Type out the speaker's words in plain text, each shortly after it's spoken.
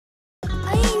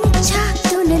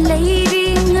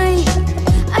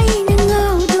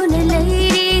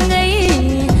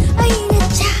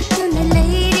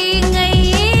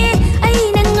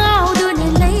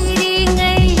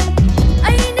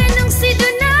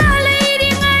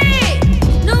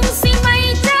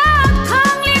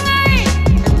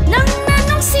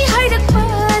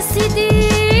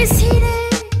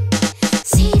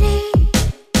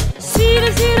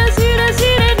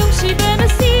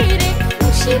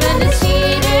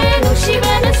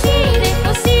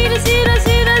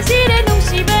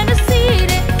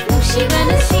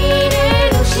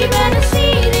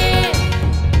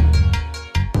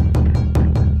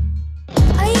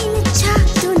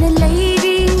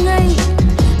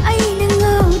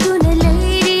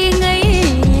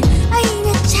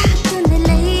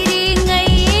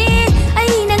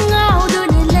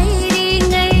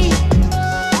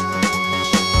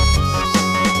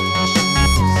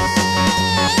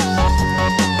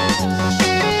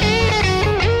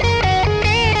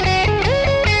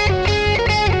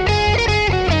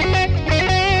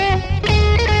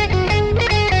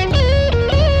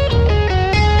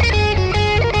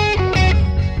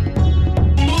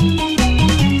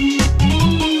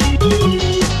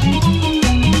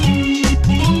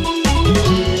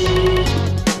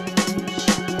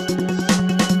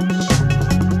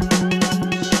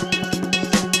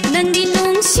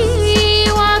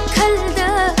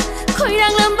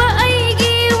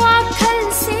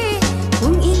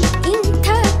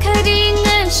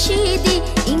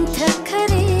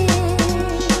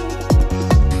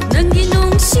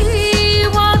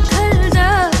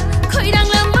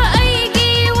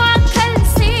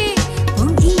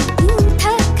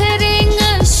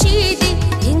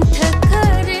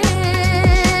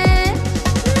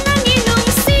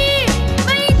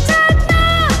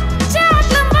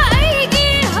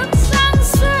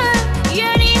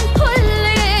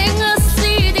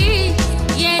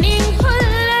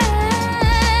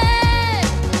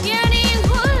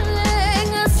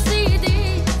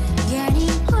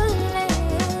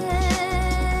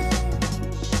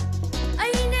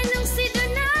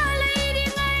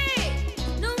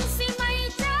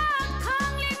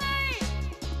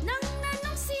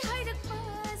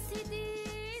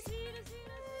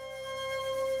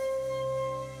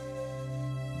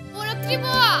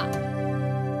Puraktribo!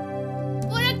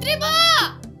 Puraktribo!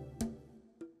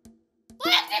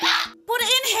 Puraktribo!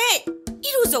 Purain he!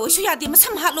 Iruzo shu yadi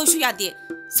masam hatlo shu yadi.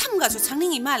 Samga su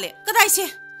changningi male. Kadai se?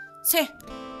 Se.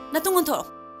 Natungun thoro.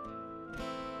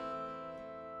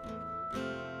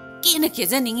 Kina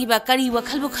kejaningi ba kari wa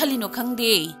khalbu khalino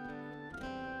khangde.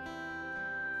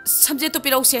 Samje to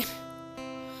pirau se.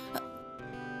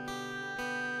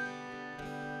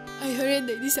 Ai horen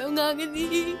dai di sao ngangani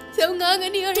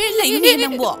horen Lai ne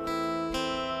nangbo.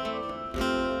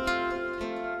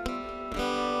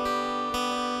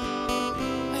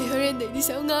 Ai horen dai di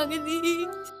sao ngangani.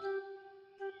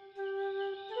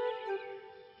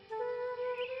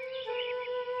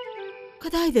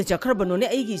 Kadai chakhrabano ne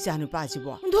aigi chanu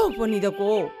pajibo ndo poni da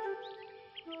ko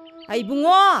ai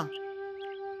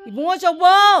ibungo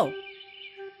chokbo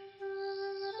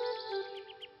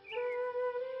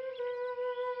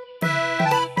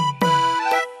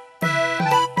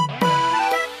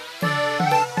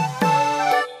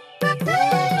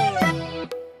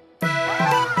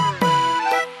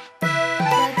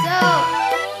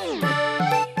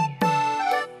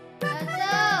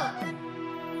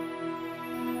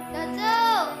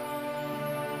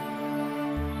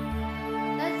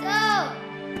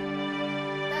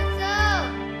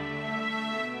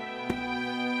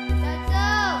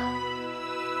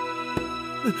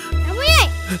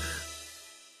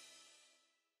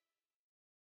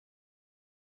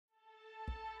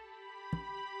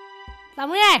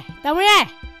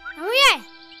Tamoyaigi.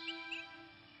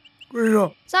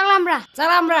 Kira.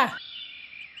 Salamra.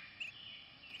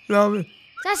 Lame.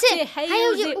 Sasi,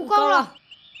 hayu ji ukolo.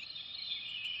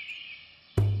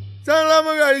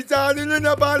 Salama gari chani le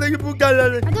na pale ki pukala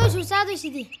le. Ado susah tu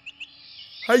sidi.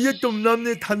 Haye tum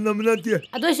namne than namna dia.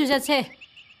 Ado susah se.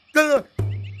 Kala.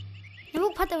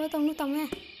 Namu phata ba tong nu tong e.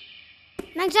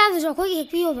 Nang cha so khoi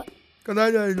hek pi ba.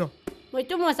 Kada ja ino. Moi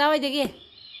tu mo sa wai de ge.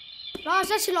 Lo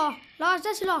sa si lo.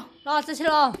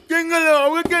 Kengala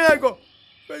oge kela ko.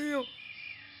 Kayo.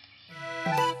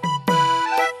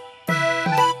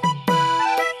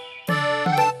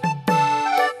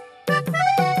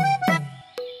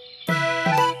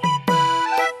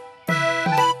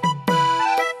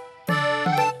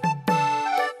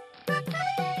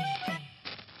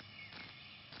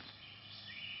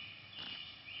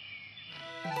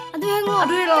 Ado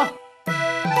lo.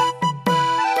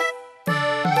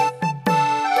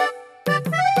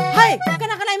 hai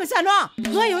kana masano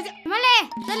no yo Male,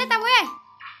 dale Tamoyaigi.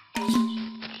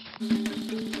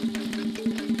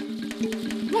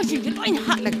 no shi ji toin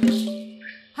ha la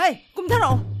hai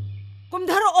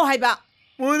kumtharo o hai ba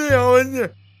Mone yawanne.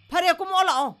 phare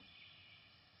kumola o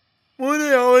Mone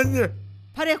yawanne.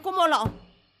 phare kumola o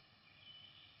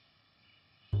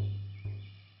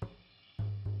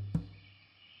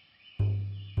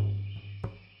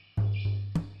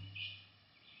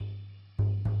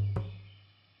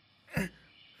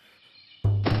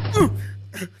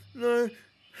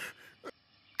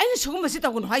아니 저거 맛이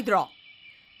따고는 하이들어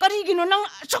까리기는 난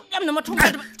속냠나 뭐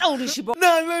통과도 떠오르시보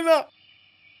Na.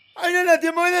 Ay na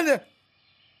dia mo na.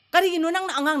 까리기는 난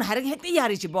앙앙 하르게 했대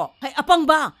야리시보 하이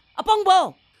아빵바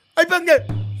Ay pangge.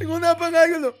 Ngona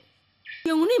pangaylo.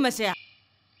 영훈이 맛이야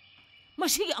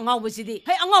맛이 앙아오버지디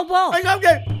하이 앙아오버 Ay ngawge.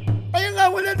 Ay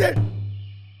ngawala de.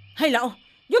 하이 라오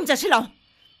염자실라오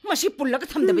맛이 불라가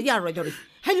탐대베 야로저리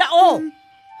하이 라오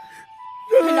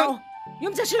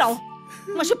염자실라오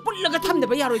맛이 불라가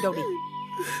탐대베 야로저리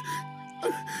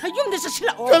하이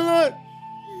염자실라오 Kala.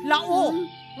 라오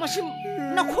맛이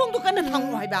나 콩도 까는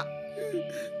항우 하이바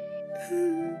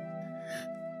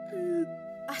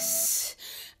아스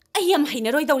아이암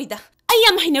하이네로이 다우리다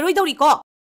아이암 하이네로이 다우리고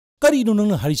Karino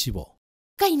nang harisibo.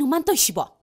 까이누만 떠시보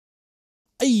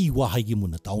Ay wahay mo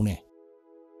na taune.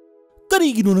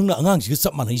 Karigino nang naangang siya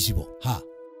sa manayisibo, ha?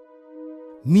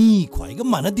 Mi kway ka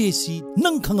manadesi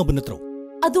nang kangaba na traw.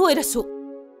 अदु हैरसु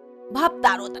भाप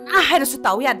तारो तना हैरसु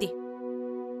ताउ यादि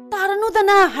तारनु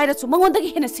तना हैरसु मंगोंदगी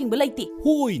हेना सिंग बलाइति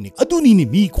Hoy ni aduni ni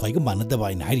mi kway ka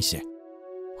manadaba ina harise.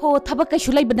 हो थबक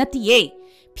कैसु lab नतिये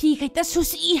फी खैता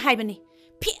सुसी हाइबनी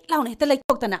फी लाउने हेता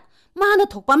लैथोक्तना माना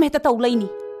थोकपा मेता तौ लैनी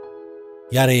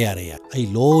Yare. Ay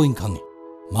loing kange.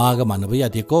 Maga manaba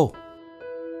yade ko.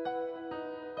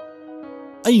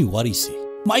 Ay warise.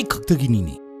 May kaktagini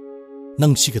ni.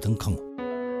 Nang sigatang kang.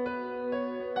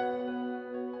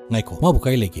 Ngay ko,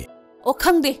 mabukay lagi. 어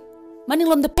캉데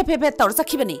마닝롬데 페페페 따로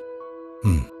사키바니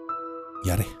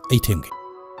Yare, ay temge.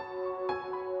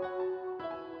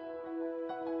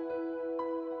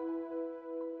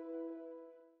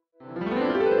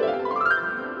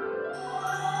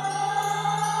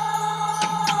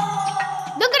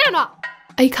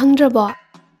 Ay khangdrabo.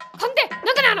 Khangde,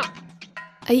 nang kanano?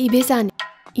 ꯑꯩ 이베자ꯅꯤ.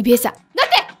 이베자.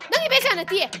 나때! 난 이베자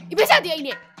나띠! 이베자디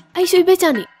아이네! 아이쇼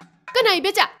이베자니. 까나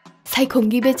이베자!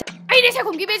 사이콤기 이베자. 아이네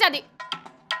사콩기 이베자디!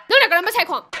 너나 그러면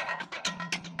사콩!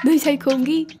 너희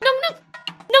사이콤기.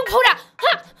 넌 보라!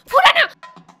 하! 보라나!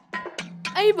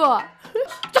 아이보.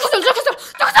 저거설!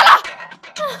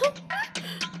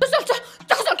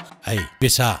 Ay,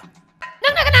 pesa.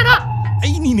 넌 나가 나가!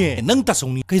 Ay, nine, nang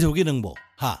tasong ni. Kayo gin nang bo.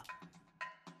 Ha?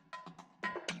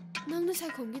 낭나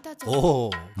사이콤기 따져. Oh,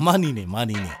 manine.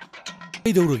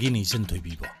 Kayo gin isan toy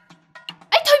bibo.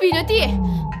 아이 털비 나띠!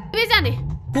 이베자네!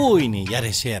 Boy ni,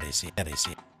 yarese.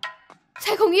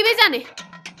 사콩기 이베자네!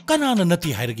 Kanana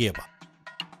nati hairage ba.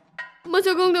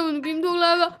 마사공담은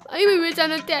빔통라가 아이베 이베자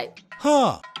나때.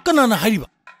 Ha? Kanana hairiba.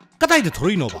 Katay de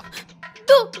thori no ba.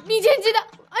 또 미젠지다!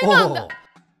 아이 마음다!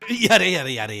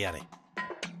 Yare.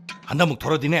 Handamuk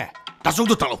thorodine.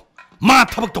 Tasongdo talo. Ma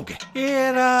tabak toke.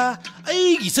 Era,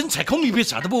 ay gisan chaikom ibe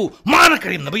sadabu. Mana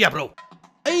karim na ba bro.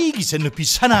 Ay gisan nupi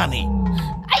sanani.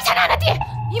 아이 사나 나띠!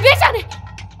 이베자네!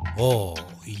 Oh,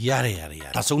 yare.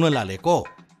 Tasong na lale ko.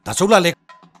 Tasong lale.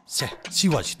 Se,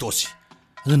 siwa si tosi.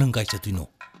 Ano nang kay sa tuino?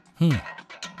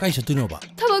 Kay sa tuino ba?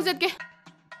 타박 잡게!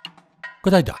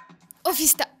 Katay da.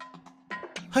 오피스다!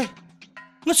 Hay,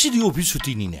 nga si di office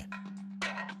shooting ni ne.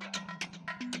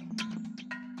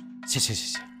 Se.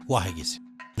 Wahai gis.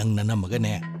 Nang nanamaga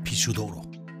ne pisu doro.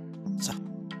 Sa.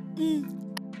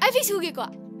 아이 피수게 거!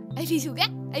 아이 피수게!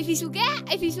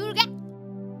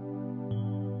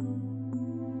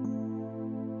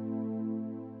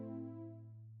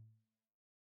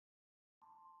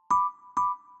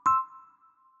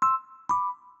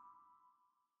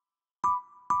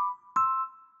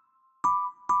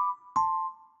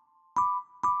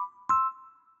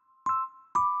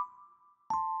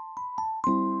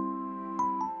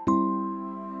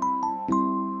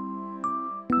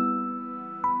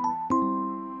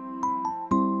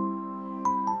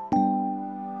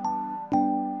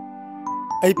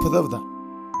 Ay padavda.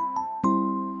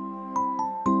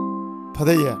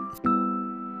 Padaya.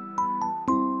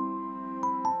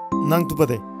 Nang tu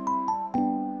paday.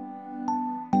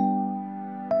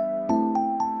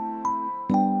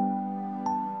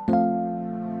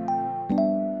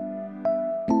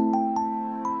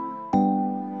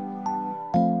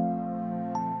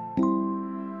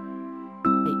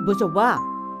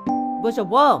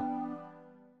 보셔봐.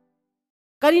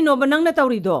 까리노 낭나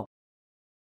따우리도.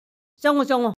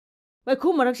 정어. 왜 그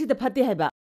머락시대 파티 해봐.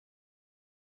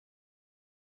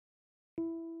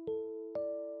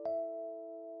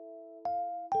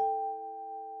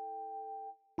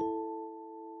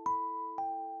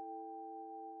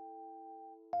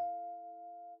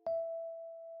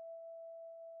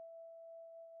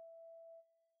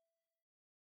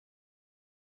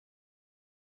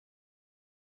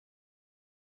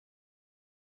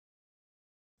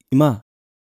 이마,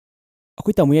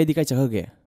 아쿠이 타모야이디 까이 자가게.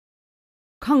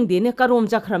 ꯈꯪꯗꯦꯅꯦ ꯀꯔꯣꯝ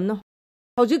ꯆꯠꯈ꯭ꯔꯕꯅꯣ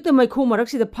ꯍꯧꯖꯤꯛꯇ ꯃꯩꯈꯨ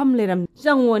ꯃꯔꯛꯁꯤꯗ ꯐꯝ ꯂꯩꯔꯝ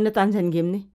ꯆꯪꯉꯣꯅ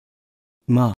ꯇꯥꯟꯁꯤꯟꯈꯤꯕꯅꯤ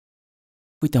이마,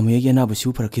 아쿠이 타모야이기 아나부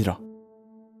시우 파라키드라.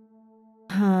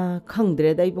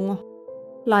 ꯈꯪꯗ꯭ꯔꯦꯗ 이bungo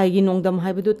ꯂꯥꯏꯒꯤ ꯅꯣꯡꯗꯝ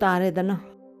ꯍꯥꯏꯕꯗꯨ ꯇꯥꯔꯦꯗꯅ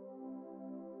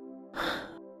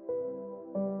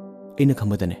ꯑꯩꯅ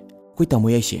ꯈꯪꯕꯗꯅꯦ ꯑꯩꯈꯣꯏ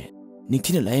ꯇꯥꯃꯣꯌꯥꯏꯁꯦ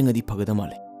ꯅꯤꯡꯊꯤꯅ ꯂꯥꯌꯦꯡꯉꯗꯤ ꯐꯒꯗ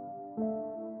ꯃꯥꯜꯂꯦ.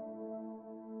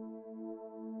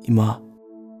 이마,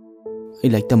 ꯑꯩ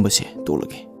ꯂꯥꯏꯔꯤꯛ ꯇꯝꯕꯁꯦ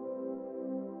ꯇꯣꯛꯂꯒꯦ.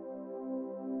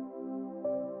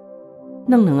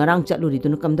 ꯅꯪꯅ ꯉꯔꯥꯡ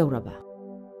ꯆꯠꯂꯨꯔꯤꯗꯨꯅ ꯀꯝꯗꯧꯔꯕ?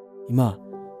 이마,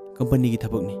 컴퍼니ꯒꯤ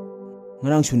ꯊꯕꯛꯅꯤ.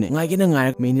 ꯉꯔꯥꯡꯁꯨꯅꯦ ꯉꯥꯏꯒꯦꯅ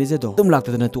ꯉꯥꯏꯔꯒ ꯃꯦꯅꯦꯖꯔꯗꯣ ꯑꯗꯨꯝ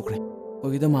ꯂꯥꯛꯇꯗꯅ ꯇꯣꯛꯈ꯭ꯔꯦ.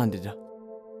 ꯑꯣꯏꯒꯗ ꯃꯥꯟꯗꯦꯗ.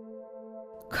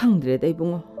 ꯈꯪꯗ꯭ꯔꯦꯗ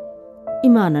이bungo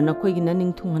이마나 너희기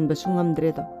나닝 퉁한바수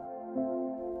ꯉꯝꯗ꯭ꯔꯦꯗꯣ.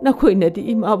 너희나디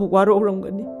이마부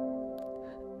와로오랑가니.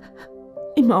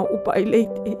 이마 우파이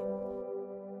레이테.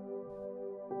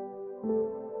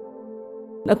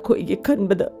 너희기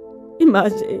칸바다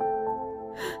이마세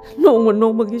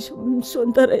노마기 좀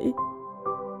손다라이.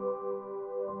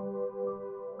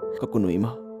 ꯀꯛꯀꯅꯨ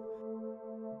이마.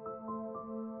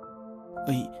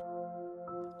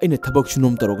 ꯑꯩꯅ ꯊꯕꯛ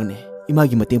ꯁꯨꯅꯣꯝ ꯇꯧꯔꯒꯅꯦ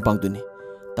이마ꯒꯤ ꯃꯇꯦꯡ ꯄꯥꯡꯗꯣꯏꯅꯤ.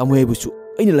 ꯇꯥꯃꯣꯌꯥꯏꯕꯨꯁꯨ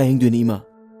ꯑꯩꯅ ꯂꯥꯌꯦꯡꯗꯣꯏꯅꯤ 이마.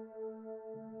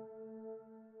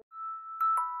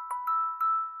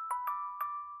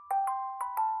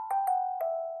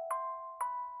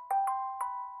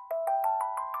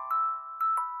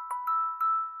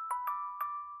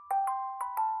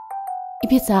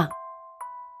 이베자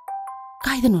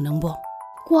까이드노 낭보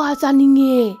과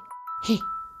짜닝해. 헤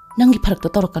낭기 파락도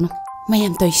떨어까노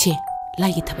마얌 떠이시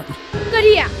라이기 타박니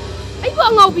까리야. 아이고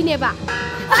앙아우비네봐.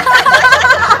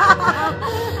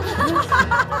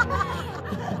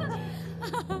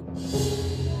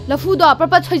 लफुदो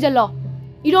परपा छोइजलो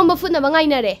इरोम फुटना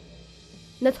मंगाइनरे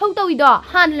न थौ तौइदो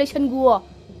हान लेसनगुओ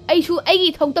आइसु आइगी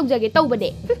थौ तौजगे तौबने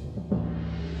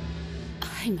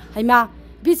हाइमा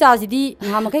ꯄꯤꯆꯥꯁꯤꯗꯤ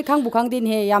ꯉꯍꯥ ꯃꯈꯩ ꯈꯪꯕꯨ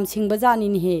ꯈꯪꯗꯦꯅꯦꯍꯦ ꯌꯥꯝ ꯁꯤꯡꯕ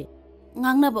ꯖꯥꯠꯅꯤꯅꯦꯍꯦ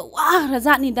ꯉꯥꯡꯅꯕ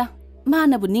ꯋꯥꯈ꯭ꯔꯖꯥꯠꯅꯤꯗ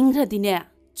ꯃꯥꯅꯕꯨ ꯅꯤꯡꯈ꯭ꯔꯗꯤꯅꯦ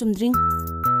ꯆꯨꯝꯗ꯭ꯔꯤꯡ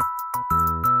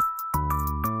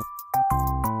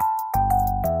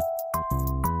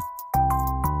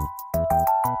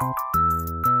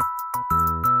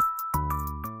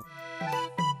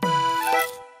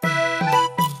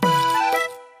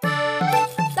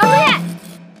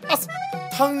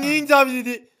상인 잡이디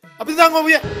앞에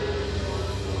상거부에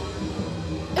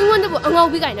ꯑꯩꯉꯣꯟꯗꯕꯨ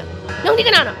ꯑꯉꯥꯎꯕꯤ ꯀꯥꯏꯅ ꯅꯪꯗꯤ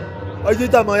ꯀꯅꯥꯅꯣ 어디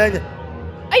있다 뭐야냐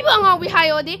ꯑꯩꯕꯨ ꯑꯉꯥꯎꯕꯤ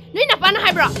ꯍꯥꯏꯌꯣꯗꯤ ꯅꯣꯏ ꯅꯄꯥꯅ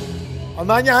ꯍꯥꯏꯕ꯭ꯔꯣ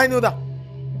아마냐 하이노다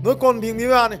너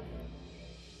꼰빙미왜 안해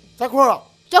자코라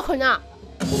ꯆꯠꯈꯣꯅ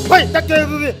빨리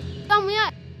닦여야지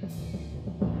ꯇꯥꯃꯣꯌꯥꯏ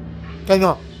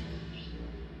그냥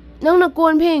ꯅꯪꯅ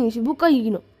ꯀꯣꯟ ꯐꯦꯡꯉꯤꯁꯤꯕꯨ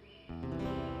ꯀꯩꯒꯤꯅꯣ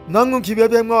낭군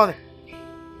기베베 뭐하네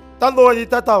딴 노아지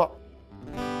따따와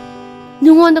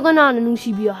ꯅꯉꯣꯟꯗ ꯀꯅꯥꯅ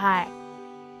ꯅꯨꯡꯁꯤꯕꯤꯌꯣ ꯍꯥꯏ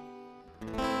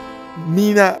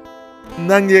미나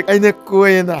낭게 아이네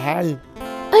꼬에나 하이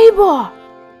ꯑꯩꯕꯣ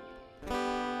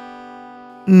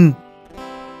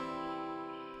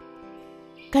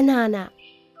ꯀꯅꯥꯅ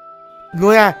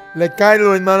너야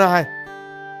레카이로 얼마나 하이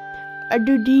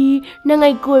ꯑꯗꯨꯗꯤ ꯅꯪ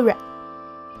ꯑꯩ ꯀꯣꯏꯕ꯭ꯔꯥ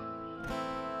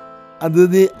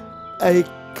아두디 아이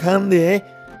칸데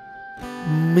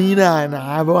미나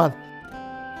나보안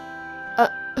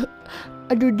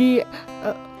ꯑꯗꯨꯗꯤ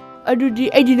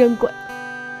ꯑꯩꯗꯤ ꯅꯪ ꯀꯣꯏ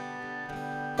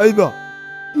아이고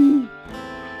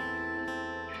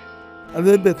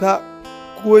아들 베타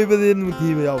꼬이베데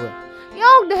누티베 야we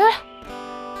ꯌꯥꯎꯗꯦꯍꯦ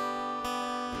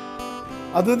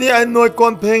아두디 아이 노이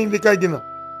꼰 팽인데 까이기나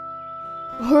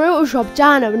ꯍꯣꯔꯦꯟ ꯎꯁꯣꯞ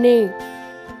ꯆꯥꯅꯕꯅꯦ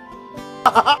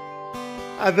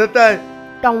아들딸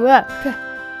ꯇꯥꯃꯣꯌꯥꯏ ꯁꯦ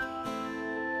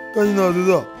까이나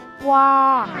어디서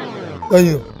와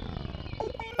까이나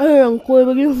ꯑꯩ ꯅꯪ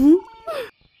ꯀꯣꯏꯕꯒꯤ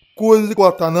꼬이지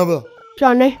꽈따나봐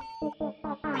ꯆꯥꯅꯩ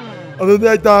아두디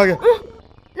아이 따게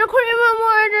ꯅꯈꯣꯏ ꯏꯃꯥ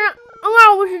ꯑꯣꯏꯗꯅ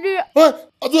ꯑꯉꯥꯎꯕꯁꯤꯗꯤ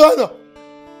아두 하나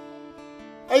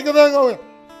아이 그다 가왜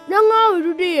ꯅꯪ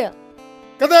ꯉꯥꯎꯔꯤꯗꯨꯗꯤ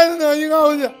그다는 아이가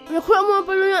어디 ꯅꯈꯣꯏ ꯑꯃ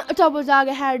ꯄꯜꯂꯨꯅ ꯑꯆꯥꯄꯣꯠ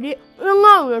ꯆꯥꯒꯦ ꯍꯥꯏꯔꯗꯤ ꯅꯪ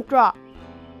ꯉꯥꯎꯔꯤ ꯅꯠꯇ꯭ꯔꯣ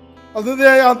아두디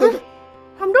아이 안 떠게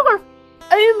ꯊꯝꯗꯣꯛꯀꯅꯨ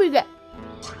ꯑꯩ ꯌꯨꯝꯕꯤꯒꯦ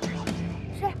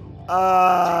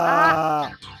아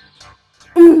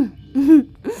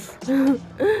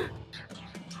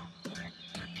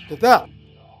됐다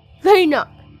ꯀꯩꯅꯣ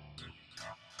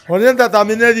호렌 다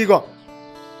다미네 이거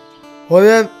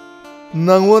호렌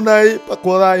낭원아이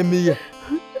빠꼬라 이미게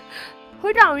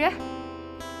ꯍꯣꯏ ꯇꯥꯃꯣꯌꯥꯏ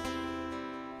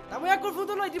Tamoyaigi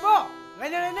꿀푸도 로이지보.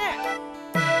 nga이네네.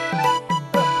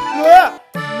 로야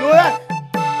로야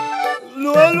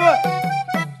로야 로야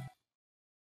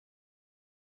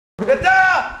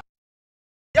됐다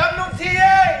얌 농시에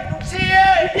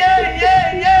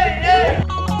예예예예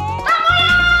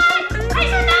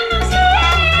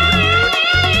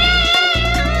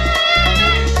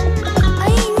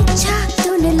Anh chắc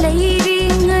tôi nên lấy đi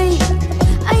ngay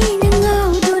anh đang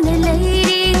ngao tôi nên lấy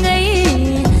đi ngay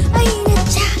anh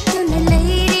chắc tôi nên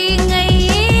lấy đi ngay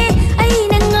anh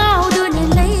đang ngao tôi nên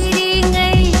lấy đi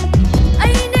ngay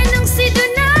anh đang nông si tôi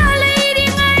na lấy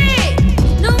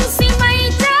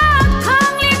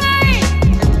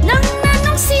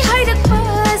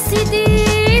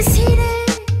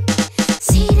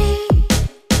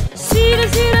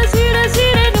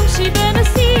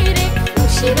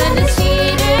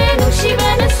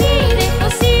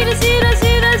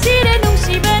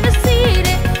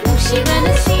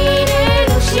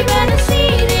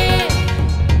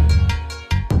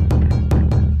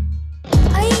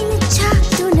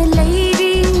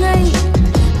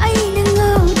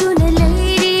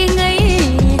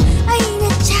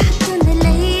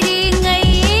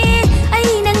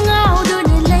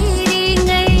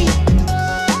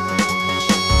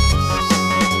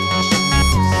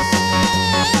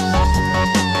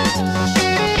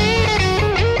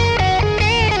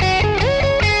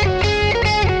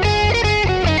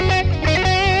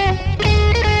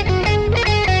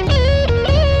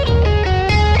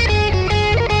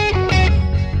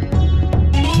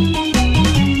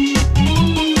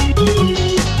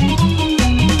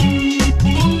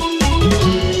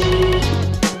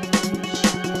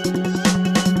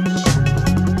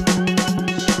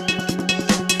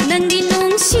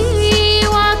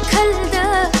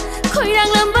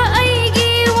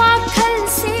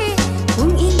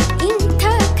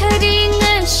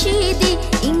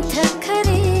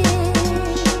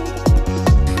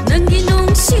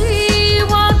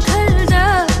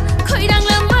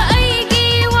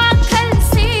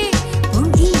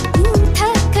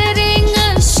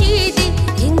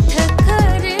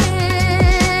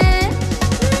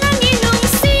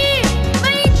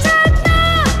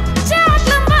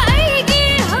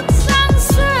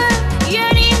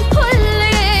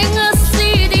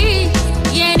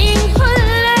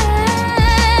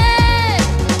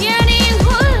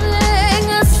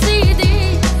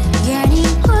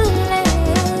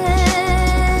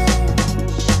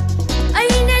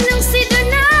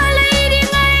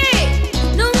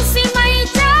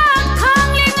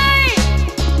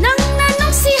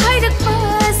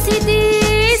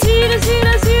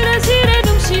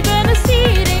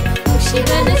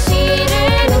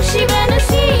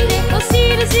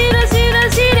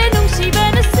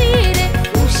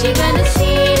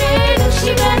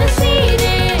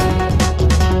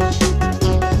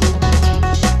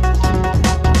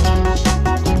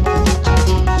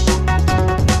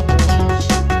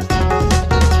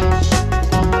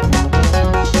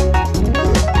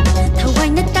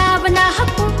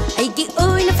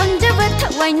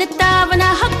ꯊꯋꯥꯏꯅ ꯇꯥꯕꯅ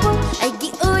ꯍꯛꯄꯨ ꯑꯩꯒꯤ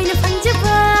ꯑꯣꯏꯅ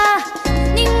ꯐꯪꯖꯕ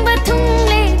ꯅꯤꯡꯕ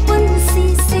ꯊꯨꯡꯂꯦ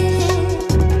ꯄꯨꯟꯁꯤꯁꯦ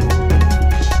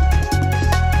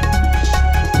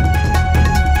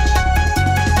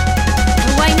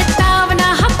ꯊꯋꯥꯏꯅ ꯇꯥꯕꯅ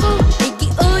ꯍꯛꯄꯨ ꯑꯩꯒꯤ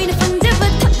ꯑꯣꯏꯅ ꯐꯪꯖꯕ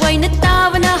ꯊꯋꯥꯏꯅ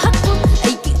ꯇꯥꯕꯅ ꯍꯛꯄꯨ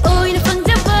ꯑꯩꯒꯤ ꯑꯣꯏꯅ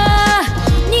ꯐꯪꯖꯕ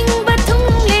ꯅꯤꯡꯕ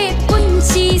ꯊꯨꯡꯂꯦ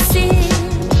ꯄꯨꯟꯁꯤꯁꯦ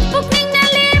ꯄꯨꯛꯅꯤꯡꯅ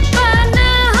ꯂꯦꯞꯄꯅ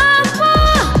ꯍꯛꯄꯨ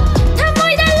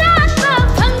ꯊꯃꯣꯏꯗ ꯂꯥꯠꯄ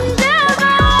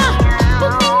ꯐꯪꯖꯕ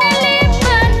ꯄꯨꯛꯅꯤꯡꯅ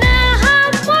ꯂꯦꯞꯄꯅ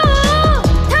ꯍꯛꯄꯨ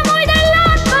ꯊꯃꯣꯏꯗ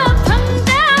ꯂꯥꯠꯄ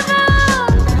ꯐꯪꯖꯕ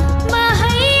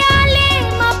ꯃꯍꯩ ꯌꯥꯜꯂꯦ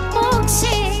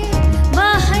ꯃꯄꯣꯛꯁꯦ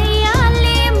ꯃꯍꯩ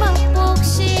ꯌꯥꯜꯂꯦ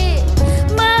ꯃꯄꯣꯛꯁꯦ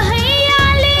ꯃꯍꯩ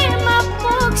ꯌꯥꯜꯂꯦ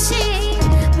ꯃꯄꯣꯛꯁꯦ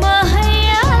ꯃꯍꯩ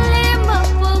ꯌꯥꯜꯂꯦ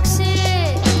ꯃꯄꯣꯛꯁꯦ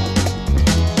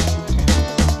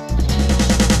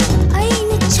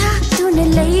ꯑꯩꯅ ꯆꯥꯛꯇꯨꯅ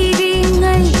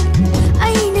ꯂꯩꯔꯤꯉꯩ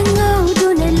ꯑꯩꯅ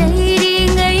ꯉꯥꯎꯗꯨꯅ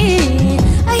ꯂꯩꯔꯤꯉꯩ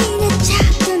ꯑꯩꯅ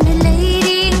ꯆꯥꯛꯇꯨꯅ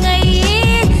ꯂꯩꯔꯤꯉꯩ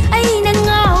ꯑꯩꯅ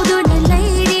ꯉꯥꯎꯗꯨꯅ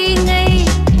ꯂꯩꯔꯤꯉꯩ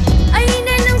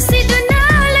ꯑꯩꯅ ꯅꯨꯡꯁꯤꯗꯨꯅ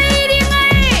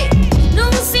ꯂꯩꯔꯤꯉꯩ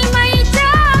ꯅꯨꯡꯁꯤ ꯃꯩ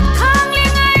ꯆꯥꯛ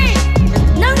ꯈꯥꯡꯂꯤꯉꯩ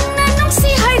ꯅꯪꯅ ꯅꯨꯡꯁꯤ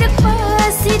ꯍꯥꯏꯔꯛꯄ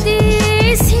ꯑꯁꯤꯗꯤ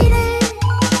ꯁꯤꯔꯦ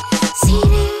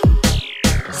ꯁꯤꯔꯦ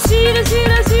Sire,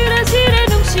 sire, sire, sire,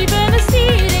 nunshibana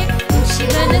sire,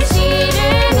 nunshibana sire,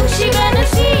 nunshibana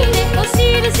sire, oh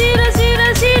sire, sire, sire,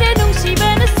 sire,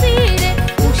 nunshibana sire,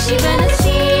 nunshibana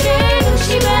sire,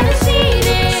 nunshibana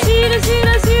sire, sire,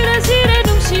 sire, sire, sire,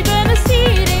 nunshibana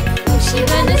sire,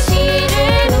 nunshibana sire,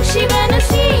 nunshibana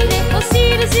sire, oh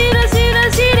sire, sire, sire,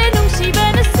 sire,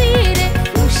 nunshibana sire,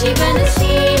 nunshibana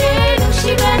sire,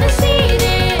 nunshibana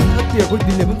sire. नत्ते अखोई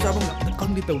दिन लेबम चाबम नत्ते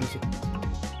खंगदि तौरिसे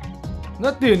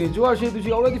नत्ते नि जुवार से तुसी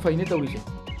already फाइने तौरिसे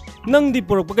नंगदि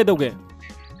पुरक कदौगे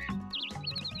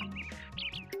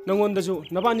नंगोंदसु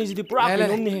नबानीजिदि पुरा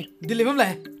कइनोमनि हे दिन लेबम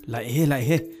लाए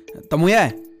लाए तमोयाई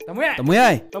तमोयाई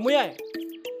तमोयाई तमोयाई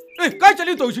ए काय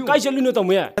चली तौसु काय चलुनो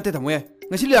तमोयाई अते तमोयाई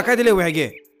ngasi li akai de lewe hage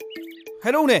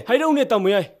हाइरौने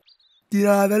तमोयाई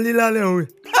तीरा लीला ले हुए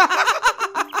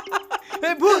ए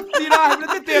भूत तीरा है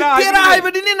तेरा है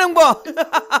बदी ni nangbo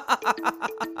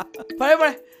फारे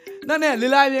फारे नने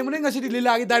लीला ये मने ngasi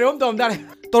लीला की दारोम तोम दारे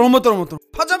तोरमो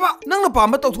फजबा नंगना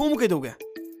पाम तौथोम कई दोगे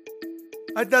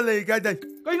अदा ले काय दai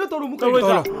कइनो तोरमु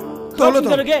तोलो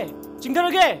चिंगरगे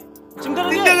चिंगरगे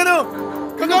चिंगरगे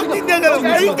कगम चिंगरगे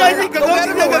आई काय नि कगम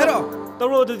चिंगरगे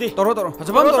तोरो ददी तोरो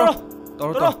फजबा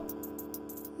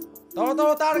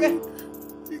तोरो तारगे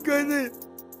काय नि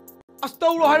अस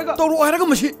तौरो हारगा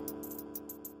मसी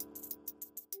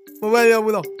मोबाइल या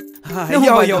बुला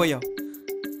या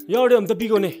यावडे अमता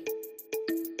पिगोने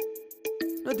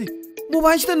नदी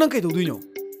मोबाइल से नंग कई दोदुनो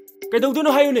कइदौदुनो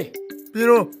हायुने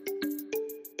पिरो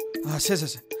से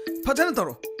फजन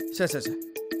तोरो से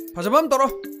फजबम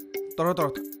तोरो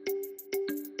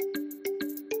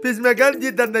पिस में गन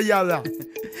जितन याला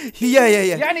या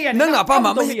नंग अपा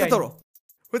मामा हित तोरो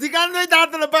उदी कान नहीं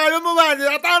दात न पाए मोबाइल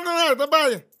आता न त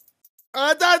पाए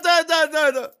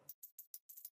आता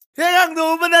हेरंग नो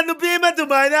मन नुपी म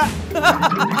तुमाइना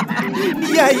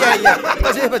या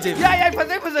फजे फजे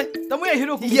तमोयाई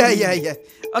हिरो या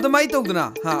अदमाई तौदना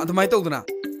हां अदमाई तौदना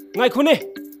ngaikune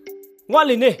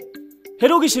watline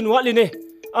herogi sin watline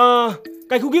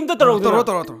kaikugi amta toro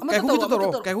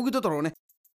kaikugi to toro ne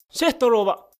se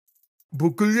toroba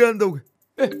बुकुलियन दो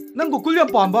ए नंग बुकुलियन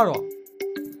पांबारो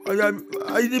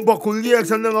आई नि बुकुलियन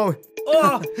सन न गावे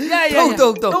या तो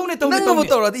नंग मो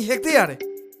तोरो दी हेक्ते यारे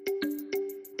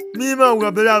मी मा उगा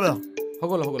बेलाबा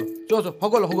होगोलो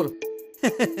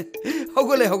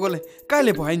होगोले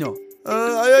काले पहाइनो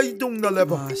आई तुंग न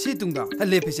लेबो सी तुंगा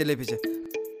लेपेसे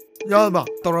याबा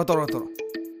तोरो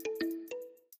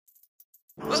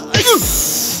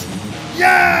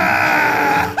या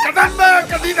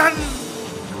कदिन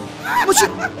मुझे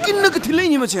किन्न के थिले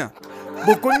नि मछया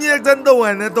बुकुनी एक्शन तो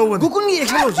है ना तो बुकुनी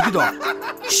एक्शन हो जिकी दो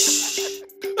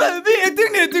बी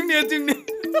एक्टिंग ने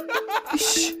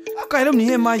कायरम नि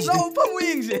हे माइ लो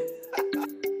फमुइंग से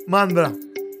मानबरा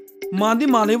मांदी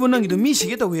मालेबो नंगी दो मी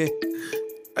सिगे तो हे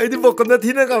आई दि बुकुना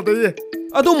थिना का तो ये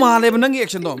अदो मालेबो नंगी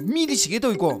एक्शन दो मी दि सिगे तो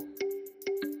इको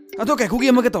अदो काय खुगी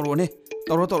अमके तोरो ने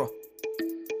तोरो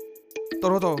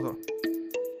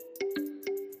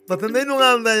पतन नहीं नुंगा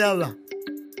अंदा याला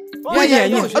या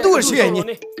अदो वर्षि या नि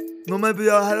नोमा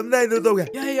बिया हरम नहीं दो तो या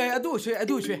अदो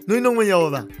से नुई नुंग में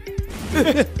यावदा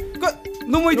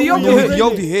नुमोई दी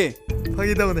यावदी हे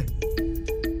फगी तो ने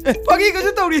फगी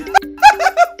कसे तौरी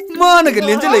मान के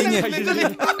लेंजे लइने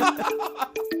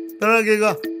तरा के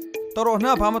का तोरो ना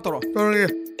फामा तोरो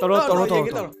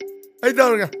आई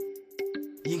तोरो का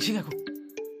यिंगसिंगा को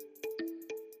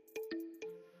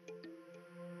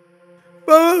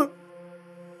बाबा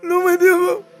नुमे दियो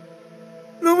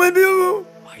no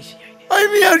Ai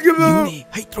mi har ke ba. Yuni,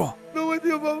 haitro. No wa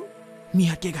dia ba. Mi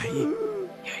hat ke gai.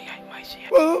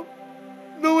 Ba.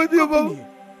 No wa dia ba.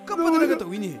 Kappa na ka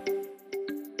tawini.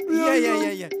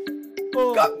 Ya.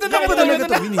 Kappa na ka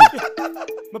tawini.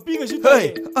 Mapi ka si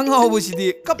Hey, ang hawo si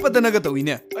di kappa na ka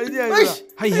tawini. Ai dia. Hey.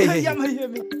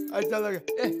 Ai chala ga.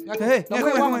 Hey,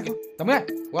 ngako. Tama.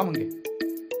 Wa mangge.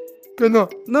 Keno.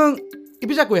 Nang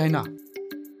ebecha ko hai na.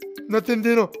 Na tin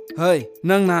dino. Hey,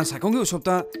 nang na sa kong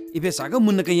usopta ebecha ka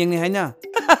mun na ka yeng ne hai na.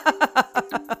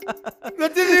 Na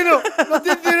tin dino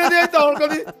dia tahu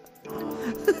kali.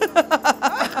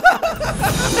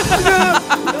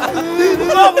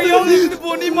 Ba yo ni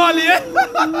poni mali eh.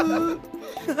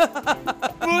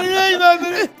 Ai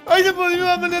madre. Ai se poni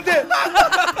madre te.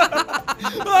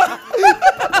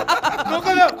 No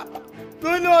kala.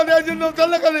 No ada aja no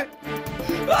kala kali.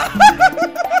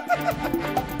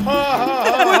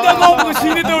 Oi da mau ko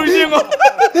sini to ri ngo.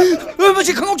 Oi ma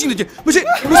si khang ching de. Ma si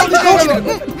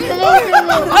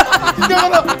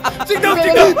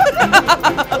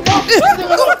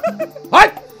Hai.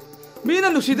 Mina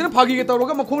nu si de phagi ke tawro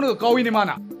ka ma khong na ka kawi ni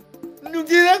mana.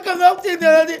 Nungsi na kangau ching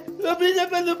dara di. Labi na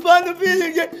pa lupa na pi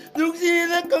je. Nungsi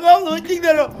na kangau no ching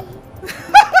dara.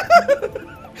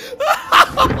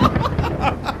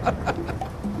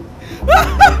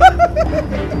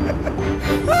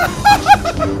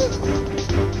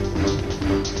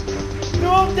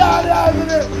 Nung dara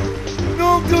ne.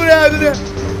 Nung dara ne.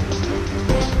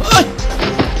 Ai.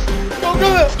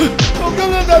 Kongkala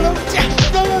dalo.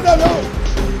 Kongkala dalo.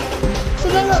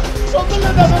 Kongkala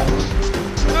dalo.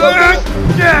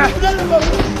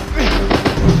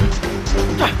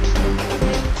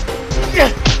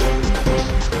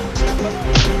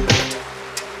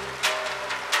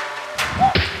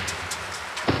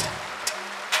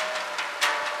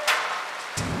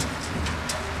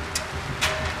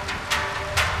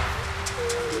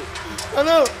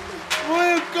 Ano, voy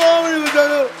a comer,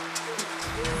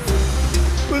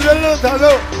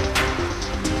 Tano.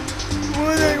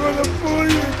 Voy a ir a la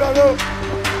poli, Tano.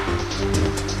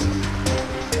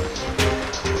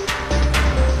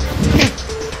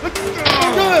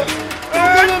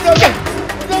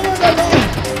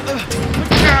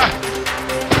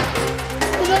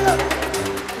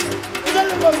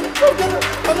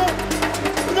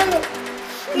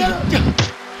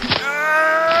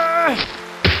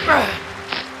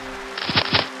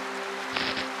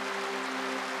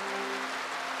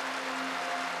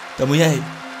 Tamoyaigi.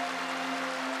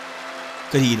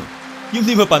 Karino?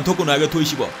 Yumni mapan thok ko na ga thoi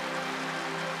sibo.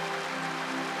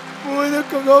 Moina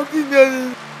kangau kinyan.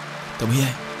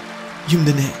 Tamoyaigi.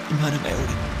 Yumdane imana ngai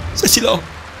ori. Sasilo.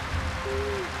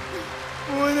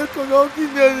 Moina kangau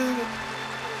kinyan.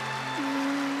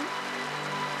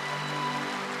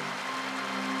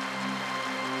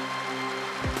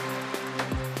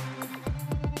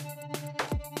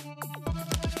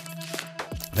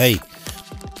 Hey,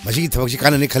 masih kita bakal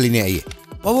kanan ni kali ni aye.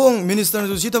 Pabung minister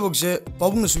tu si tabuk se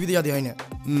pabung na subida ya hai na.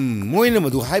 Moi na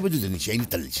madu hai baju dani si ini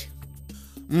talji.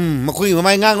 Makoi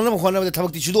mamai ngang na makoi na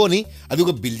tabak ti sudo ni, adu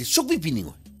ka bill sok pi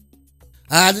piningo.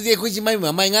 Adu dia koi si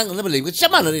mamai ngang na balai ko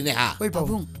sama na rin ha. Oi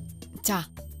pabung. Cha.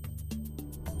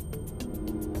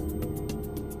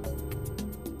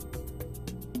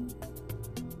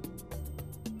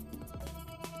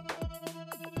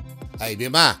 Ay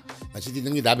bema, masih di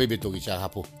nangi dabe beto ki cha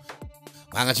hapo.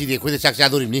 Manga si dia koi sak cha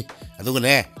dorim ni, adu ka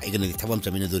ne, ay ka na tabam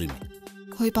chamina dorim.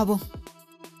 Hoi pabung.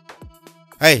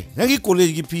 Ay, nangi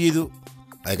college ki pi du.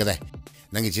 Ay ka dai.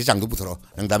 Nangi si chang du putro,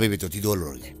 nang dabe beto ti do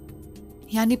lo ge.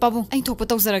 Yani pabung, ai thok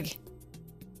patau zarage.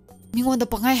 Mingonda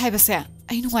pangai hai base,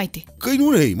 ai nungaite. Kai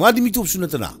nu nei, ma di mi top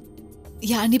sunata na.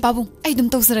 Yani pabung, ai dum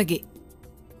tau zarage.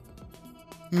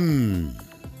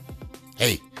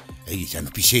 Hey, ay chan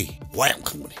pise, wayam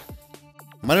khang ne.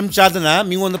 Maram chadana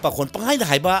mingonda pakon pangai da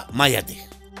haiba maya de.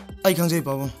 Ai khang jai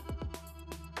pabung.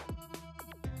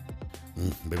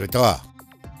 Bebeto.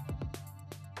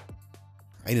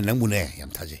 Ai nang mune yam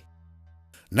thaje.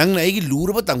 Nang na ai gi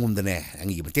lura ba tangum da ne,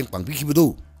 ang gi beteng pang pi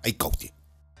khibudu, ai kauti.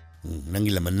 Nang gi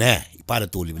laman ne, ipara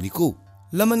toli bani ko.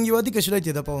 Laman gi wadi ka sulai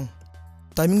te da pabung.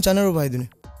 Timing chana ro bai dune.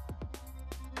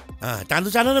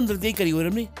 Tandu chana nam dei kari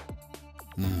oram ni.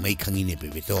 Mai khangi ne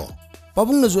bebeto.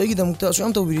 Pabung na zo ai gi damukta so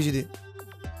am tau biri jide.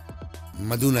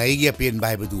 Maduna ai gi pen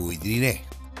bai badu idri ne.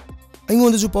 Ai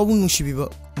ngonda zo pabung nung shibiba,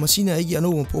 masina ai gi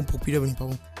ano mo pom pok pira bani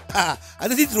pabung.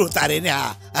 Ada ti tro tare ne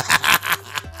ha.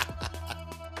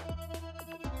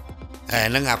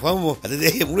 Nang apa mo? Ada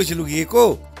deh mulu silu gi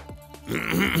ko.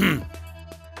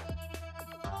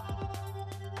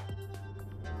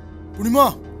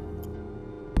 Purnima.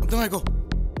 Amtang ai ko.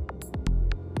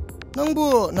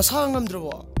 Nangbu nasang ngam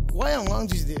drabo. Wayang ngang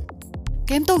jide.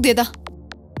 Kem tau de da.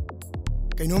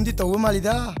 ꯀꯩꯅꯣꯝꯗꯤ ꯇꯧꯕ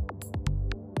ꯃꯥꯜꯂꯤꯗ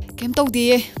ꯀꯩꯝ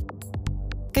ꯇꯧꯗꯦꯌꯦ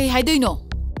ꯀꯩ ꯍꯥꯏꯗꯣꯏꯅꯣ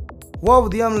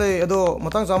ꯋꯥꯕꯨꯗꯤ ꯌꯥꯝ ꯂꯩ ꯑꯗꯣ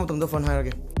ꯃꯇꯥꯡ ꯆꯥꯕ ꯃꯇꯝꯗ ꯐꯣꯟ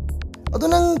ꯍꯥꯏꯔꯒꯦ ꯑꯗꯣ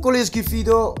ꯅꯪ ꯀꯣꯂꯦꯖꯀꯤ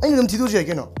ꯐꯤꯗꯣ ꯑꯩꯅ ꯑꯗꯨꯝ ꯊꯤꯗꯣꯛꯑꯁꯨ ꯌꯥꯏ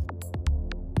ꯀꯩꯅꯣ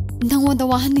ꯅꯪꯉꯣꯟꯗ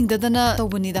ꯋꯥꯍꯟꯅꯤꯡꯗꯗꯅ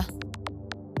ꯇꯧꯕꯅꯤꯗ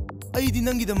ꯑꯩꯗꯤ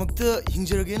ꯅꯪꯒꯤꯗꯃꯛꯇ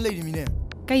ꯍꯤꯡꯖꯔꯒꯦꯅ ꯂꯩꯔꯤꯃꯤꯅꯦ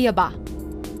ꯀꯩꯌꯥꯕ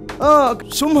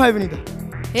ꯁꯨꯝ ꯍꯥꯏꯕꯅꯤꯗ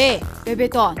ꯍꯦ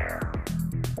ꯕꯦꯕꯦꯇꯣꯟ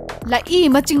ꯂꯥꯏ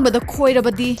ꯑꯃ ꯆꯤꯡꯕꯗ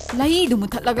ꯈꯣꯏꯔꯕꯗꯤ ꯂꯥꯏꯗꯨ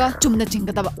ꯃꯨꯊꯠꯂꯒ ꯆꯨꯝꯅ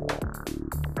ꯆꯤꯡꯒꯗꯕ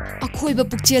ꯑꯈꯣꯏꯕ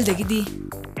ꯄꯨꯛꯆꯦꯜꯗꯒꯤꯗꯤ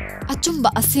ꯑꯆꯨꯝꯕ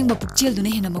ꯑꯁꯦꯡꯕ ꯄꯨꯛꯆꯦꯜꯗꯨꯅ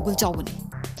ꯍꯦꯟꯅ ꯃꯒꯨꯜ ꯆꯥꯎꯕꯅꯤ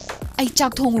ꯑꯩ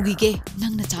ꯆꯥꯛ ꯊꯣꯡꯉꯨꯒꯤꯒꯦ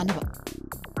ꯅꯪꯅ ꯆꯥꯅꯕ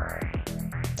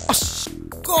ꯑꯁ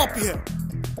ꯀꯣꯄꯤꯍꯦ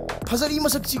ꯐꯖꯔꯤ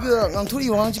ꯃꯁꯛꯁꯤꯒ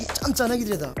ꯉꯥꯡꯊꯣꯔꯤ ꯋꯥꯉꯥꯡꯁꯤꯒ ꯏꯆꯥꯟ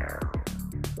ꯆꯥꯟꯅꯈꯤꯗ꯭ꯔꯦꯗ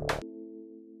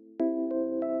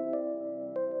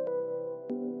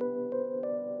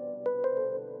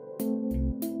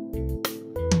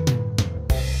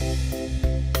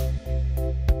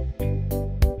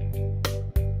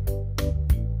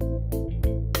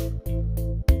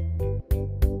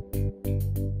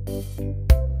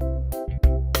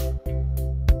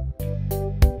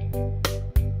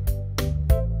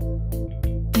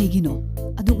ꯀꯩꯒꯤꯅꯣ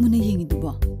ꯑꯗꯨꯛ ꯃꯨꯟꯅ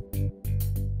ꯌꯦꯡꯉꯤꯗꯨꯕꯣ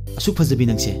ꯑꯁꯨꯛ ꯐꯖꯕꯤ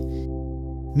ꯅꯪꯁꯦ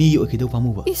ꯃꯤꯒꯤ ꯑꯣꯏꯈꯤꯗꯧ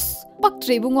ꯄꯥꯝꯃꯨꯕ ꯏꯁ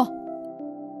ꯄꯛꯇ꯭ꯔꯦ ꯏꯕꯨꯡꯉꯣ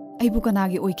ꯑꯩꯕꯨ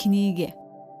ꯀꯅꯥꯒꯤ ꯑꯣꯏꯈꯤꯅꯤꯒꯦ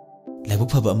ꯂꯥꯏꯕꯛ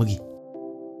ꯐꯕ ꯑꯃꯒꯤ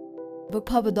ꯂꯥꯏꯕꯛ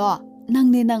ꯐꯕꯗꯣ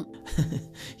ꯅꯪꯅꯦ ꯅꯪ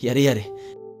ꯌꯥꯔꯦ ꯌꯥꯔꯦ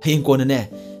ꯍꯌꯦꯡ ꯀꯣꯟꯅꯅꯦ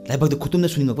ꯂꯥꯏꯕꯛꯇ ꯈꯨꯇꯨꯝꯅ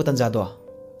ꯁꯨꯅꯤꯡꯉꯛꯄ ꯇꯥꯟꯖꯥꯗꯣ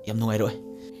ꯌꯥꯝ ꯅꯨꯡꯉꯥꯏꯔꯣꯏ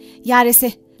ꯌꯥꯔꯦꯁꯦ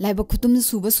ꯂꯥꯏꯕꯛ ꯈꯨꯇꯨꯝ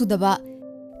ꯁꯨꯕ ꯁꯨꯗꯕ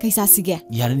ꯀꯩ ꯆꯥꯁꯤꯒꯦ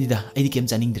ꯌꯥꯔꯅꯤꯗ ꯑꯩꯗꯤ ꯀꯩꯝ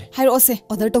ꯆꯥꯅꯤꯡꯗ꯭ꯔꯦ ꯍꯥꯏꯔꯛꯑꯣꯁꯦ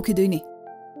ꯑꯣꯔꯗꯔ ꯇꯧꯈꯤꯗꯣꯏꯅꯤ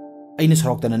ꯑꯩꯅ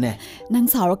ꯁꯥꯎꯔꯛꯇꯅꯅꯦ ꯅꯪ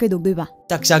ꯁꯥꯎꯔ ꯀꯩꯗꯧꯗꯣꯏꯕ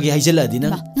ꯆꯥꯛ ꯆꯥꯒꯦ ꯍꯥꯏꯖꯜꯂꯛꯑꯗꯤ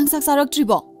ꯅꯪ ꯆꯥꯛ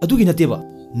ꯆꯥꯔꯛꯇ꯭ꯔꯤꯕꯣ ꯑꯗꯨꯒꯤ ꯅꯠꯇꯦꯕ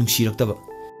ꯅꯨꯡꯁꯤꯔꯛꯇꯕ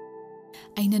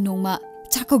ꯑꯩꯅ ꯅꯣꯡꯃ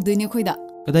ꯆꯥꯛ ꯀꯧꯗꯣꯏꯅꯦ ꯑꯩꯈꯣꯏꯗ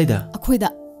ꯀꯗꯥꯏꯗ ꯑꯩꯈꯣꯏꯗ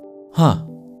ꯍꯥ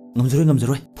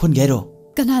ꯉꯝꯖꯔꯣꯏ ꯐꯣꯟꯒꯦ ꯍꯥꯏꯔꯣ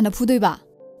ꯀꯅꯥꯅ ꯐꯨꯗꯣꯏꯕ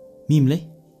ꯃꯤ ꯑꯃ ꯂꯩ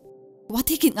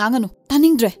ꯋꯥꯊꯤ ꯈꯤꯠ ꯉꯥꯡꯒꯅꯨ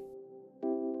ꯇꯥꯅꯤꯡꯗ꯭ꯔꯦ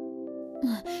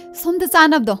ꯁꯣꯝꯗ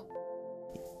ꯆꯥꯅꯕꯗꯣ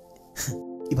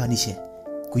이바니시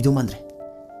구이도 만드레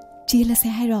ꯆꯦꯜꯂꯁꯦ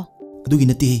ꯍꯥꯏꯔꯣ ꯑꯗꯨꯒꯤ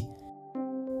ꯅꯠꯇꯦ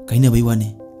ꯀꯥꯏꯅꯕꯩ ꯋꯥꯅꯤ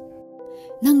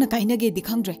ꯅꯪꯅ ꯀꯥꯏꯅꯒꯦꯗꯤ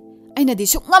ꯈꯪꯗ꯭ꯔꯦ ꯑꯩꯅꯗꯤ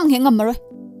ꯁꯨꯛꯉꯝ ꯍꯦꯛ ꯉꯝꯃꯔꯣꯏ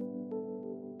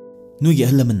ꯅꯣꯏꯒꯤ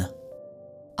ꯑꯍꯜ ꯂꯃꯟꯅ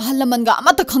ꯑꯍꯜ ꯂꯃꯟꯒ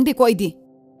ꯑꯃꯠꯇ ꯈꯪꯗꯦꯀꯣ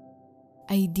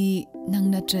ꯑꯩꯗꯤ ꯅꯪ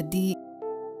ꯅꯠꯇ꯭ꯔꯗꯤ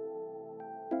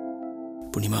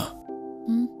ꯄꯨꯔꯅꯤꯃꯥ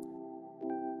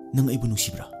ꯅꯪ ꯑꯩꯕꯨ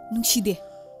ꯅꯨꯡꯁꯤꯕ꯭ꯔꯥ ꯅꯨꯡꯁꯤꯗꯦ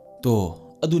ꯇꯣ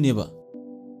ꯑꯗꯨꯅꯦꯕ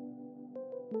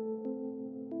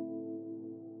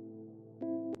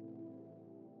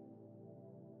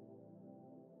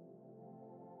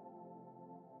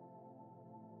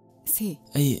ꯁꯦ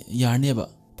ꯑꯩ ꯌꯥꯔꯅꯦꯕ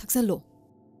ꯊꯛꯆꯜꯂꯣ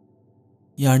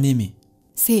ꯌꯥꯔꯅꯦꯃꯤ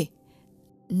ꯁꯦ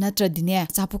ꯅꯠꯇ꯭ꯔꯗꯤꯅꯦ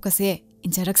ꯑꯆꯥꯄꯣꯠꯀꯁꯦ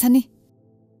ꯏꯟꯖꯔꯛꯁꯅꯤ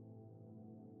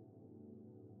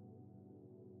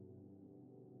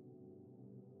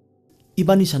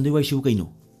이바니 산도이 와이시부 ꯀꯩꯅꯣ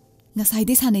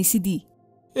ꯉꯁꯥꯏꯗꯩ ꯁꯥꯟꯅꯩꯁꯤꯗꯤ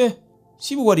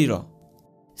시부 와리라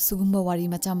수군바 와리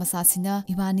마차 마사시나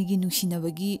이바니기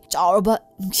누시나버기 짜오르바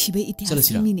누시베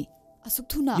이티하스미니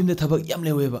아숙투나 ꯌꯨꯝꯗ ꯊꯕꯛ ꯌꯥꯝ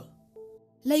ꯂꯩꯋꯦꯕ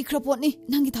ꯂꯩꯈ꯭ꯔꯄꯣꯠꯅꯤ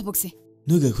ꯅꯪꯒꯤ ꯊꯕꯛꯁꯦ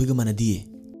ꯅꯣꯏꯒ ꯑꯩꯈꯣꯏꯒ ꯃꯥꯟꯅꯗꯤꯌꯦ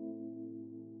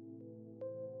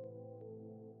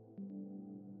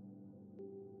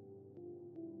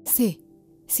ꯁꯦ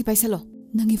ꯁꯤ ꯄꯥꯏꯁꯜꯂꯣ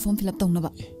ꯅꯪꯒꯤ ꯐꯣꯔꯝ ꯐꯤꯜ ꯑꯞ ꯇꯧꯅꯕ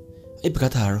ꯑꯩ ꯄꯩꯈꯥ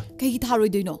ꯊꯥꯔꯔꯣꯏ ꯀꯩꯒꯤ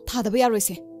ꯊꯥꯔꯣꯏꯗꯣꯏꯅꯣ ꯊꯥꯗꯕ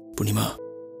ꯌꯥꯔꯣꯏꯁꯦ ꯄꯨꯔꯅꯤꯃꯥ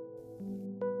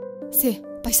ꯁꯦ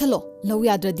ꯄꯥꯏꯁꯜꯂꯣ ꯂꯧ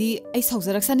ꯌꯥꯗ꯭ꯔꯗꯤ ꯑꯩ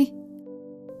ꯁꯥꯎꯖꯔꯛꯁꯅꯤ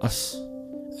ꯑꯁ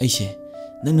ꯑꯩꯁꯦ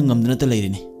ꯅꯪꯅ ꯉꯝꯗꯅꯇ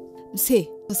ꯂꯩꯔꯤꯅꯤ ꯁꯦ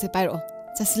ꯄꯣꯠꯁꯦ ꯄꯥꯏꯔꯛꯑꯣ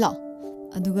ꯆꯠꯁꯤꯜꯂꯥꯛꯑꯣ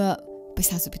ꯑꯗꯨꯒ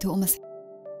ꯄꯩꯁꯥꯁꯨ ꯄꯤꯊꯣꯛꯑꯝꯃꯁꯦ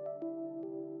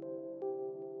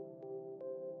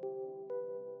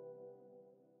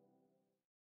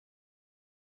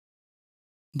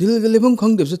ꯗꯤꯜꯒ ꯂꯩꯐꯝ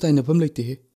ꯈꯪꯗꯕꯁꯨ ꯇꯥꯏꯅꯐꯝ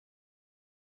ꯂꯩꯇꯦꯍꯦ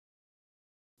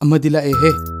ꯑꯃꯗꯤ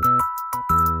ꯂꯥꯛꯑꯦꯍꯦ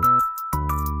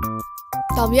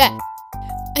ꯇꯥꯃꯣꯌꯥꯏ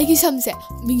ꯑꯩꯒꯤ ꯁꯝꯁꯦ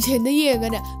ꯃꯤꯡꯁꯦꯟꯗ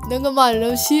ꯌꯦꯡꯉꯒꯅꯦ ꯅꯪꯒ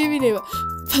ꯃꯥꯟꯅꯅꯕ ꯁꯦꯝꯃꯤꯅꯦꯕ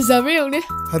ꯐꯖꯕ꯭ꯔꯥ ꯌꯦꯡꯉꯨꯅꯦ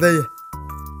ꯐꯖꯩꯌꯦ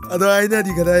ꯑꯗꯣ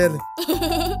ꯑꯩꯅꯗꯤ ꯀꯗꯥꯏꯗ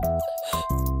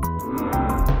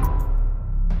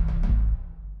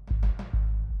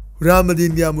ꯍꯨꯔꯥꯟꯕꯗꯤ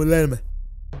ꯏꯟꯗꯤꯌꯥꯃꯨꯛ ꯂꯩꯔꯝꯃꯦ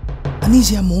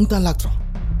ꯑꯅꯤꯁꯦ ꯌꯥꯝ ꯃꯑꯣꯡ ꯇꯥ ꯂꯥꯛꯇ꯭ꯔꯣ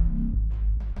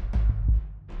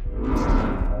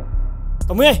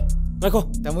Tamoyaigi, ngakho.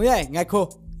 Tamoyaigi, ngakho.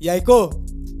 Yaiko.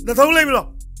 ꯅꯊꯧ ꯂꯩꯕ꯭ꯔꯣ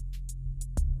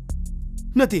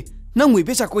ꯅꯠꯇꯦ ꯅꯪ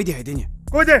ebecha ꯀꯣꯏꯗꯦ ꯍꯥꯏꯗꯦꯅꯦ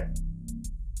ꯀꯣꯏꯗꯦ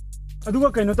ꯑꯗꯨꯒ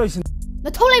ꯀꯩꯅꯣ ꯇꯧꯏꯁꯤꯅ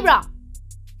ꯅꯊꯧ ꯂꯩꯕ꯭ꯔꯥ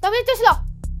ꯇꯥꯃꯣꯌꯥꯏ ꯆꯠꯁꯤꯜꯂꯣ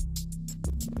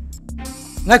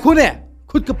ꯉꯥꯏꯈꯣꯅꯦ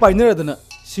ꯈꯨꯠꯀ ꯄꯥꯏꯅꯔꯗꯅ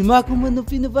ꯁꯤꯃꯥ ꯀꯨꯝꯕ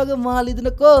ꯅꯨꯄꯤ ꯅꯨꯄꯥꯒ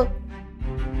ꯃꯥꯜꯂꯤꯗꯅ ꯀꯣ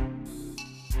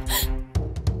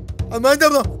ꯑꯗꯨꯃꯥꯏꯅ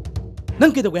ꯇꯧꯕꯗꯣ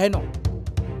ꯅꯪ ꯀꯩꯗꯧꯒꯦ ꯍꯥꯏꯅꯣ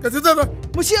ꯀꯩꯁꯨ ꯇꯧꯔꯣꯏ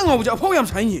ꯃꯁꯤ ꯑꯉꯥꯎꯕꯁꯦ ꯑꯐꯥꯎ ꯌꯥꯝ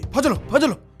ꯁꯥꯏꯅꯦ ꯐꯥꯖꯜꯂꯣ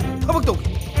ꯊꯕꯛ ꯇꯧꯒꯦ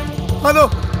ꯍꯜꯂꯣ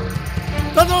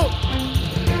ꯇꯥꯗꯣ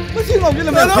ꯃꯁꯤ ꯑꯉꯥꯎꯕꯁꯦ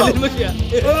ꯂꯝ ꯌꯥꯝ ꯍꯦꯜꯂꯦ ꯃꯁꯤ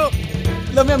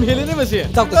ꯂꯝ ꯌꯥꯝ ꯍꯦꯜꯂꯦꯅꯦ ꯃꯁꯤ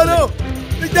ꯇꯥꯗꯣ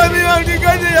ꯏꯇꯥꯃꯤ ꯋꯥꯡꯗꯤ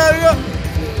ꯀꯥꯏꯗ ꯌꯥꯔꯒ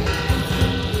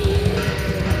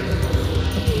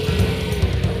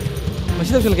ꯃꯁꯤ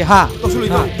ꯇꯧꯁꯜꯂꯒꯦ ꯍꯥ ꯇꯧꯁꯜꯂꯣ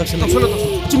ꯇꯧꯁꯜꯂꯣ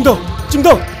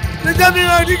ꯆꯤꯡꯗꯧ 이따미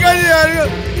와디 가지 않아요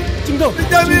चिंगो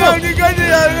विटामिन आनी का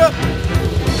नहीं आएगा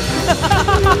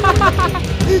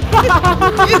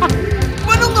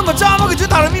मनों का मचा आमा कुछ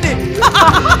तारमी ने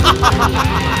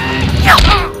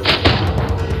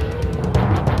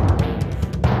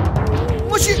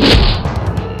मुशी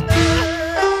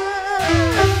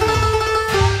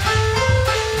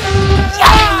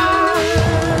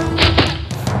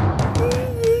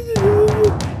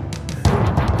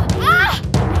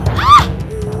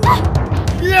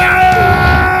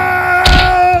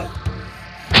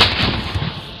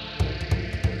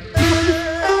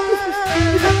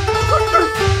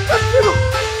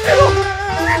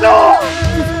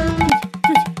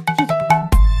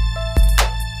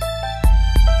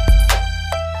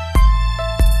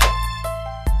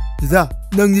जा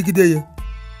नंगी की दे ये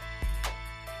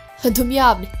अदुम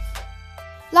याबने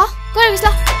ला कोई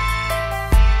Bisla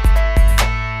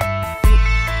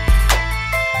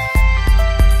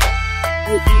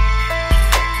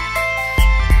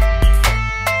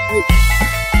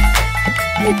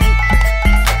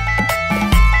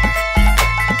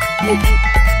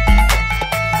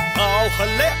Ngao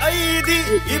hale aidi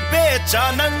ebecha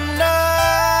nangna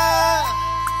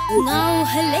Ngao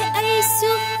hale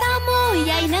aisu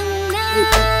tamoyaigi nangna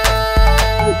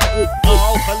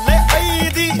Ngao hale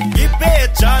aidi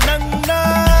ebecha nangna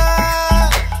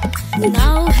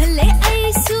Ngao hale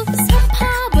aisu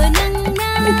saphaba nangna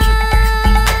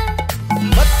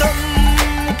Matam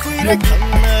kuire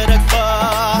khannarakpa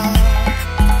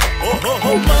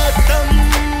Oh matam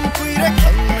kuire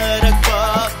khannarakpa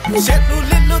Shetlu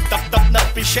lillu tap tap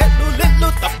napi shetlu lillu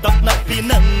tap tap napi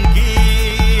nangi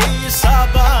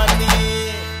sabani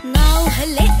Ngao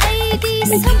hale aidi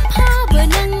saphaba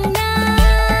nangna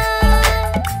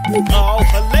Ngao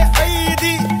hale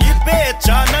aidi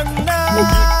ebecha nangna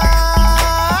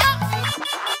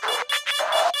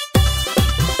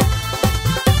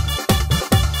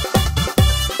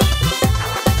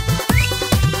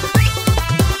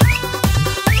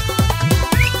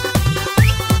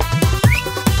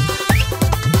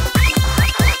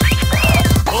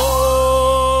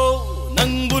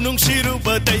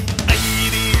Nungsirubaday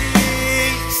airi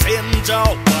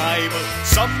senjao paiba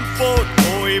sampot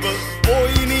oiba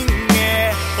oininge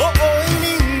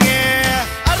oininge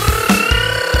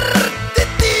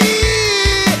artiti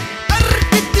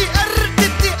artiti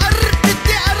artiti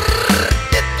artiti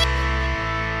artiti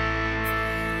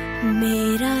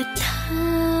Mera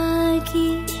thagi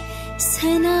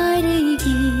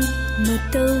sanarigi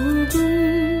matogum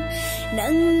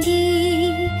nangi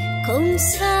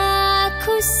kongsa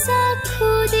kusa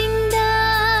kudingda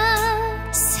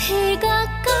sega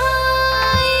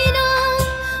kaina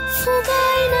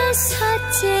fugaina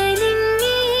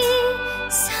sachelingi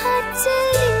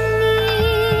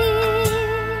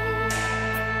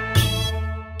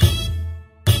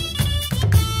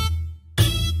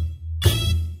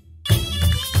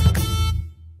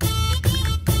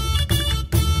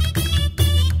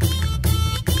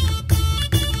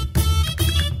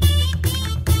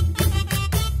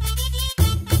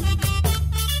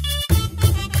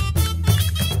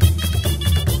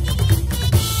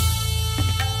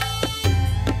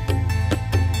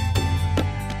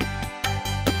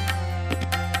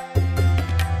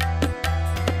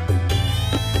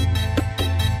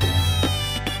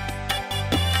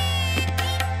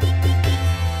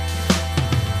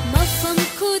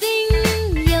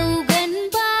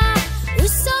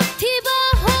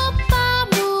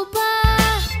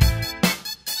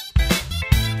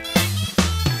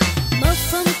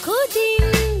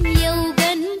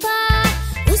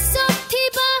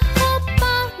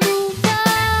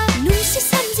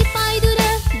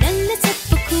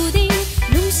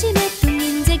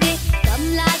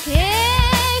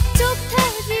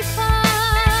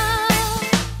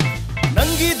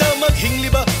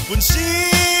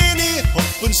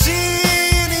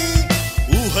punsini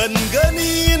uhan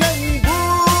gani nangbu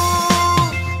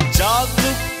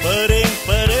jagluk pareng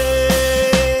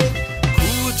pareng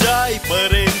kujai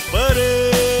pareng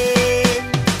pareng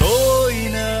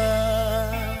toina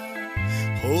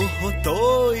ho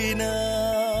toina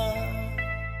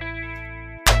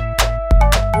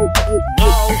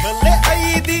ngau hale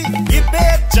aidi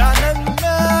ebecha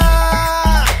nangna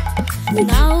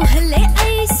ngau hale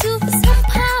aisu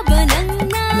saphaba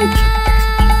nangna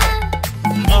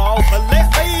ngau hale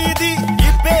aidi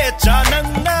ebecha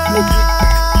nangna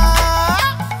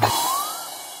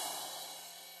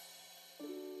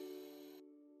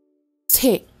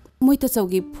छे मोइ त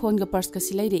चौगी phone ग purse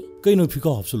कसी लैरे कइनो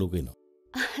फिका हप्सुलो कइनो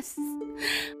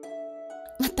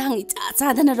Matang इचा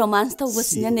चादना romance त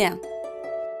बसिनने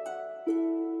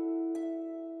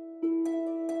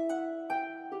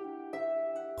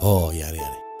हो यारे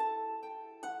यारे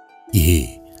इहे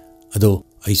अदो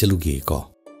आई चलुगे को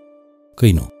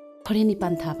कइनो होरेनी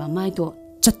पांथाबा माइदो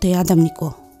चत्ते यादमनिको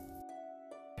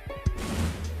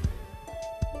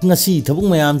ngasi thabung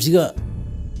mayam siga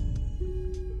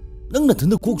nang na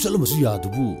thanda kok salamasu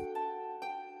yadubu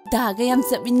daga yam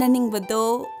sabinaning bado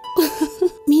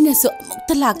mina so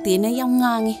mukta lakte na yam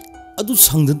ngangi adu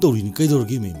sangdan tawrin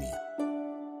kaidorge memi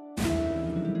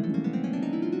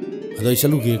adai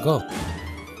chaluge ko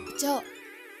jo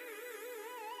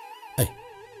ai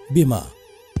bima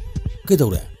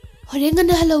kaidore horenga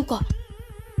na hello ko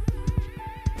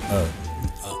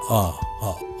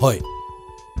hoi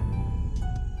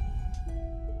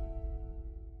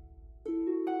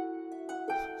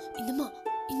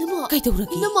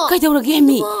Kaidorage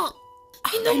mi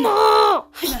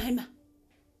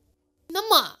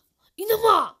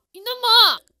Inama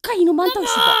kaino man taw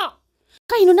sibo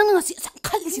kaino nang ngasi sang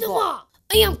khali sibo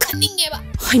ayam khaninge ba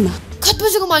haima khatpa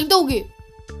se kamai tawge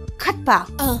khatpa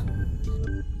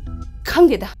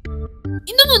khangde da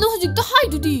inama no hujik ta hai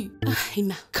dudi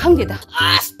haima khangde da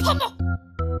as phamo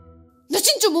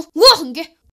nachin chumu wa hange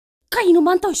kaino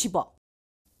man taw sibo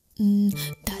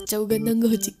ta chauga nang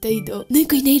hujik tai do nei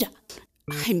koi nei ra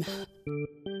haima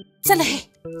chala he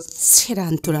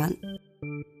seran turan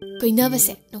koina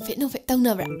base no fe tang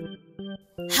na bra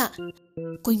ha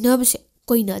koina base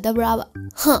koina da bra ba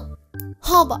ha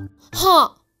ba ha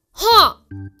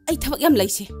ai thabak yam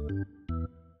laisi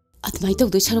atmai tok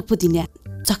do sarok pudine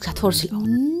chakra thorsilo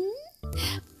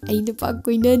ai na pa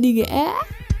koina ni ge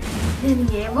ne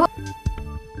bo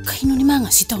kaino ni manga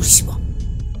si tawrisibo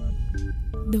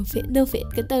no fe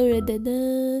ka tawra da na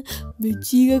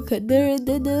michi ga khadar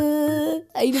da na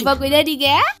ai na pa koina ni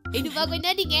ge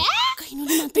kaino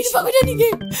ni man ai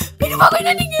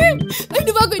na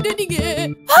pa koina ni ge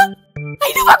ha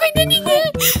ai na pa koina ni ge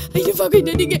ai na pa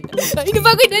koina ni ge ai na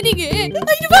pa koina ni ge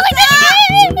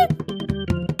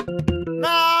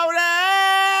Naure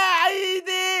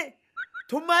aidi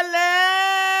thumale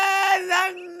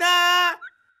langna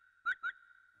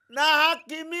na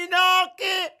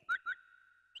hakiminoki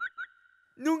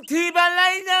nungthi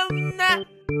balai namna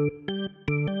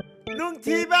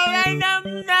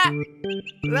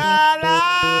la la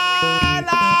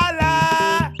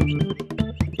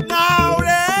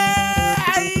Naure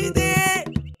aidi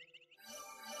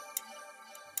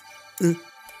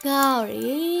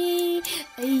Gauri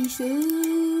aisu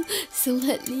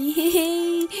sumhatli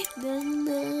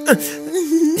nana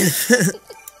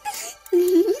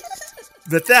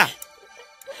Beta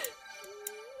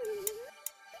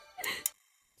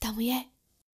Tamoyaigi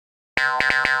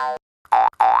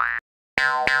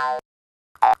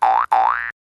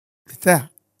Beta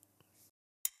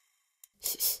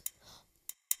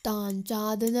Tan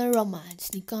chadana romance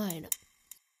ni kaina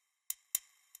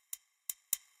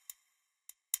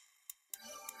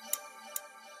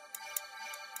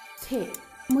Hey,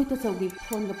 moi to chawgi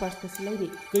phone ga pars kas lai ri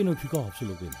kaino phika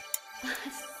hapsalo kaino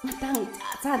matang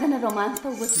chadana romance to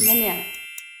go sinane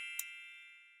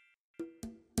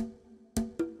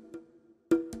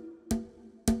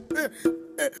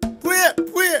Puye,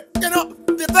 kano,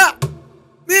 beta,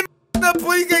 ni na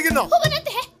puye kano. Hoba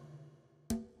nante he.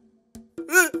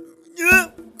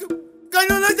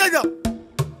 Kano na jaja.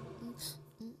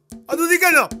 Adu di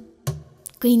kano.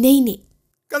 Koi nei ne.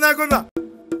 Kana koi ba.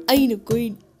 Ai na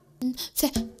koi. Se,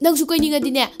 nang su koi ni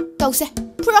ngadi ne. Tau se.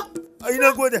 Puro. Ai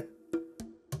na koi de.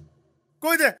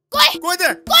 Koi de.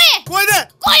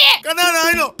 Kana na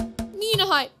ai no. Mi na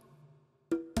hai.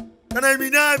 Kana mi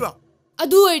na ai ba.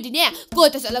 Adu erdi ne. Ko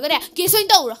ta sala ga ne. Ke soin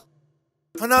taura.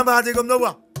 Kana ma de gam no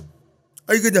ba.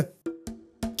 Ai ga de.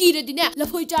 Ki re di ne. La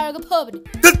phoi chara ga phabani.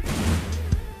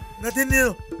 Na tin ni.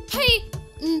 Hey.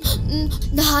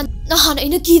 Nahan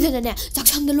aina kidana ne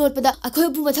chaksam na lot pada akhoi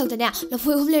bu mathang ta ne la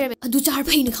phoi hum le re adu char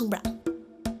phai ni khangbra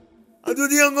adu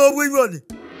di ngo bui bo ni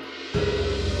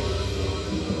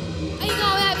ai ga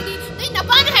ya bi ni na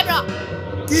pa na hai bro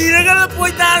ki ra ga la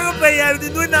phoi ta ga pe ya di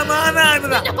nu na ma na ai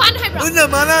bra na pa na hai bro nu na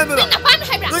ma na ai bra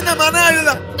nu na ma na ai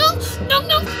bra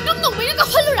nong mai ka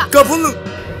phulu ra ka phulu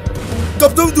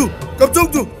kap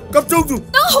chong tu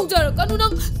nang hong jar ka nu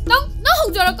nang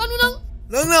hong jar ka nu nang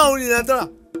na uni na tra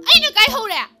ai na kai ho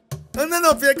re nang na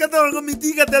pe ka ta ko mi ti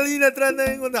ka dali na tra na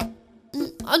ngona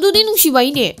adu di nung si bai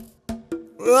ne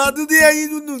adu di ai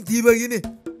nu ti ba gi ne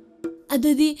adu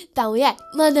di taw ya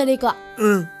mana re ko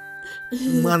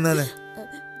mana le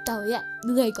taw ya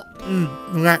nu ngai ko nu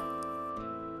ngai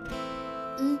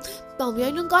taw ya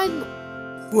nang kai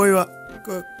koi ba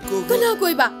ko kana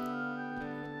koi ba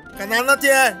kana na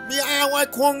te mi a wa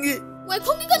khong gi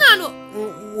kana no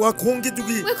wa khong gi tu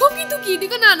gi di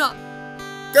kana no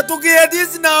Katukia di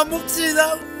sinamuk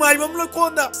sila mai mam lo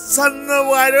konda sanna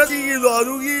waira si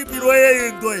loru ki piroya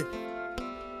entoi.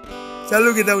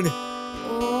 Salu kita uni.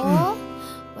 Oh,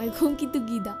 wai khom ki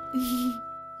tugida.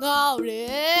 Ngao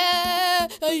re,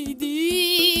 ai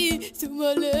di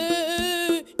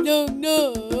sumale nong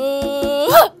no.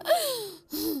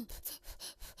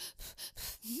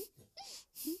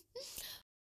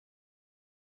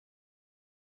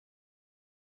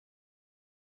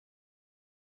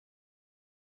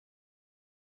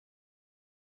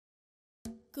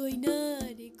 Koi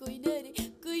nare, koi nare,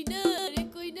 koi nare,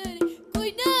 koi nare,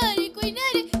 koi nare, koi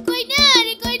nare, koi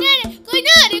nare, koi nare, koi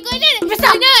nare, koi nare,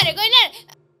 koi nare, koi nare.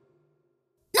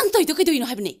 Nang toy to kaido ino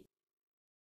haibne.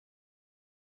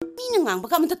 Mina ngang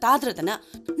baka manta tadra dana.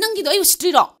 Nang gido ayo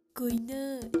stri ro. Koi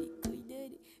nare, koi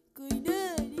nare, koi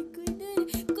nare,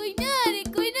 koi nare,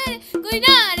 koi nare, koi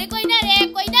nare, koi nare, koi nare,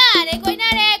 koi nare, koi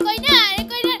nare, koi nare,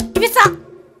 koi nare. Ibisa.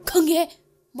 Khange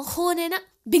mahone na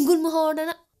bingul mahona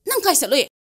na. Nang kai saloy.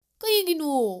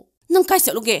 Kaigino. Nang kai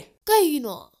saluge.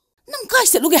 Kaigino. Nang kai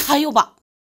saluge hayo ba.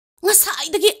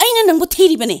 Ngasai dagi aina nang bo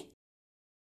thiri bane.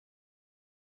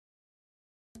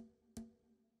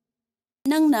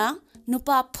 Nang na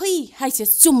nupa phui haise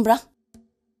chumbra.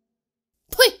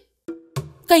 Phui.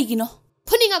 Kaigino.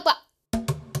 Phuningak ba.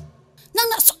 Nang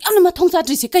na sok yamna ma thongsa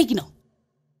dri se kaigino.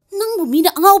 Nang bu mina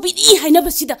angau bi di haina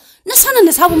basida nasana na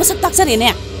sabu masak taksare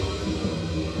ne.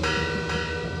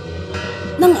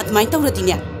 Nang atmai tawrati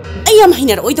ne. Ayam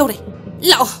hainar oi dore.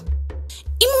 Lao.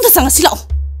 Imung da sanga silao.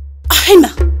 Ahaima.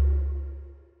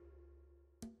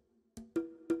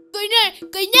 Koiner,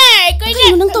 koiner, koiner.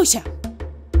 Kayo nang toy siya.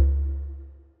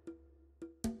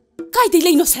 Kay di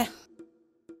lay no siya.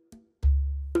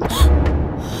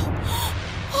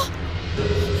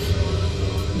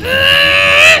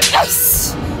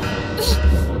 Nice.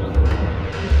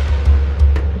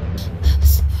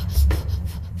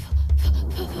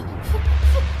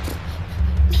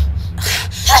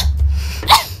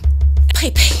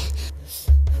 Pepe.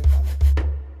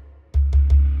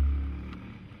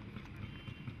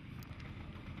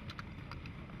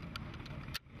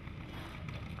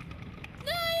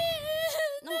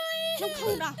 Nang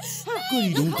khang ra.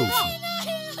 Kari dong tau si.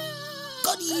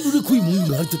 Kari ru kui mung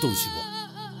na ta tau si ba.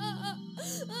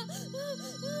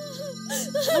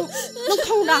 Nang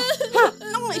khang ra. Ha,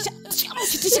 nang mai sa siam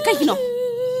si ti kai kino.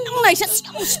 Nang mai sa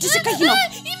siam si ti kai kino.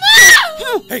 Ima!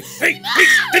 Hey, hey, hey,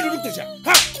 kari dong tau si.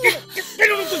 Ha. Kari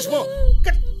dong tau si ba.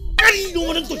 Kari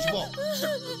dong nang tau si ba.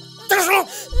 Taso.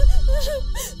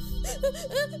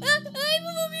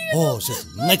 Oh, shit.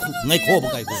 Ngai ko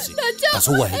ba kai ko si.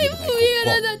 Taso wa hegi ba kai ko.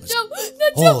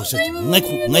 Oh, shit.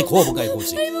 Ngai ko ba kai ko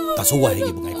si. Taso wa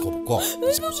hegi ba kai ko.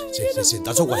 Se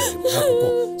taso wa hegi ba kai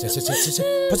ko. Se.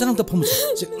 Pasanang ta phamu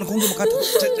se. Na kong ma ka ta.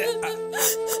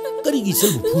 Kari gi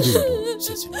sel bu phu do.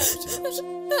 Se.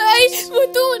 Ai,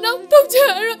 mutu nang tok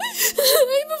charo.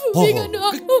 Ai bu fu ga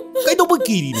no. Kai do ba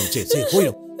kiri no se.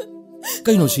 Hoi no.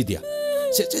 Kai no si dia.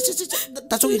 Se.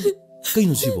 Taso gi. Kai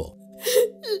no si bo.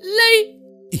 Lay.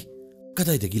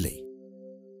 Kadai lay.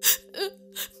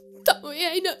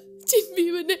 Tamoyaigi na chimbi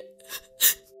bane.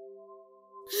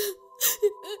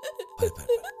 Pare.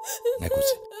 Ngai ko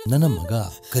se. Nana maga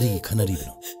kari khanari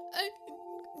bano.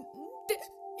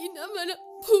 Ina mana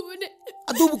phubane.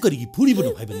 Adobu kari phuri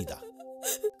bano hai bani da.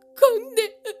 Khangde.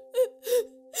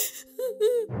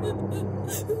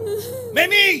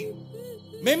 Memi.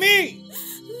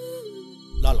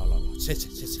 La. Se.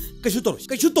 Kaishu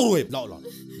toru e. La.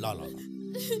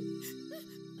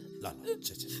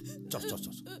 Se. Chok. Chong.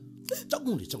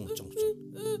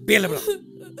 Bela bra.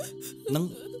 Nang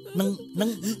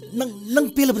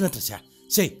bela bra ta sa.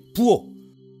 Se, puo.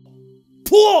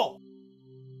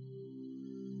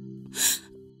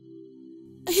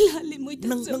 Ai lali moi ta.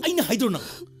 Nang aina haidro nang.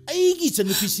 Ai gi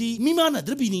chan pisi mimana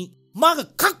drabini maga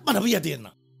khak mana biya de na.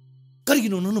 Kari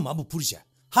gino nang ma bu purisa.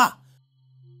 Ha.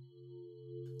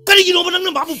 Kari gino ba nang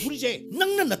ma bu purisa.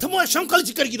 Nang na thama shankal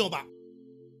ji kari gino ba.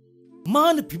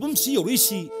 Man pibam si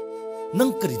yorisi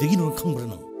nang kari de gino khang bra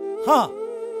nang. Ha.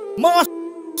 Ma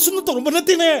sunu tor ba na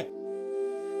ne.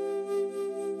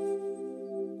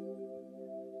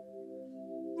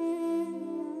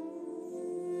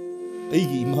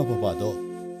 Aigi ima baba do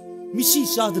misi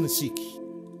sadana siki.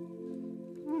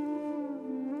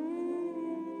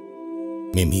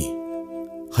 Memi,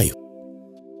 hayo.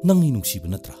 Nang inungsiba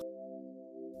natra.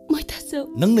 Mai ta so.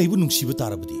 Nang naibu nungsiba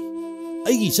tarabadi.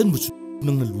 Aigi san busu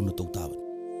nang naluna tau taban.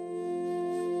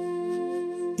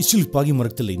 Isul pagi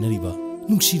marakta leinariba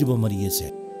nungsiriba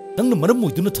mariyese. Nang na maram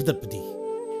moiduna thadatpadi.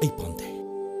 Ai pande.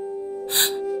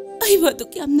 Ai ba to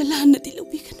kyam na lan na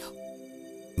dilobi kano.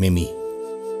 Memi.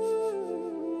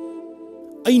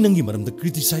 ai nangi maramda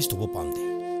criticize to pamde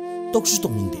toksu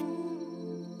tokningde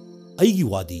aigi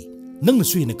wadi nang na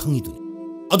suina khangi dun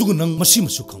adugu nang masi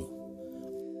masu khang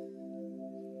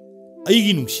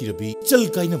aigi nungsirabi chal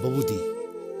kaina babudi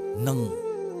nang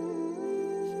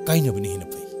kaina bani hina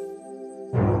pai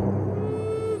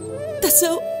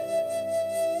tasau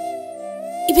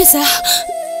ebecha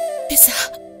ebecha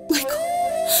ngaiko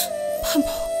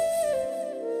pamo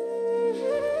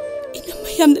ina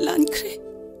mayam na lankre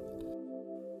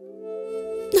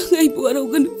nang ai buaro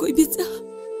gan ko ebecha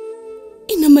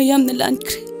ina mayam na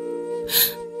lankre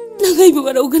nang ai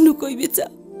buaro gan ko ebecha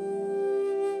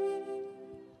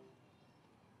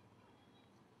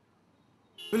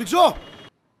Felixo!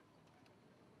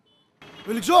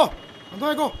 Felixo!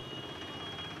 Andai ko!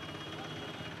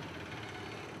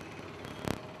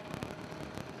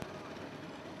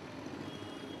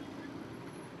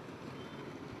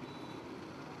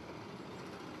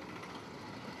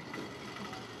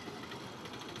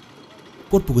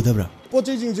 Pot pugadabra. Pot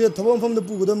chai jing je thawam pham da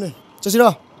pugadam ne.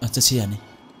 Chasira. Chasi yani.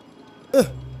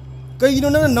 Kai gino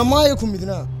na namai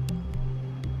khumidina.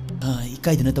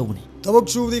 Ikai dana tawbani. Thabak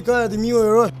subdi kai di mi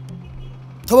oi.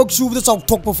 Thabak subda chawk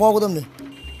thok pa fagadam ne.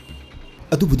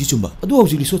 Adu budi chumba. Adu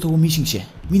hauji li so thawo mi sing se.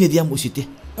 Mine diam usite.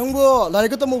 Angbo lai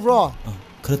ka tamu bro.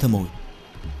 Khara thamoy.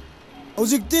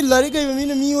 Hauji ti lai kai mi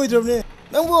na mi oi drabne.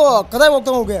 Angbo kadai wak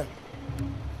tamu ge.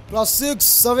 Class 6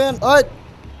 7 8.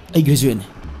 Ai graduate ne.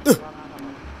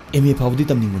 MA फाउदी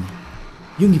तमनिंगने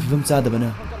युंगी film चादबना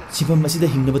सिफम मसिदा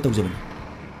हिंगनब तौजबने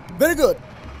Very good.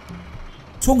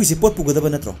 सोंगी से pot पुगदब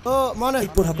नत्रो माने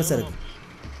pot हाप सरग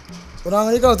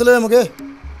पुरांगनी का तले मगे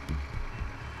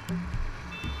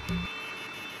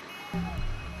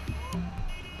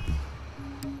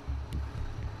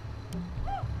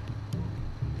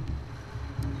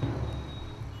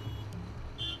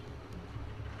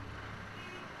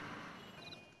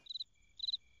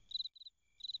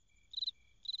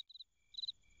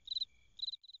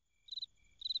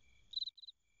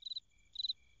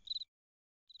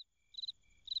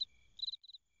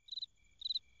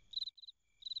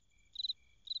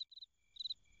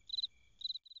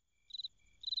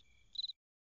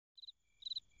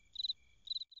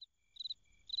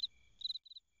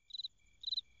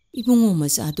Ibungo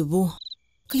masadubo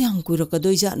kayang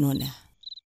kurakadoi jatnone.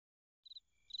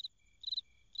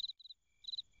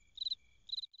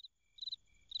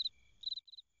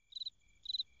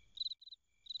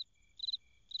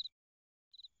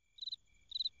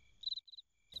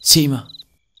 Sima.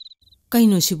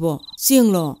 Kaino sibo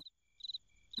sianglo.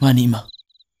 Mani ma.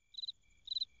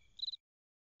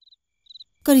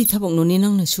 Kari thabak noni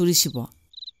nangna suri sibo.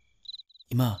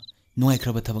 Ima nuai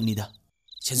khraba thabak nida.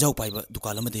 Senjau paiba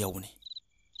dukal amada yawbani.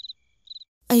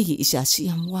 Aigi isa si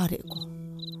yam ware ko.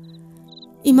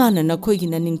 Imana na khoigi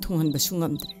na ningthunghan basu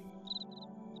ngamdre.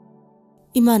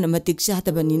 Imana matik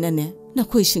chatabani na ne na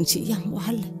khoi singsi yam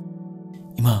wahal.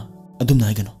 Ima adum na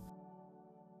haigano.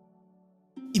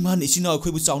 Iman isina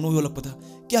khoi bu chawno yolakpada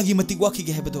kya gi matik wakhi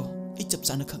ge hebado ai chap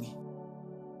chana khangi.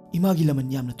 Ima gi laman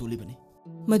yamna tolibani.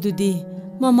 Madudi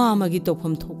mama amagi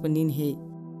tokpham thokpanin he.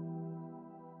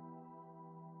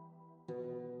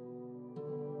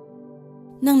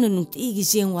 Nangna nungtigi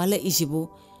jeng wala isibu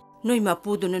noi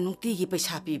mapuduna nungtigi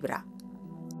paisa pibra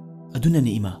aduna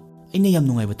ni ima aina yam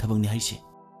nungai ba thabang ni haise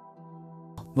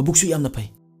mabuksu yamna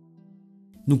phai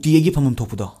nungtigi phamam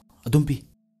thokpudo adum pi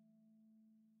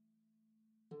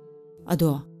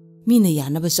ado mina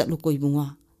yana ba chatlu koi bunga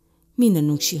mina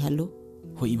nungsi halu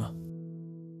ho ima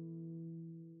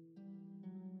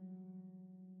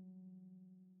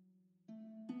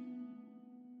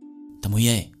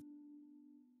tamoyai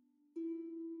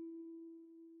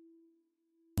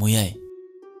Moyai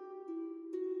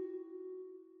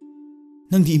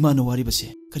nang di imana wari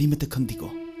base karimata khangdi ko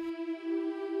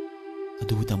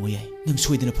adu ta moyai nang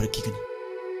soidana farakki kani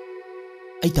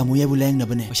ai ta moyai bu layang na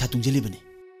bane paisa tungjeli bane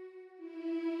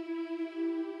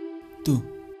tu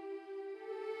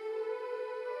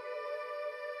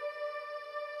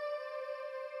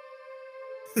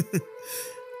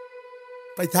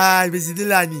Paitai besidi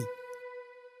lani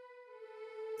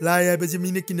laya besi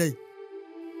mine kinai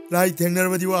lai thengnar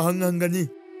badi wa hangani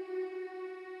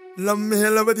lam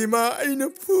hela badi ma aina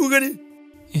phugani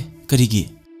karigi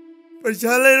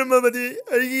paisa ma badi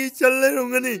aigi challe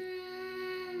rongani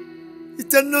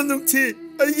ichanno nukchi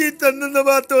aigi tanno na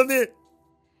ba to ne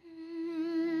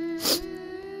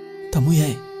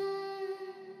tamoyai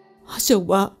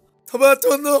asawa thaba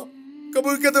to no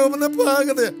kabul ka do mana pa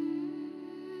ga de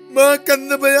ma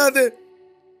kanna baya de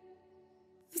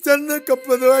channa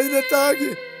kapado aina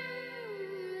taagi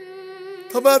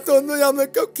thaba to no yamna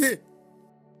kakki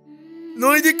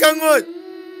noi di kangoi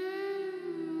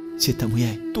ꯁꯤ ꯇꯥꯃꯣ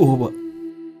ꯌꯥꯏ ꯇꯣꯛꯑꯣꯕ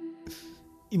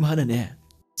이마는네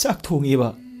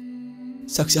짝통이봐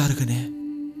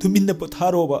짝자르그네 두민나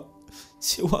포타로바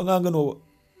시 왕앙근오바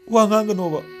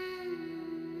왕앙근오바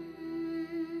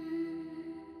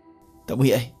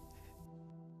따무야이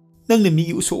낭네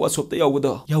미기 우소와 섭다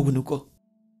야우거다 야우거누고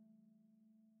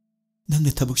낭네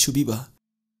타박 수비바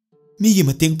미기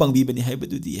마땡 빵비바니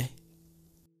하이바두디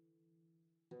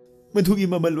마두기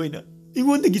마말로이나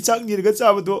이원데기 짝니르가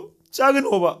짜바도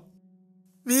작은오바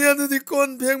미안해디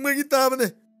건 백맥이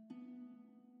따보네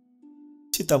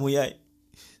치타무야이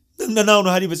능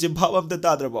나나우는 하리버지 밥암다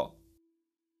따들어봐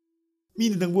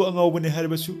미는 능부 앙아오버네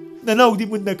하리버수 나나우디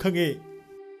문나 강해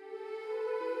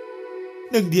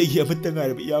능 니에게 아무튼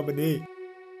하리버 야마네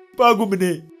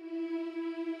빠구머네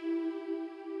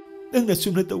능나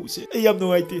숨나 떠우세 아얌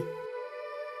노아이티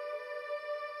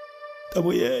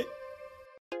타무야이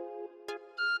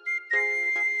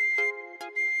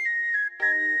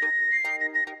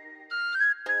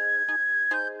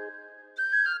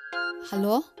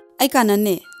Hello? Ai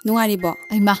kananne, nungaribo.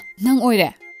 Ai ma, nang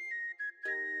oire.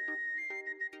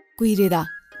 Kuireda,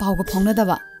 pauga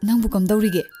phaunadaba, nangbu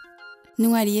kamdaurige.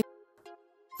 Nungari.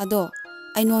 Ado,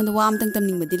 ai nonda wa amtang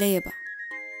tamningbadi layeba.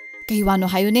 Kai wano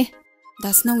hayune?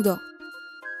 Dasnaudo.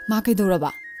 Ma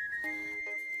kaidoraba.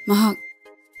 Mahak.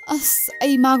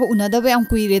 Ai maga unadaba yam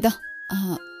kuireda.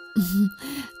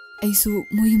 Aisu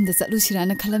moyumda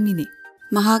chatlusirana khalamini.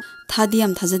 Mahak thadi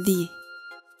yam thajadi.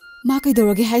 Ma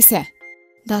kaidorage haise?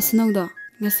 Dasnaudo,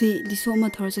 ngasi liso ma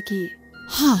thorjaki.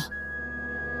 Ha.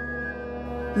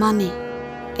 Mane,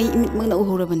 ai imit magna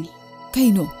uhorabani.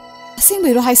 Kaino?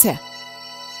 Asingbairo haise?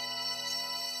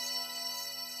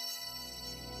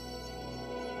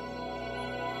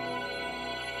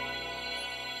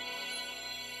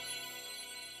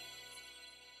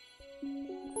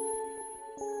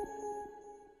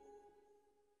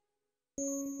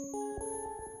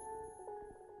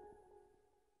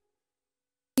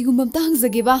 Igumam ta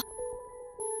hangzage ba.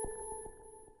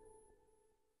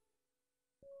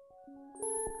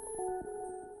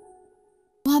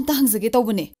 Mam ta hangzage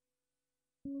tawbane.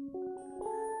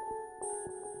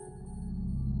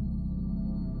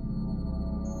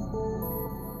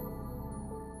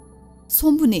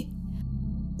 Sombune.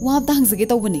 Wam ta hangzage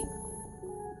tawbane.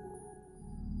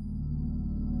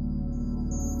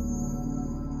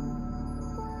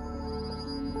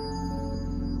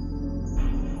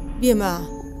 Bima,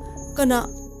 kana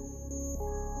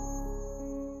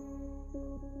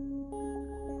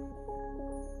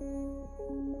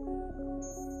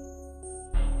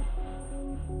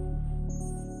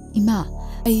Ima,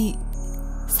 ai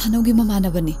sanogi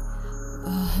mamanabani.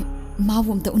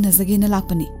 Mawu amta unazage na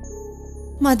lakpani.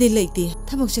 Madi leiti,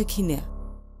 thabak chakhine.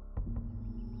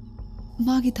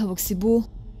 Magi thabak sibu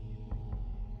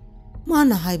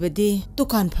mana haibadi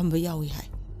dukan phamba yawi hai.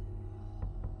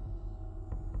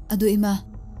 Ado ima,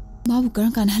 mabu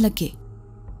karan kan halake.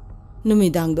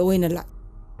 Numidang da oina la.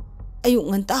 Ayuk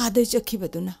nganta hada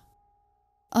chakhibaduna.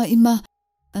 Ima,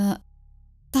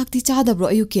 takti chadabro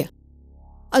ayuke.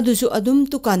 Adusu adum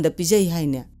tukanda pijai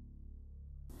haine.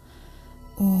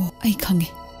 Oh, ai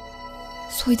khange.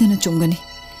 Soidana chungani.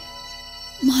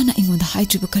 Mana ingonda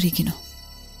haidriba karigino.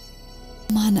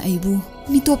 Mana aibu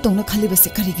mitop tongna khalibase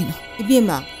karigino.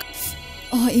 Ibema.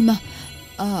 Oh, ima,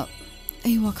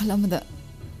 ai wakhala amada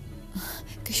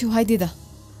Kashu haidida.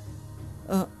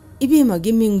 Ibema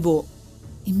giming bo.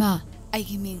 Ima, ai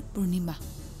giming Purnima.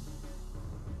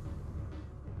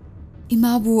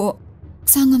 Ima bu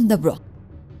sangam dabro.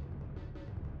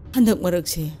 Handak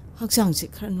marakse haksang se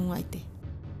khara nungaite.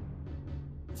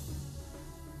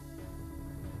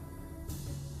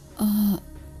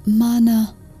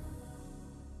 Mana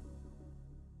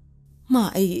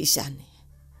ma ai isane.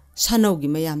 Sanaugi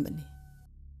mayambani.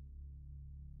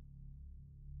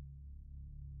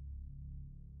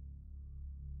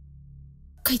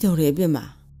 Kaidore bema.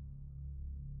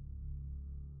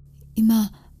 Ima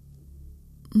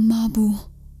mabu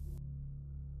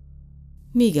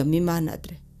miga mimana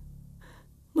adre.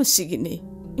 Masigine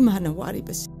imana wari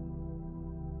bas.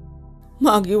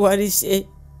 Magi wari se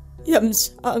yam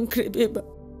sangkre beba.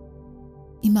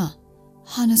 Ima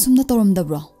hana sumna toram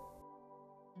dabro.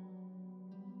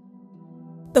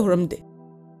 Toramde.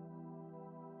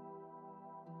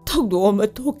 Togdo ama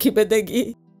toki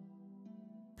badagi.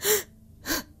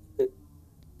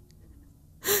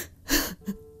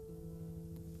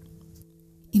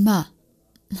 Ima,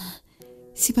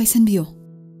 si paisan biyo.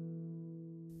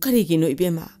 Karigino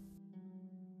ibema.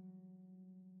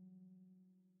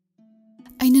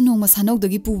 Aina nong masanaw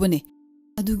dagi pubane.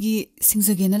 Adugi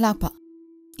singzage na lakpa.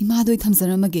 Ima doy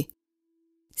thamzaramage.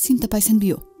 Simta paisan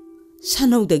biyo.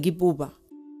 Sanaw dagi puba.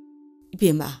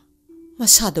 Ibema,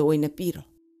 masada oina piro.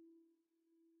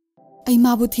 Ai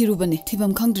mabu thirubane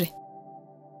thibam khangdre.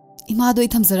 Ima do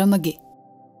ithamzaramage.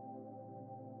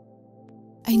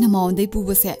 Aina maondai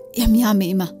pubase yam yame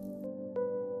ima.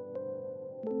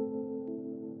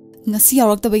 Ngasi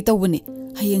yaraktabay tawbane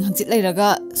hayeng hangsit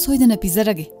lairaga soidana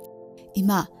pizarage.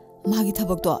 Ima magi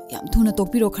thabakto yam thuna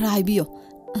tokpiro khara haibiyo.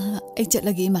 Ai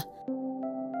chatlage ima.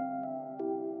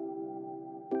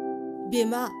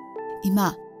 Bema.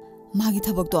 Ima magi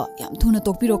thabakto yam thuna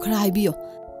tokpiro khara haibiyo.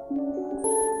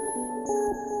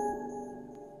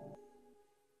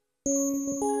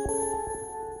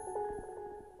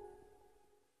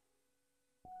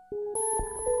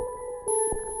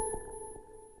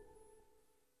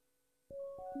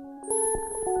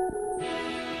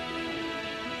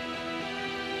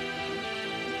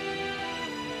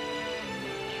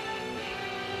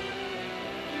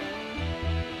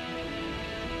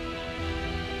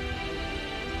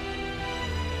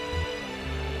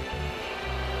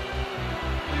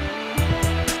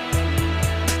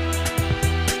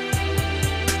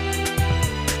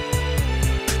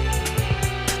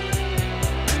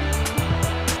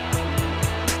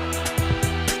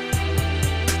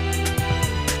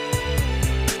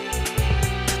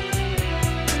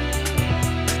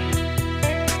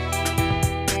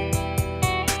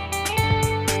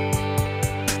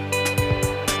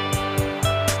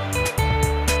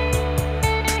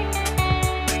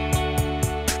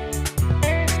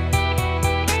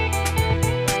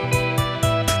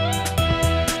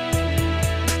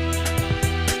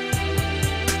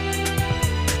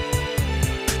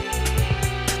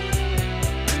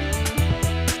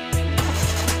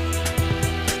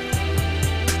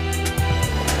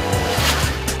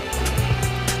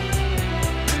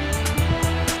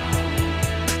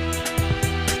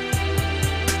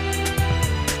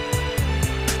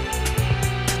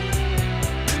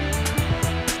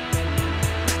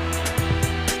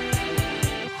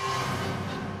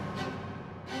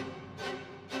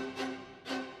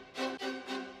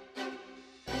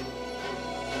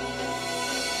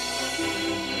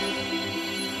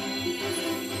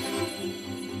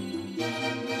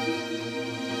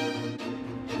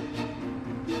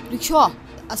 Rickshaw,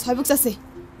 aswabuk sase.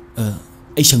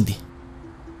 Ay sangdi.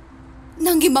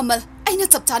 Nangi mamal, ay na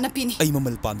chap chana pini. Ay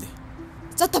mamal pamde.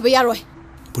 Chattaba yaroy.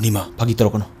 Punima, pagi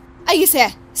torokono. Ay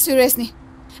gise, serious ni.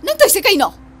 Nang toise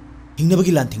kaino.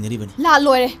 Hingnabagi lan thingnari bani. La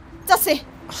loire, chase.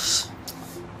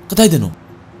 Katay dano.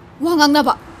 Wangang na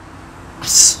ba?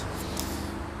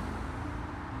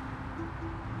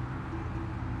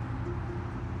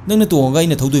 Nang natuwanga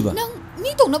ina thawdoi ba? Nang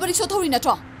mi tong na ba rickshaw thori na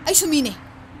tro? Ay sumi ni.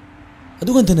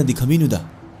 Adugan tana di khaminu da.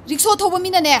 Rickshaw thoba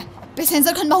mina ne.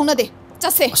 Passenger khan mahuna de.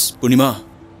 Chase. Punima.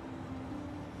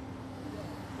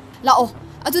 Lao,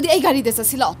 adu di ay gari de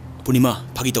chasi lao. Punima,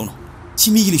 pagi tawno.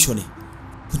 Simi gili shone.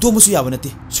 Hunto masu yaba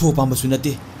nate. So pa masu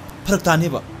nate. Farak tane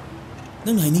ba.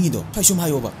 Nang hainingi do. Faisum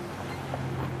hayo ba.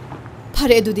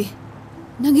 Phare adu di.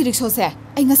 Nangi rickshaw se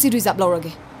ay ngasi reserve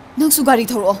lawrage. Nang su gari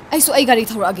thoro. Ay su ay gari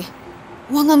thoro age.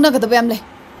 Wangang na gadaba yam le.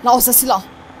 Lao chasi lao.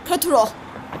 Khra thuro.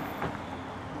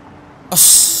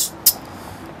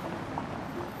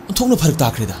 Thongna farak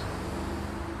takreda.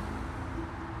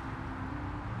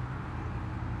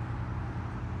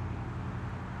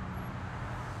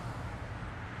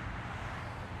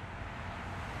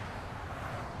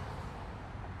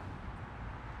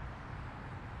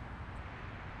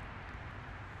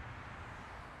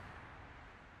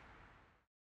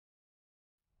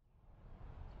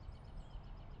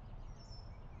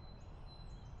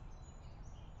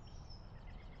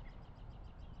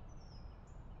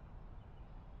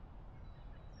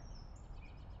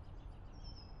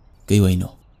 Kay waino.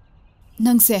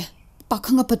 Nang se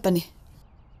pakhanga pat pane.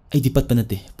 Ay di pat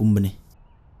panate pumbane.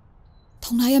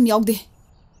 Thongna yam yawde.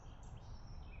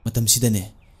 Matam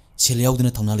sidane sel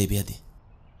yawdana thongna lebe yade.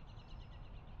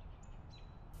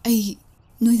 Ay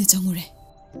noida chamure.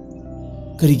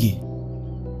 Karigi.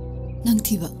 Nang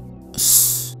thiba.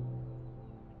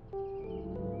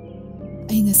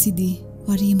 Ay ngasidi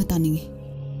wari mataningi.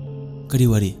 Kari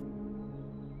wari.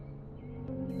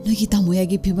 Nogi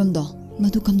Tamoyaigi phibam do.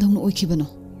 Madu kamdang no oikibano.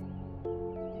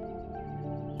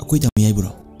 Akoi Tamoyaigi bro.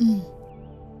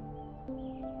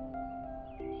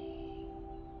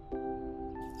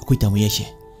 Akoi Tamoyaigi she.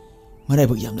 Marai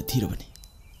bag yamna thirabani.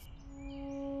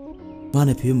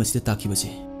 Mana phibam masida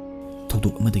takibase.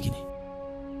 Thokdok amadagini.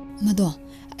 Mado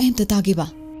aimta tagiba.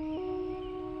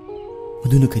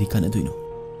 Maduna kari kana doino.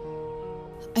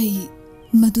 Ai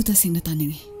madu ta singna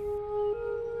taningi.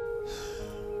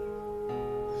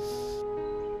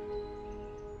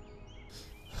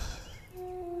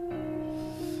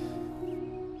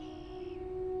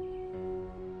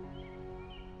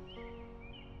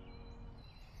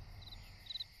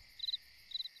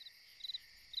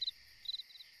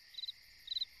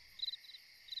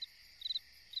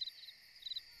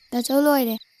 Dachau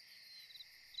loire.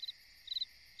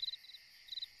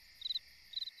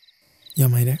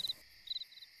 Yamaire.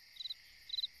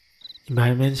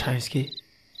 Environment science ki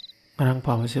ngarang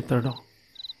pawa chapter do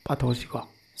pathosi ko.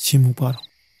 Simu paro.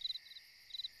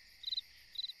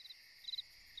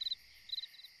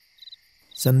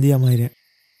 Sandi Yamaire.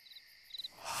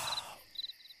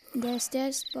 The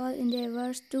state's bold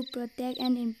endeavors to protect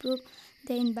and improve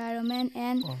the environment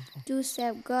and to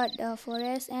safeguard the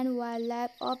forest and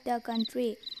wildlife of the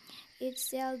country. It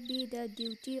shall be the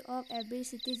duty of every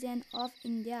citizen of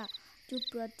India to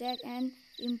protect and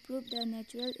improve the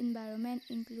natural environment,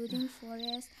 including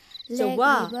forests, lake,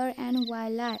 river, and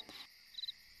wildlife.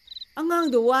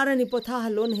 Angang do wara ni potha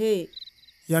halon he.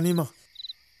 Yani ma.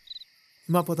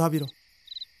 Ma potha biro.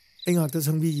 Engak ta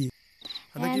sangbi gi.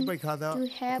 And to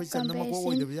have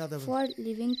compassion for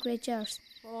living creatures.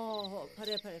 Oh,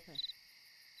 pare.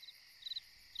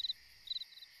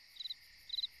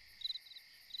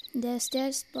 The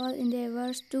state's bold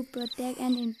endeavors to protect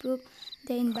and improve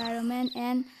the environment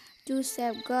and to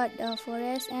safeguard the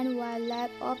forests and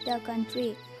wildlife of the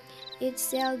country. It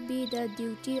shall be the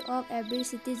duty of every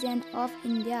citizen of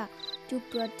India to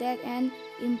protect and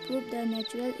improve the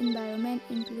natural environment,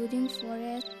 including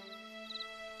forests.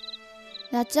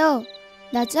 Dachau,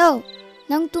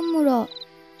 nang tumuro.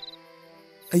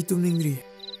 Ay tumningri.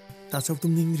 Dachau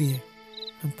tumningri.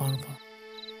 Nang paro.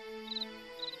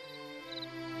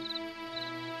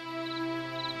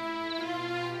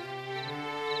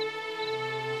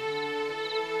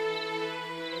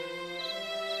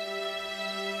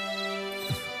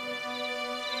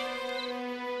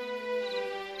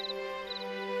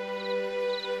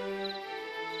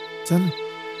 Chan.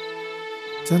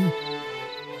 Se.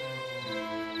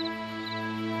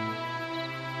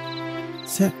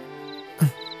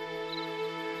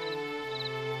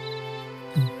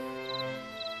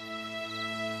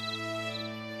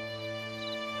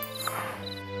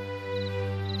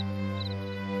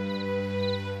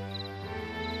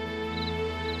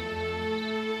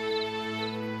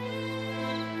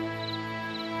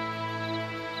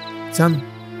 Chan.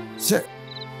 Se.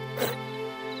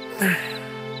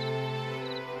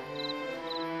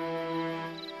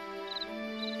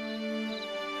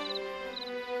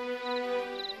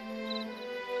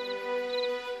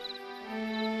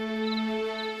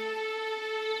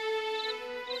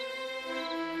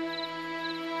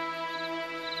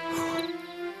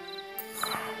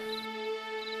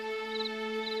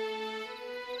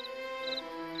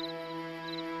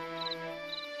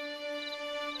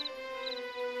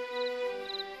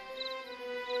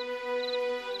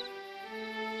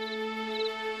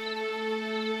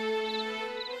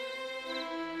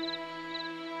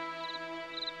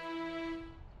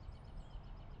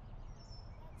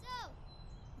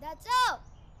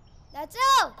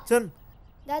 Chan.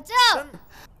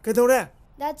 Kaidore?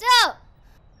 Dachau.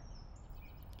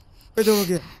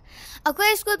 Kaidore?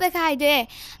 Akwai school pe khai de.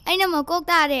 Aina makok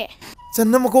tare.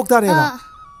 Chan na makok tare ba?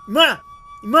 Ma.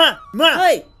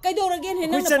 Hey, kaidore gen he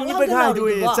nang Chan ni pe khai do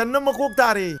e. Chan na makok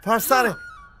tare. First tare.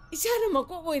 Isa na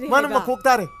makok oi re. Mana makok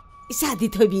tare. Isa di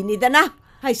thobi ni dana.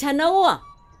 Hai sanau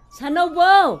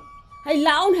bo. Hai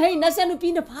laun hai na sanu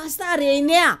pi na first tare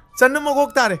ne. Chan na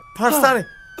makok tare. First tare.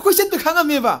 Koi chen pe khanga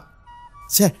me ba.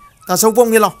 Se, ta sau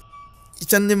bông lo.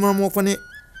 Chân ni ma mok pani.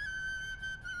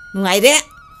 Ngai de.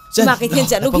 Ma kai thiên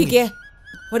cha lu ki ke.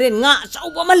 Horen nga sau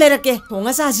bo ma le ra ke.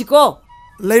 Thonga sa si ko.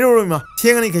 Lấy rồi mà.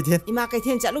 Thiên ani kai thiên. Ima kai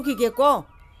thiên cha lu ki ke ko.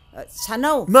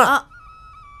 Sanau. Ma.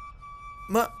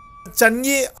 Chân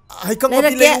ni hai kang ma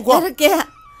pi le ko. Le ra ke.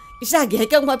 Isa gi hai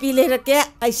kang ma pi le ra ke.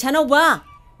 Ai sanau ba.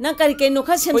 Nang kari ke no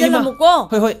kha sem ja la mu ko.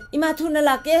 Hoi. Ima thu na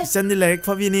la ke. Chân ni le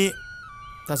fa bi ni.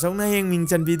 Ta sau na heng ming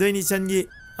chân bi doi ni chân gi.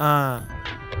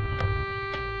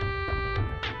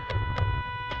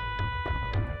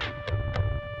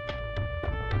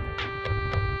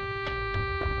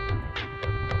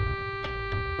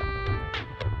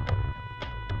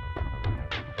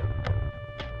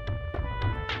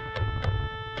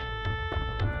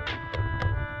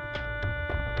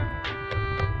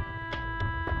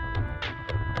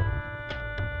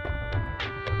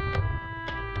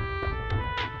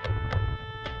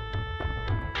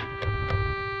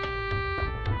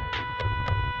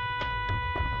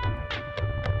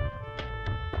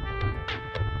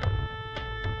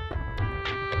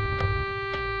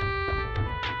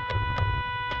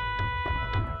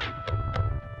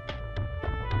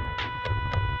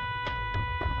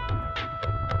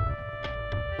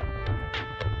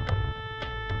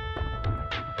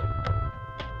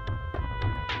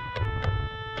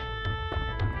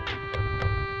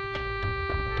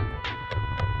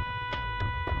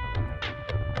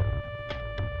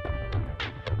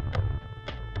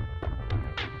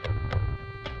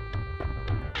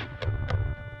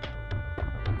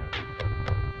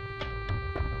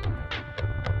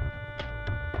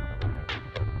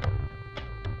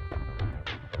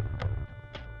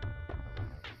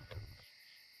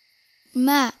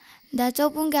 Ma, da chau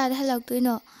pung kya da halak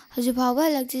tuino. Haju phawba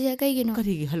halak chise kaigino.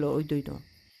 Karigi halo oidoino.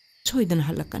 Soidan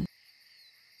halakan.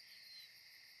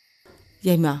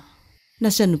 Yaima,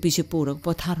 nasanupi si purak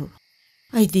potharo.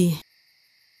 Aidi.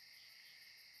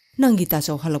 Nangi ta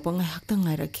chau halak pa ngai hakta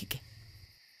ngai rakhige.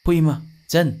 Pui ima,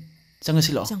 Jan, changa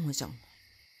silo. Chang.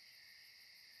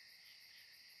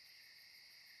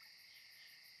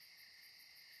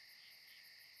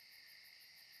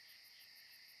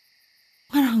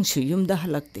 Harang su yumda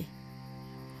halakte.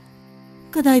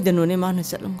 Kadai danone mana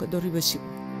chalam ka dori basi.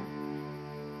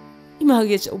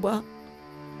 Image chauba.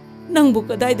 Nangbu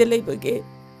kadai da leibage.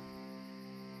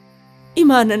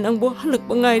 Imana nangbu halak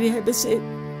pangai ri haibase.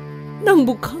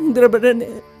 Nangbu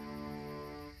khangdrabarane.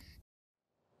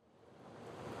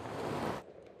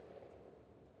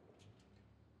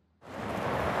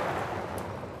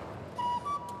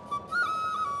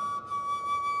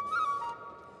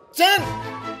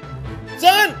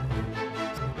 Jan!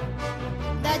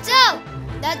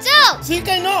 Da chau! Si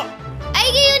kai no!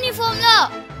 Aigi uniform lo!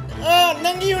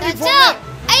 Nangi uniform! Da chau!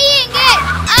 Ai yenge!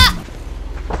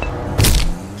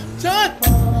 Jan!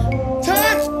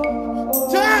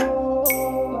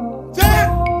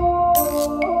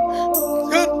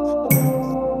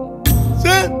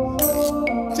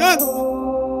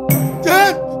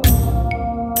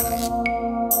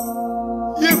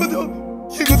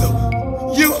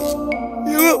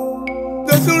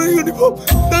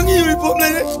 Nangi uniform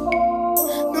này đấy.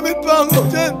 Nó biết bao không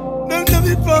Jan? Nó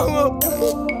biết bao không?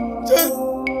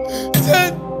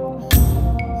 Jan!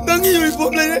 Nangi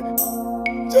uniform này đấy.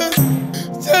 Jan!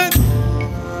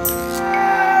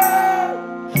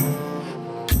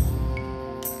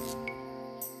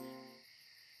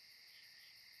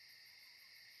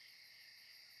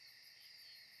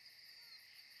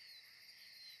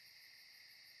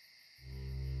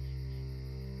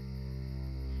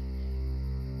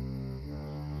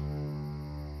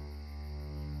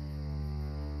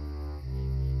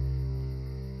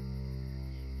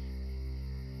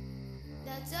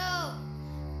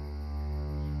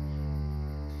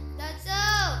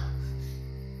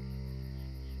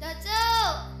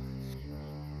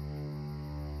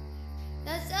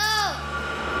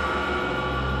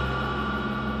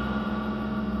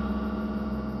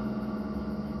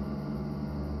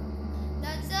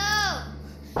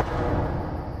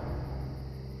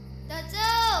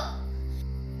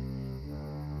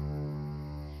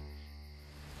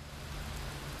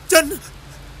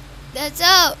 Da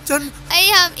chau! Ai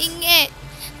ham inge!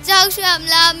 Chau sham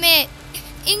la me!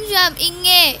 Ing sham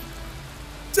inge!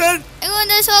 Jan! Ai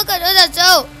ngonda so ka do da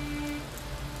chau!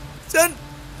 Jan!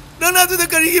 Nana tu da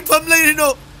kari ki pham lai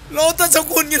no! Lo ta chau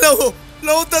kun gi lo!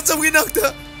 Lo ta chau gi nak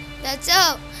ta! Da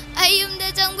chau! Ai yum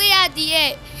da chang ba ya di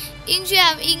e! Ing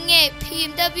sham inge!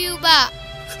 Phim W ba!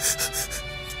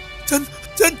 Jan!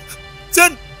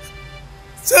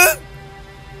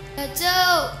 Da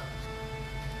chau!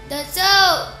 Da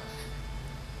chau!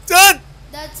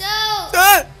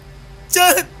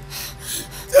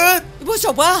 Ibu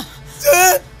coba.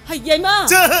 Hai Yaima.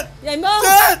 Yaima.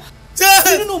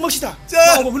 Ini no maksida.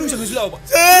 Lau ba menung jangan silau ba.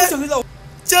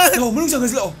 Menung jangan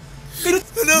silau.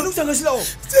 Menung jangan silau.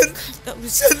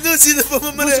 No sila pa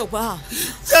mamane. Ibu coba.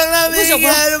 Jangan lagi ya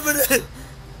mamane.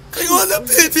 Kau ada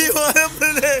baby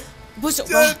mamane. Ibu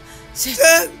coba.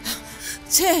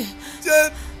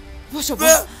 Ibu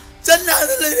coba. Jangan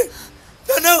ada lagi.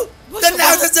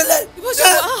 Jangan ada jalan. Ibu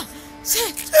coba.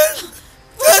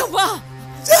 Ibu coba.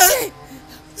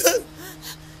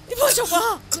 Ibu coba.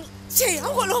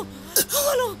 Aku lo.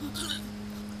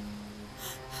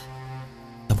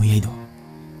 Tamoyaigi do.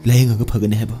 Layang aga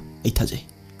phagane haba. Ai thajai.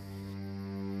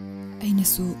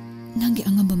 Ainasu nangi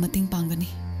angamba mateng pangani.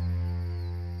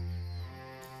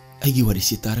 Aigi wari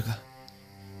si taraga.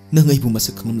 Nang aibu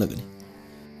masak khangam lagani.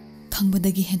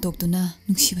 Khangbadagi hentoktuna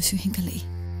nungsibasu henkalai.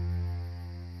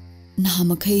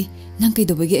 Nahamakai nang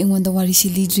kaidobagi aingonda wari si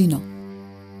lidrino.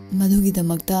 Madugi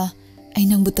damakta ai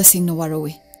nangbu tasengna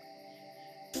warawe.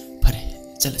 Pare,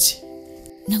 chalasi.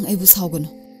 Nang aibu saugano.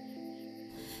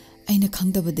 Aina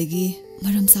khangdabadagi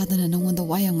maram sadana nangonda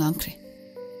waya ngangkhre.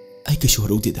 Ai kaishu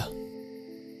harudida.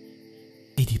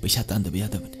 Ai di paisa tandaba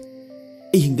yadabane.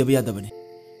 Ai hingdaba yadabane.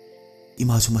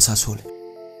 Imasu masa sole.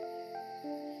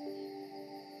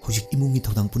 Hojik imungi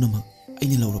thodang punamak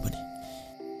aina laurabane.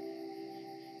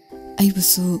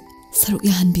 Aibusu saruk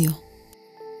yahanbiyo.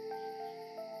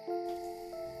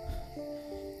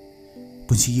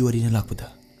 Punsigi warina lakpada.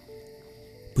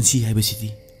 Punsi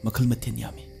haibasidi makal mathen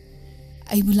yami.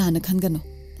 Aibu lana khangano.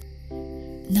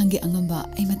 Nangi angamba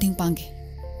ai mateng pangge.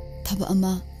 Thaba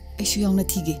ama aisu yauna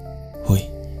thige. Hoi,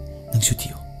 nang su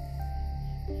thiyo.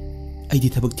 Ai di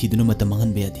thabak thiduna matam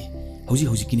mangan be yadi.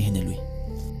 hꯧjikini hena lui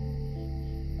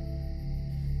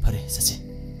fare sase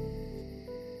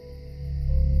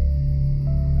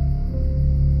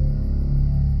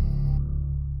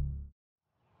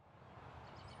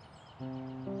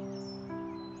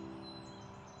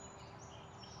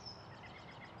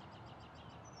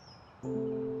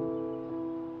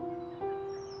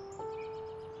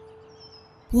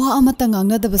wa amata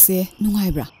ngangnadabase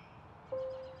nungaibra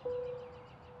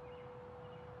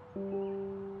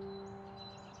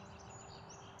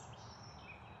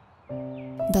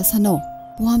dasano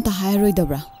wa amta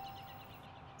hairoidabra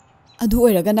adu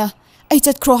oiragana ai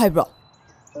chatkhro haibro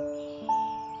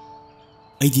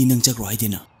aidi nang chakro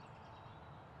haidena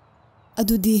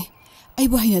adudi ai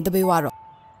bo haina dabai waro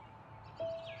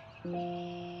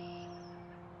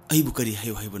ai bu kari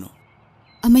hayo haibano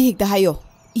ama hekta hayo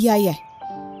iya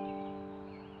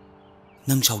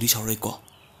nang saudi saurai ko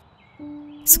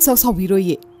suksau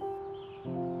saubiroye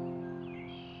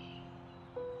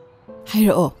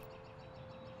hairo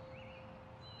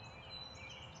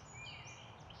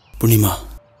Purnima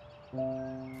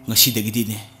ngasi dagidi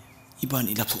ne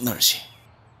ibani lapthoknarase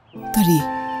kari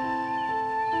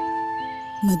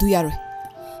madu yaroi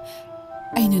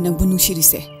aina nangbu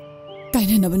nungsirise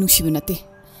kaina naba nungsiba nate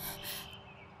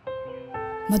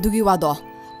madugi wado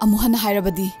amuhana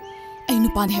hairabadi ai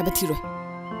nupani haba thiroi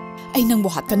ai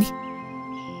nangbu hatkani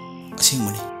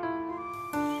asengmani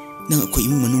nang akoi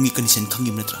imung manungi condition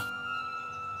khangim natra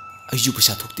aiju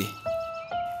pesa thokte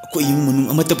akoi imung manung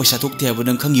amata pesa thokte haba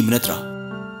nang khangim natra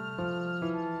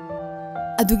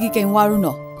adugi kain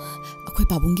waruno akoi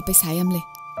pabungi pesa yam le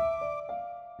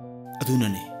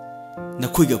adunane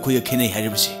nakhoiga khoiga khenai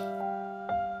hairabase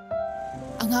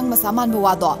angang masa man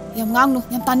wado yam ngangno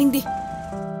yam taningdi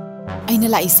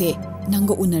aina laise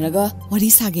nanggo unaraga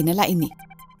wari sage na laini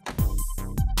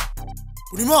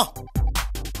Purnima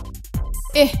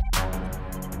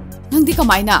nangdi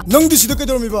kamaina nangdi sida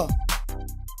kedormi ba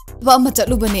ba ma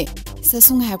chatlubane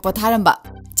sasung hak patharamba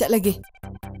chatlage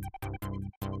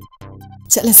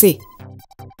chatlase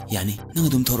yani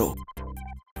nang adum thoro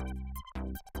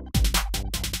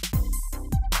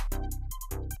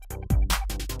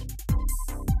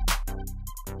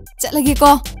chatlage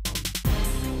ko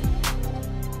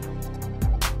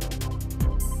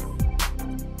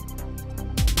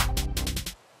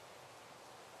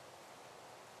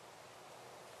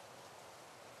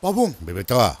Pabung,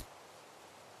 bebeta.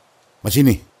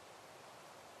 Masini.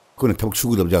 Kuna tabak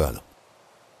sugu dab jaga lo.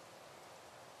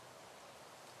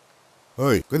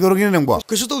 Hoi, kau dorong ini nang buat?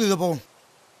 Kasih tahu dia Pabung.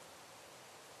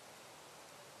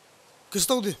 Kasih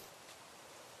tahu dia.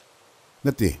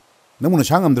 Nanti, namun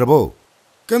sangam drabo.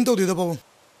 Kem tahu dia Pabung.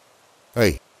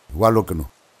 Hei, walau kenu.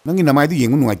 Nangi nama itu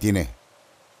yang nungai tiene.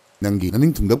 Nangi, naning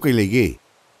tungdap kai lagi.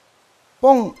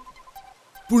 Pong,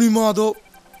 Purnima do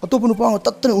atau penumpang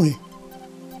tak tenang ni.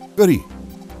 Kari,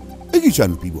 egi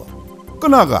chan piwa.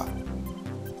 Kenaga?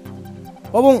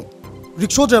 Pabung,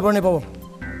 rickshaw driver ni Pabung.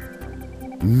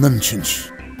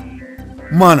 Nonsense.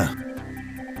 Mana?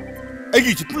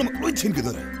 Egi cik pulang loi chen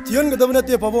kedar. Tian kedar ni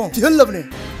tiap Pabung. Tian lab ni.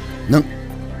 Nang,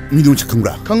 minum cik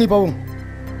kangra. Kangi Pabung.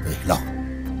 Lah,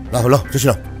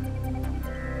 just lah.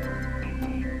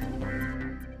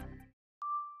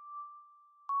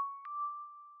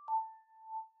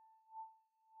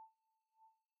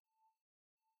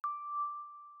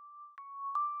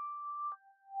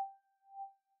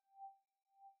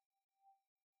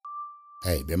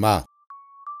 Hey, Bema.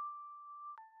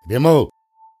 Bemo.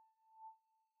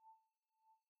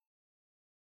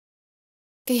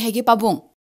 kay haige pabung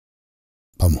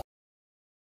Pamo.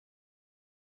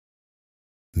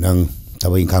 Nang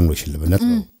tawa ingkang lo sila banat.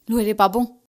 luere pabung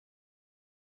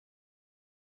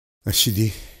Asidi.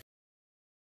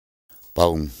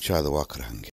 Paung siya dawa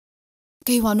karang.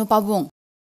 kay wano pabung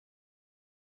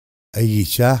Ay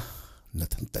siya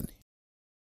natantani.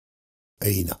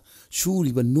 Ay na.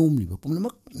 Suri ba nomli ba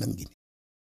pumlamak nanggini.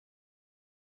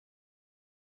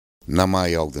 Nama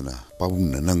yaw na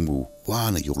pabung na nangbu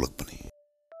wana yoglak pa ni.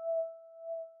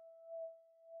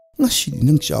 Ngasidi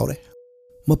nang siyawre.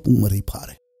 Mapung maray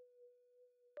pare.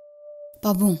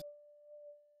 pabung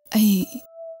ay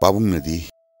Pabung na di.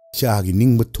 Siya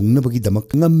gining matung na bagi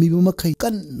damak ngami ba makay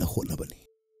kan na hot na ba ni.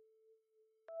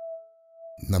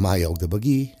 Nama yaw da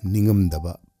bagi ningam da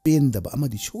ba pen da ba ama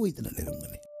di soy da na lerang na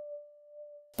ni.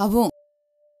 pabung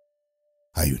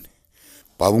Ayun.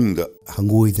 Pabung da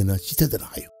hangoy da na cita da na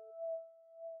hayo.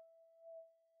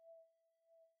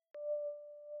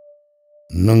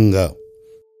 Nangga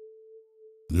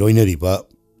loinari ba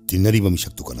tinari ba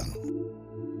misaktu ka lang.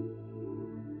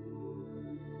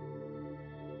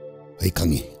 Ay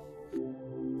kangi.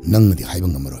 Nang na di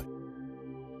haibang ngamaroy.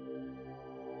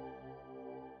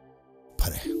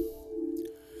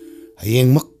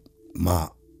 Hayengmak ma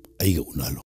aiga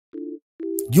unalo.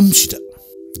 Yumsida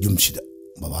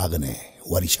babagane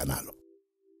wari sanalo.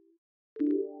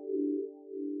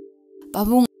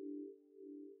 Pabung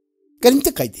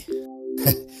Kalimta kaide.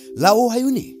 Lao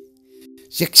hayuni.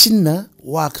 Seksinna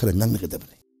wa khara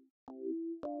nangnagadabne.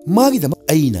 Magidama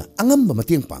aina angamba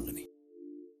mateng pangani.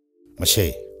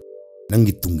 Masay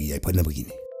nangi tungi ay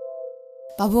panabagini.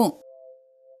 Pabung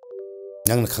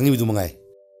Nang nakhangibidu mangay.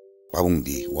 Pabung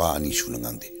di wa ani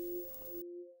sunangangde.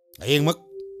 Hayengmak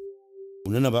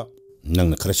unana ba nang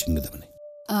nakhara singadabne.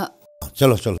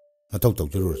 Chalo natok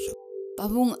jurur chalo.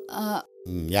 Pabung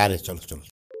Yare chalo.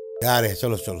 Yare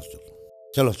chalo.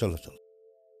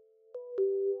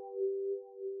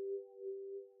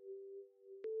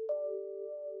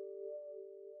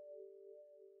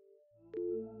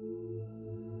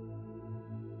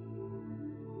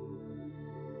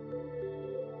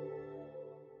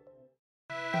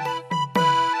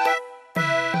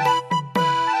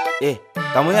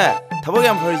 Tamoyaigi, thabo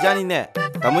yam phari jani ne.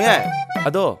 Tamoyaigi,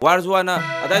 ado warjuana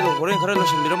adai do horen khara lo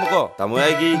shindiram ko.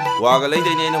 Tamoyaigi waga lai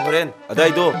dai ne horen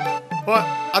adai do. Hoi,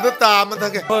 ado ta ma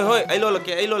thake. Hoi, ai lo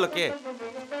lake.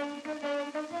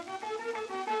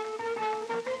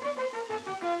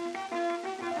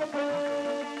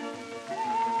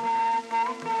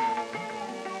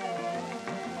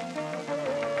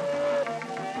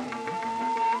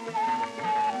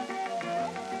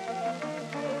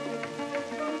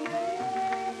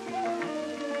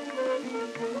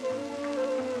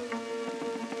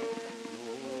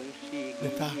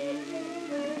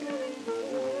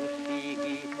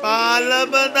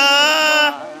 Palabada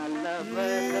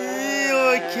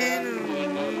Okin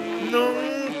Nung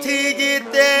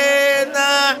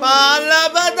Tigitena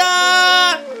Palabada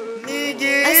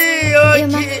Nigi Okin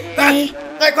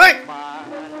Koi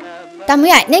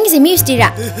Tamoyaigi, nang si Mistira.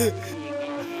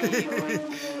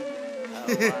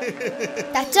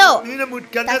 Tacho.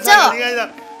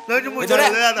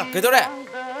 Kedore.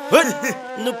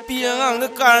 Nupi ang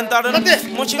nagkaran taran.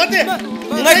 Mochi.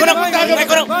 Ngai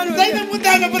kono. Dai na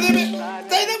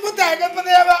mutaga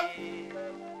padeba.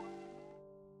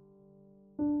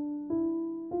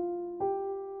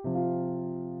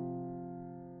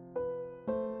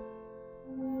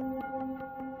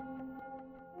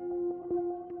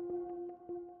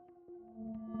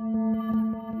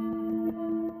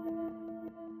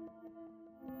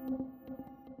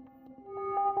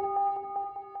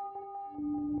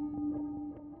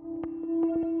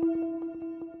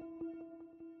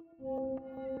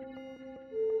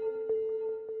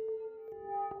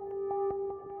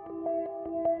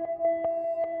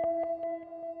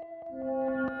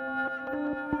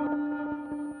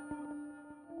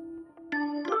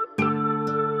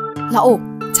 Lao,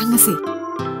 changasi.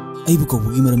 Aibu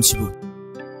kaubugi maram sibu.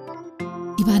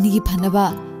 Ibani gi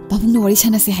phanaba Pabung na wari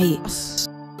sanase hai.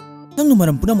 Nang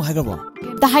maram puna mo hagrabo.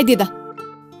 Da hai da.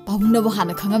 Pabung na bo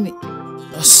hana khangami.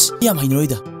 Yam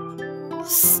hainoida.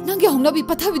 Nang gi hongna bi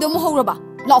pathabi do mo hograba.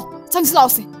 Lao, changsi lao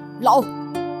se. Lao.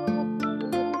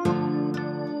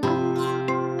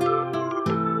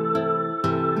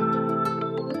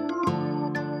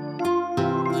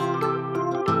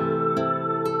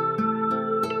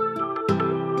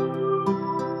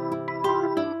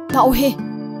 Lao he.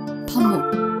 Phamu.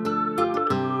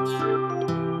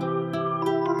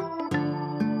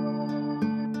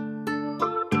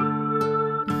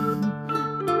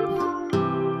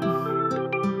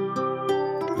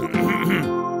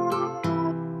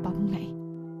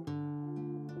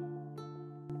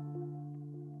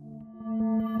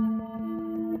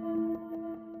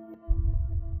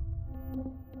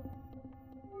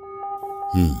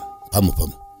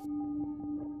 Phamu.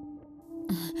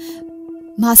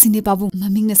 Masine babu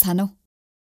maming na sano.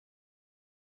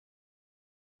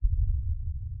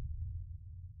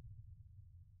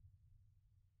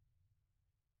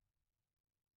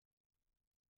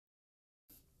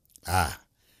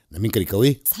 Naming kari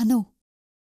kawi? Sano.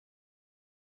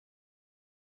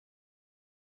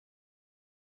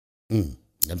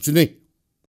 Namsunay.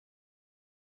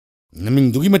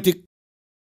 Naming dugi matik.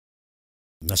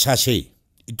 Nasasay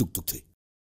ituk-tuk tay.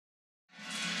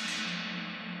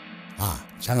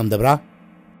 Sangam dabra?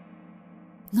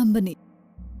 Ngambani.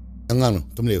 Angano,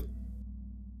 tumleo.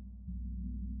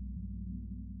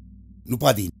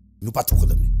 Nupadi, nupatok ko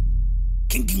damni.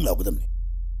 King lao ko damni.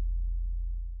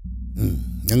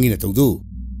 Nangi na tawdo.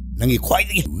 Nangi kway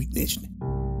weakness ni.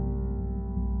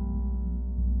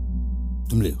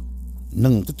 Tumleo.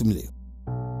 Nang to tumleo.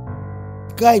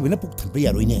 Kay ba na puktan pa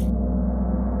yaroy niya.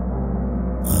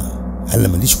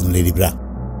 Alam man di sukun lady bra.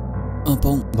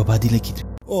 Pong babadi lagi.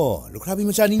 Oh, lukrabi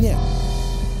macam ni.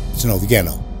 Senang tiga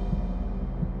no.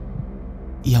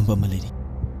 iyamba ma leiri.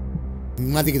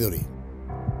 Mati ke dori.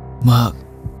 Ma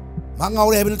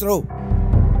ngau le hebben tro.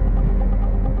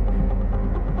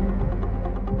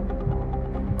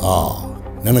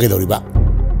 Nang ke dori ba.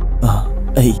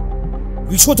 Ai.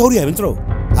 Risho dori hebben tro.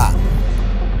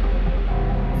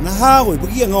 Nah, oi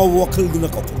bagi ngau wakal duna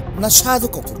kau. Na sadu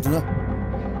kau duna.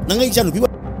 Nang ai janu bi ba.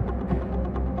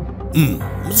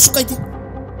 Sukai ti.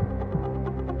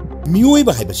 Mioi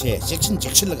ba hai ba se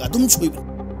section laga dum choi ba.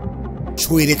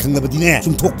 Choi re khang na ba dine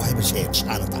sum thok ba hai ba se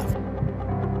chana ta.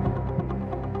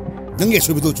 Nang ye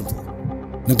choi bi do chum thok.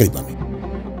 Nang kai ba me.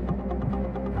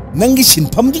 Nang gi sin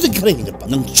pham du de khare hinga ba.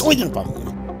 Nang choi nang ba.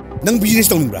 Nang business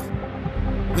tong ning bra.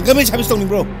 Nang ka me service tong ning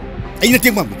bro. Ai na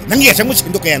tiang ba. Nang ye sang mo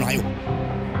sin do kaya no hayo.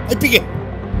 Ai pige.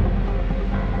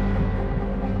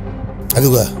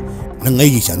 Aduga nang ai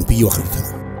gi san pi yo khari ta.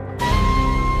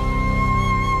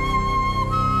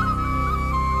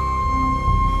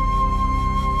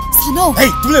 Sano. Hey,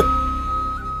 tulip.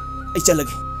 Ai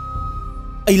chalage.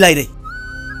 Ai laire.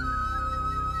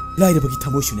 Laire bagi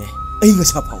thamoi sune. Ai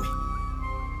ngasa phawe.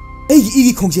 Ai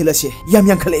igi khongjela se yam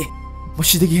khale.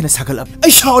 Masidagi hena sagal ab.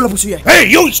 Ai shaola busu yai.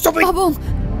 Hey, you stop it. Babung.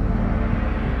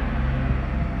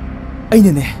 Ai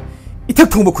ne.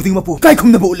 Ithak thongba khuding mapu kai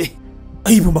khomna bole.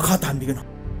 Ai bu makha tan bigano.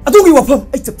 Adugi wafam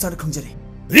ai chap chana khongjare.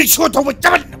 Riksho thongba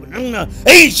chabat nang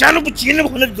ai shanu bu chin bu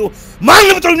khona do. Mang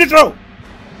na tol ni tro.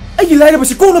 Ai laire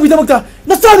basi ko na bidamakta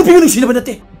na chanu bigano sina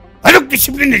banate. Alok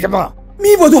discipline ni jama.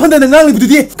 Mi bodu handa na ngang libudu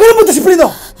di. Karam discipline no.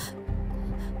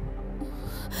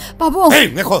 Babung.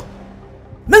 Hey, ngeko.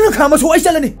 Nang khama so ai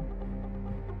chalani.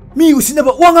 Mi usina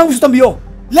ba wangang musu tambio.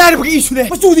 Laire bagi isune.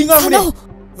 Masu di ngang ne.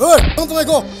 Hey, tong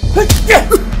ngeko.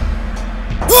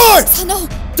 Hey! Sano!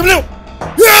 Tumleu!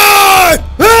 Hey!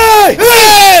 Hey!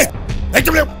 Hey! Hey,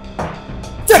 tumleu!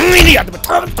 Ini ada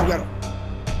betul betul.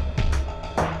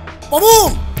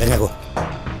 Babung! Ngeko.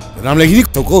 Nam lagi ni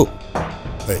toko.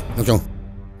 Hey, nak jom.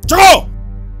 Jom!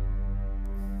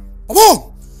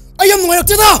 Babung! Ayam ngoyak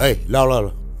ceda. Hey,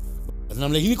 lao.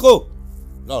 Nam lagi ni ko.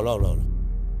 Lao.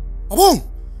 Babung!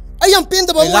 Ayam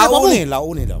pinta babung. Lao ni.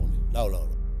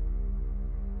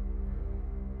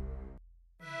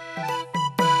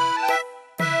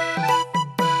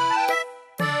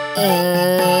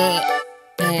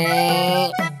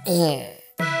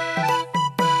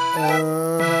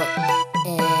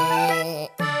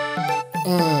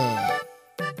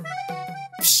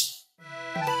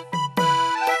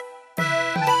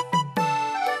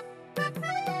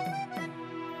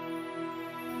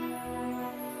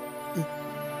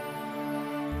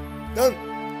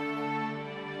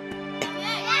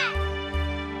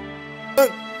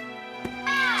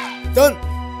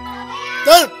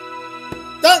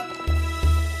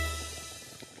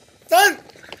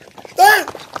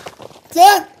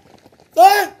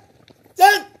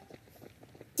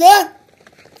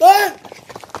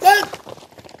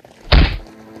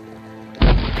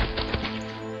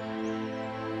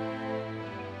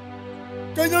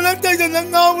 Kau nak tay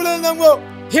nang ngau na nang mo.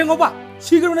 Hengo ba?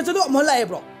 Siguro na chado amala e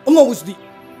bro. Ongo busdi.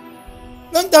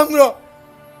 Nang tang bro.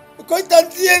 Kau tan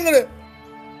tiang re.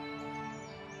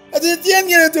 Ada tiang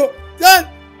ni tu. Tan.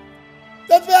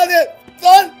 Tapi ada.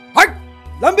 Tan. Hai.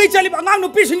 Lambi chali angang no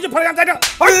pi sing je phar yang ta da.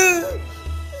 Hai.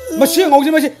 Masi ngau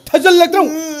je masi thajal lak trong.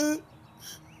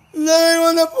 Nang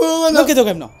mana pungan. Nang ke to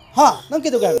gam no. Ha, nang ke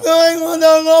to gam. Nang mana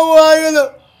ngau ai no.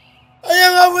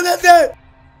 Ayang ngau na te.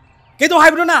 Ke to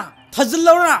hai bro na. Thajal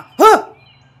lo na. Ha.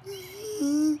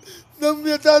 Nang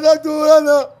biasa nak tu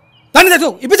na. Tani da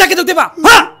tu. Ibecha ke to te ba.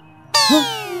 Ha.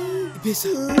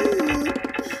 Ibecha.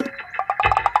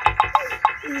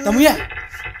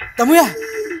 Tamoya.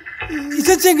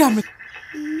 Isa cengam.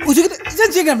 Uji kita isa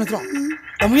cengam tro.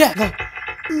 Tamoya.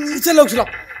 Isa log silo.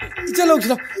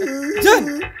 Jan.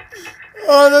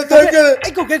 Ana tak ke.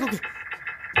 Eko.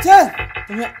 Jan.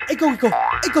 Tamoya. Eko.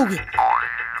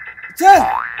 Jan.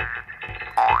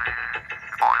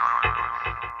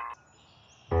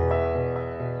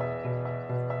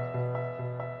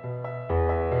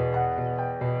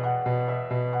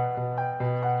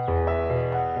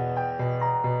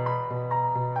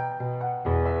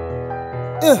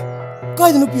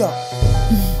 Kaya nu pia.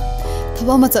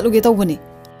 Thaba ma chaluge tawbani.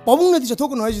 Babung na di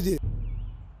chathok no haji di.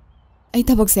 Ai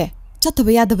thabak se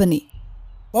chathaba yadabani.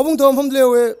 Babung thom pham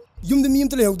lewe yum de miyum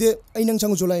te lehde ai nang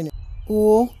changu cholai ne.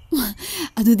 Oh,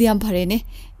 adudi am phare ne.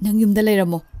 Nang yum da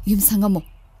leiramo, yum sangamo.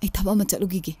 Ai thaba ma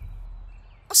chaluge gi.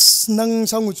 As nang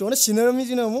changu chona sinarami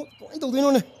jina mo. Point to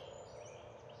dino ne.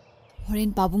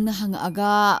 Horen babung na hang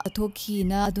aga athoki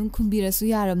na adun khumbirasu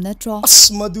yaram natro.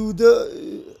 As maduda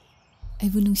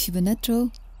Aibu nungsiba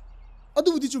natro.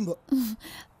 Adubudi chumba.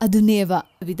 Aduneba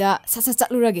bida sasa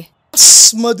chatlurage.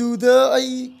 As maduda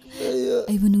ai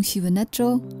ꯑꯩꯕꯨ ꯅꯨꯡꯁꯤꯕ ꯅꯠꯇ꯭ꯔꯣ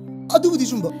ꯑꯗꯨꯕꯨꯗꯤ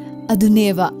ꯆꯨꯝꯕ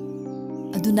ꯑꯗꯨꯅꯦꯕ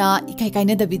ꯑꯗꯨꯅ ꯏꯀꯥꯏ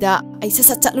ꯀꯥꯏꯅꯗꯕꯤꯗ ꯑꯩ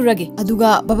ꯁꯠ ꯆꯠꯂꯨꯔꯒꯦ ꯑꯗꯨꯒ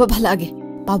ꯕꯕ ꯍꯜꯂꯛꯑꯒꯦ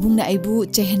ꯄꯥꯕꯨꯡꯅ ꯑꯩꯕꯨ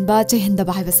ꯆꯩꯍꯟꯕ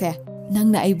ꯆꯩꯍꯟꯗꯕ ꯍꯥꯏꯕꯁꯦ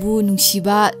ꯅꯪꯅ ꯑꯩꯕꯨ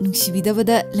ꯅꯨꯡꯁꯤꯕ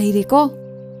ꯅꯨꯡꯁꯤꯕꯤꯗꯕꯗ ꯂꯩꯔꯦꯀꯣ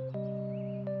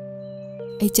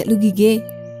ꯑꯩ ꯆꯠꯂꯨꯒꯤꯒꯦ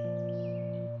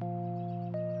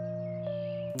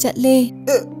ꯆꯠꯂꯦ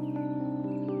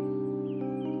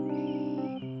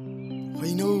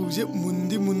ꯍꯩꯅꯧꯁꯦ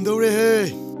ꯃꯨꯟꯗꯤ ꯃꯨꯟꯗꯧꯔꯦꯍꯦ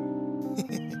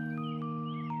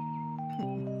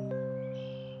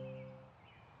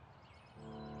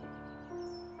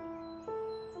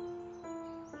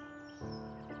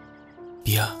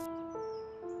ꯄꯤꯌꯥ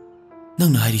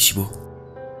ꯅꯪꯅ ꯍꯥꯏꯔꯤꯁꯤꯕꯨ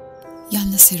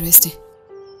ꯌꯥꯝꯅ ꯁꯤꯔꯤꯌꯁꯅꯤ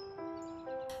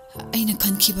ꯑꯩꯅ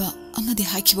ꯈꯟꯈꯤꯕ ꯑꯃꯗꯤ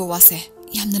ꯍꯥꯏꯈꯤꯕ ꯋꯥꯁꯦ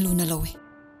ꯌꯥꯝꯅ ꯂꯨꯅ ꯂꯧꯏ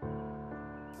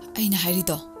ꯑꯩꯅ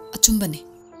ꯍꯥꯏꯔꯤꯗꯣ ꯑꯆꯨꯝꯕꯅꯤ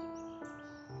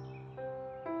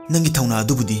ꯅꯪꯒꯤ ꯊꯧꯅꯥ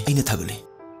ꯑꯗꯨꯕꯨꯗꯤ ꯑꯩꯅ ꯊꯥꯒꯠꯂꯤ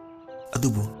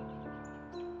ꯑꯗꯨꯕꯨ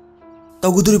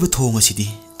ꯇꯧꯒꯗꯧꯔꯤꯕ ꯊꯧꯑꯣꯡ ꯑꯁꯤꯗꯤ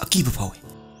ꯑꯀꯤꯕ ꯐꯥꯎꯏ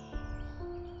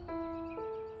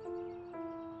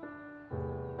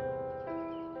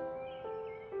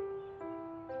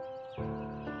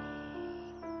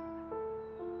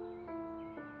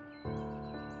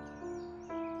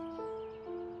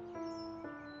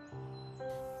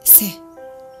ꯁꯦ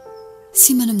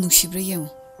ꯁꯤ ꯃꯅꯝ ꯅꯨꯡꯁꯤꯕ꯭ꯔꯥ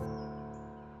ꯌꯦꯡꯉꯨ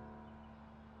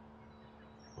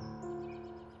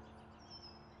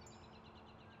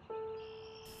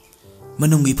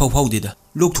ꯃꯅꯝꯒ ꯏꯐꯥꯎ ꯐꯥꯎꯗꯦꯗ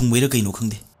ꯂꯣꯛ ꯊꯨꯡꯕꯩꯔꯥ ꯀꯩꯅꯣ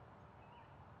ꯈꯪꯗꯦ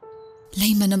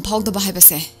ꯂꯩ ꯃꯅꯝ ꯐꯥꯎꯗꯕ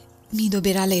ꯍꯥꯏꯕꯁꯦ ꯃꯤꯗꯣ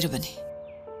ꯕꯦꯔꯥ ꯂꯩꯔꯕꯅꯤ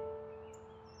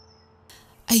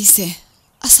ꯑꯩꯁꯦ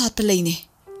ꯑꯁꯥꯠꯄ ꯂꯩꯅꯦ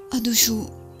ꯑꯗꯨꯁꯨ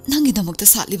ꯅꯪꯒꯤꯗꯃꯛꯇ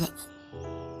ꯁꯥꯠꯂꯤꯕ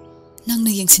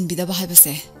ꯅꯪꯅ ꯌꯦꯡꯁꯤꯟꯕꯤꯗꯕ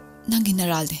ꯍꯥꯏꯕꯁꯦ ꯅꯪꯒꯤ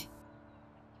ꯅꯔꯥꯜꯅꯤ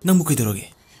ꯅꯪꯕꯨ ꯀꯩꯗꯧꯔꯒꯦ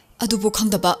ꯑꯗꯨꯕꯨ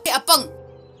ꯈꯪꯗꯕ ꯑꯄꯪ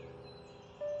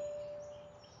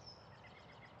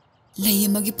ꯂꯩ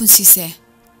ꯑꯃꯒꯤ ꯄꯨꯟꯁꯤꯁꯦ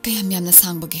ꯀꯌꯥꯝ ꯌꯥꯝꯅ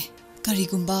ꯁꯥꯡꯕꯒꯦ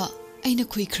ꯀꯔꯤꯒꯨꯝꯕ ꯑꯩꯅ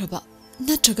ꯈꯨꯏꯈ꯭ꯔꯕ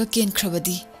ꯅꯠꯇ꯭ꯔꯒ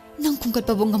ꯀꯦꯟꯈ꯭ꯔꯕꯗꯤ ꯅꯪ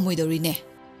ꯈꯨꯡꯒꯠꯄꯕꯨ ꯉꯝꯃꯣꯏꯗꯧꯔꯤꯅꯦ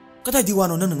ꯀꯗꯥꯏꯗꯤ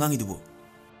ꯋꯥꯅꯣ ꯅꯪꯅ ꯉꯥꯡꯉꯤꯗꯨꯕꯨ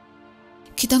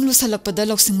ꯈꯤꯇꯪ ꯂꯨꯁꯜꯂꯛꯄꯗ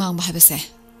ꯂꯧꯁꯤꯡ ꯃꯥꯡꯕ ꯍꯥꯏꯕꯁꯦ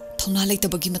ꯊꯧꯅꯥ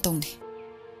ꯂꯩꯇꯕꯒꯤ ꯃꯇꯧꯅꯤ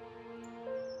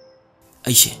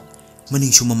ꯑꯩꯁꯦ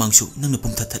ꯃꯅꯤꯡꯁꯨ ꯃꯃꯥꯡꯁꯨ ꯅꯪꯅ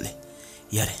ꯄꯨꯡꯊꯠ ꯊꯠꯂꯦ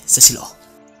ꯌꯥꯔꯦ ꯆꯠꯁꯤꯜꯂꯛꯑꯣ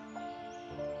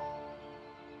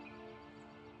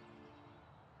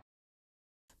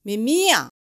ꯃꯤꯃꯤ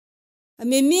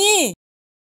ꯃꯤꯃꯤ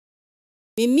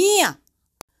ꯃꯤꯃꯤ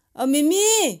ꯃꯤꯃꯤ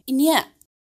ꯏꯅꯦ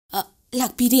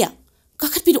ꯂꯥꯛꯄꯤꯔꯦ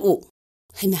ꯀꯥꯈꯠꯄꯤꯔꯛꯑꯣ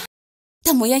ꯍꯩꯃꯥ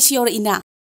ꯇꯥꯃꯣꯌꯥꯏꯁꯤ ꯌꯧꯔꯛꯏꯅ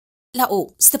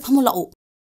ꯂꯥꯛꯑꯣ ꯁꯤꯗ ꯐꯝꯃꯣ ꯂꯥꯛꯑꯣ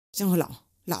ꯆꯪꯉꯣ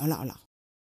ꯂꯥꯛꯑꯣ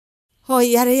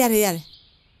ꯍꯣꯏ ꯌꯥꯔꯦ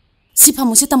ꯁꯤ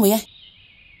ꯐꯝꯃꯣꯁꯦ ꯇꯥꯃꯣꯌꯥꯏ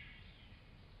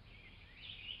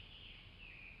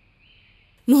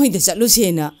ꯅꯣꯏꯗ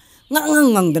ꯆꯠꯂꯨꯁꯦꯅ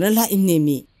ꯉꯪꯗꯅ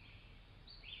ꯂꯥꯛꯏꯅꯦꯃꯤ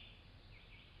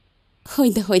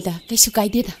ꯍꯣꯏꯗ ꯀꯩꯁꯨ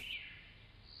ꯀꯥꯏꯗꯦꯗ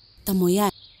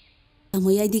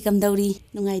ꯇꯥꯃꯣꯌꯥꯏꯗꯤ ꯀꯝꯗꯧꯔꯤ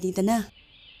ꯅꯨꯡꯉꯥꯏꯔꯤꯗꯅ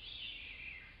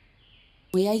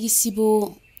ꯇꯥꯃꯣꯌꯥꯏꯒꯤꯁꯤꯕꯨ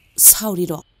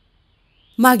ꯁꯥꯎꯔꯤꯔꯣ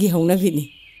ꯃꯥꯒꯤ ꯍꯧꯅꯕꯤꯅꯤ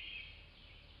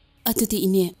ꯑꯗꯨꯗꯤ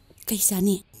ꯏꯅꯦ ꯀꯩ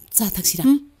ꯆꯥꯅꯤ ꯆꯥ ꯊꯛꯁꯤꯔꯥ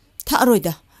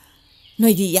ꯊꯛꯑꯔꯣꯏꯗ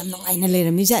ꯅꯣꯏꯗꯤ ꯌꯥꯝ ꯅꯨꯡꯉꯥꯏꯅ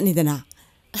ꯂꯩꯔꯝꯃꯤ ꯖꯥꯠꯅꯤꯗꯅ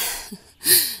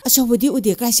ꯑꯆꯧꯕꯗꯤ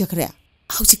ꯎꯗꯦ ꯀꯥꯏ ꯆꯠꯈ꯭ꯔꯦ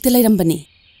ꯍꯧꯖꯤꯛꯇ ꯂꯩꯔꯝꯕꯅꯤ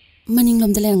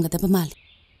ꯃꯅꯤꯡꯂꯣꯝꯗ ꯂꯩꯔꯝꯒꯗꯕ ꯃꯥꯜꯂꯤ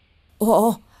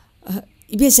ꯑꯣ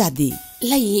ꯏꯕꯦꯆꯥꯗꯤ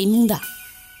ꯂꯩꯌꯦ ꯏꯃꯨꯡꯗ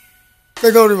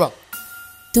ꯀꯩꯗꯧꯔꯤꯕ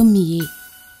ꯇꯨꯝꯃꯤꯌꯦ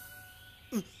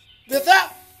ꯕꯦꯇꯥ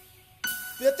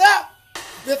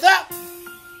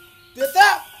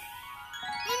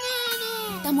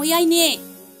ꯇꯥꯃꯣꯌꯥꯏꯅꯦ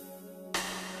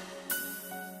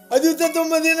ꯑꯗꯨꯗ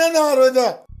ꯇꯨꯝꯃꯗꯤ ꯅꯪ ꯅꯥꯔꯣꯏꯗ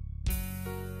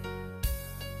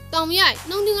ꯇꯥꯃꯣꯌꯥꯏ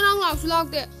ꯅꯪꯗꯤ ꯉꯔꯥꯡ ꯂꯥꯛꯁꯨ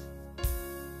ꯂꯥꯛꯇꯦ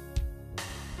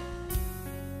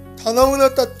ꯊꯅꯧꯅ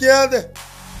ꯇꯠꯀꯦ ꯌꯥꯗꯦ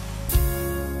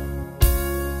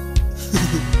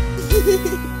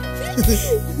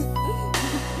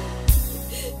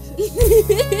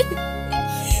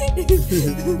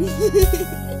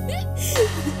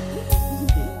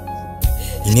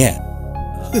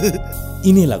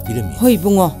ꯏꯅꯦ ꯂꯥꯛꯄꯤꯔꯝꯃꯤ ꯍꯣꯏ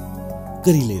ꯕꯨꯡꯉꯣ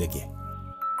ꯀꯔꯤ ꯂꯩꯔꯒꯦ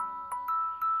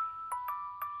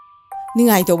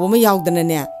ꯅꯤꯡꯉꯥꯏ ꯇꯧꯕ ꯑꯃ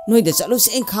ꯌꯥꯎꯗꯅꯅꯦ ꯅꯣꯏꯗ ꯆꯠꯂꯨꯁꯦ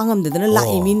ꯑꯩ ꯈꯥꯡꯉꯝꯗꯗꯅ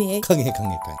ꯂꯥꯛꯏꯃꯤꯅꯦ ꯈꯪꯉꯦ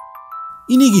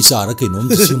ꯏꯅꯦꯒꯤ ꯆꯥꯔ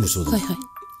ꯀꯩꯅꯣꯝꯇ ꯁꯦꯝꯃꯨꯁꯨ ꯍꯣꯏ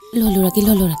ꯂꯣꯜꯂꯨꯔꯒꯦ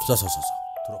ꯆꯣ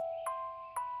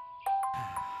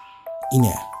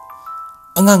ꯏꯅꯦ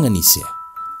ꯑꯉꯥꯡ ꯑꯅꯤꯁꯦ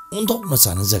ꯑꯣꯟꯊꯣꯛꯅ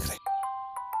ꯆꯥꯟꯅꯖꯈ꯭ꯔꯦ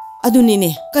ꯑꯗꯨꯅꯤꯅꯦ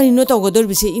ꯀꯔꯤꯅꯣ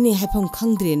ꯇꯧꯒꯗꯧꯔꯤꯕꯁꯦ ꯏꯅꯦ ꯍꯥꯏꯐꯝ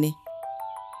ꯈꯪꯗ꯭ꯔꯦꯅꯦ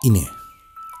ꯏꯅꯦ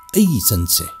ꯑꯩꯒꯤ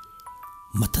ꯏꯆꯟꯁꯦ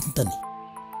ꯃꯊꯟꯇꯅꯤ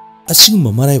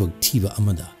ꯑꯁꯤꯒꯨꯝꯕ ꯃꯔꯥꯏꯕꯛ ꯊꯤꯕ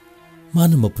ꯑꯃꯗ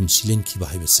ꯃꯥꯅ ꯃꯄꯨꯟꯁꯤ ꯂꯦꯟꯈꯤꯕ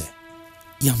ꯍꯥꯏꯕꯁꯦ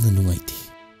ꯌꯥꯝꯅ ꯅꯨꯡꯉꯥꯏꯇꯦ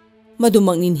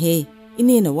ꯃꯗꯨꯃꯛꯅꯤꯅꯦ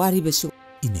ꯏꯅꯦꯅ ꯋꯥꯔꯤꯕꯁꯨ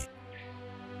ꯏꯅꯦ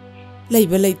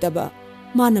ꯂꯩꯕ ꯂꯩꯇꯕ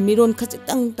ꯃꯥꯅ ꯃꯤꯔꯣꯟ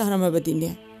ꯈꯖꯤꯛꯇꯪ ꯇꯥꯔꯝꯃꯕꯗꯤꯅꯦ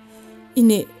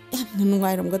ꯏꯅꯦ ꯌꯥꯝꯅ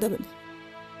ꯅꯨꯡꯉꯥꯏꯔꯝꯒꯗꯕꯅꯤ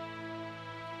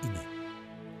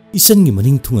ꯏꯆꯟꯒꯤ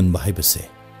ꯃꯅꯤꯡ ꯊꯨꯡꯍꯟꯕ ꯍꯥꯏꯕꯁꯦ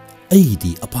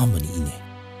ꯑꯩꯒꯤꯗꯤ ꯑꯄꯥꯝꯕꯅꯤ ꯏꯅꯦ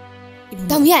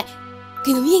ꯇꯥꯃꯣꯌꯥꯏ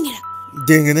ꯀꯩꯅꯣꯝ ꯌꯦꯡꯒꯦꯔꯥ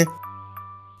ꯌꯦꯡꯒꯅꯤ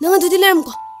ꯅꯪ ꯑꯗꯨꯗꯤ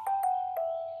ꯂꯩꯔꯝꯀꯣ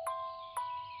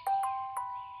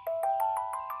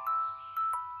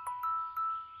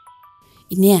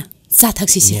Ine, sa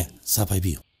thaksisi. ine sa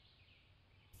paibiyo.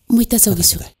 Muita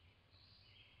chaugisu.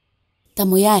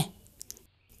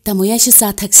 Tamoyai shi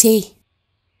sa thakse.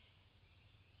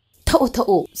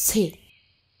 Thau se.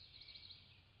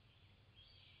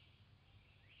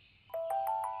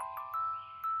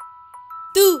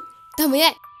 Tu,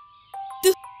 Tamoyai.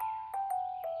 Tu.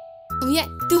 Tamoyai,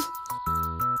 tu.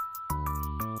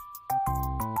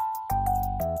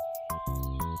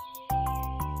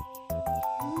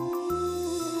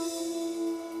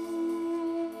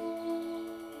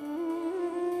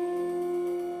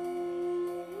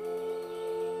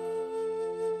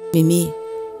 Mimi,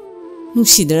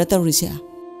 nungsidara tawrisi a.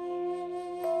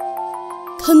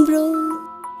 Khanbro.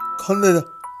 Khaneda.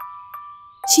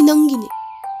 Sinangine.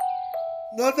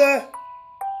 Nada.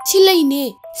 Silaine.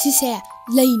 Sise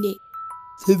laine.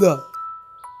 Sida.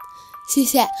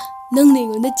 Sise nang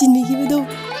nengo na chinmi hibedo.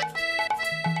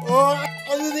 Oh,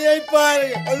 adudi ay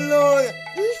pare. Allo.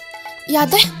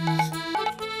 Yade.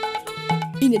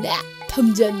 Ine da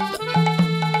thamjanba.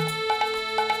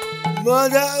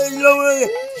 Mada illo.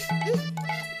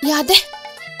 Yade.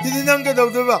 Didi nang ka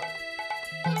dawdaba.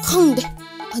 Khangde.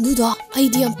 Aduda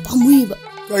idea pamuiba.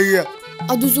 Kaya.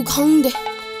 Adusu khangde.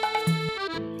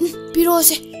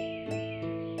 Pirose.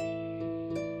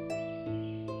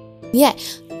 Ye,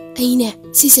 aine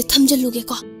sise thamjaluge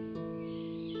ko.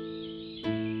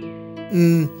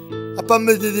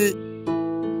 Apambe didi.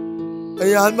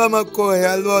 Ay hanma makko ay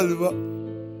alwa alwa.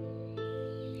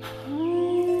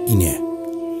 Ine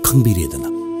khangbiredana.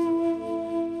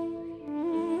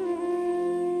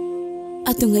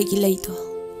 Atungai gi leito.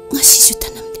 Ngasisu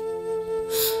tanamde.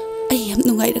 Ai yam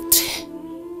nungai raktre.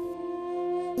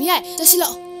 Miya, jasilo.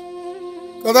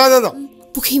 Kada.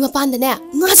 Pukhi mapanda ne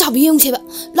nga chabi yong seba.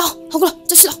 Lo, haglo,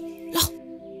 jasilo. Lo.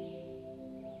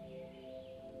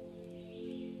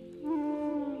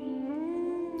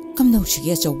 Kamnau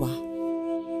shige chawba.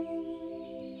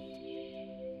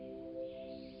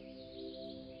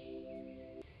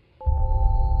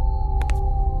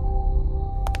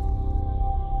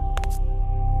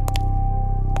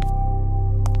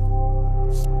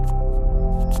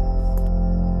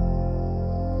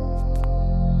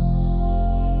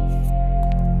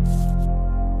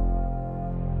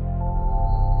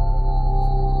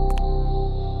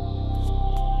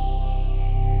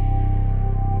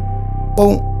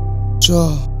 Bông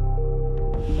cho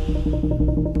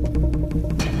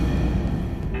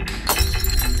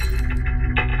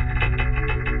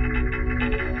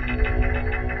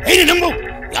에이 너무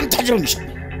양 타지러 미션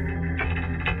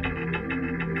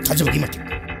타지러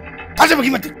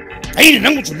기마티 에이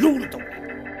너무 줄로 또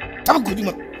타바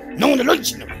고디마 너무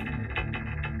런치나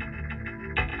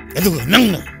에도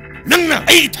낭나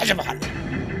에이 타지러 할래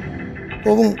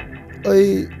bông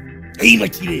ấy 에이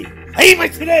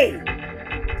마티래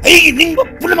에이 닝보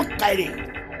불러먹 가이래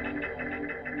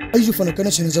아이주 파나 까나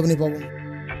세나 잡네 bông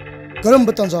가람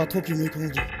버탄 자 토끼 미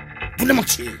강지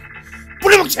불러먹지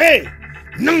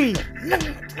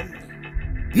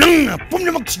낭나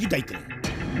불러먹지기다 있더니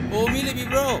오밀레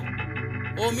비브로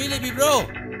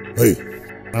에이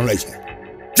나올라 이제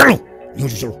잘로 이거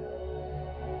잘로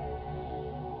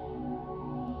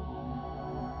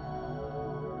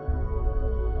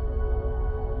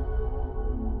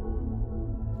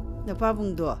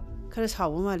Napabungdo, kara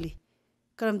sawa mali.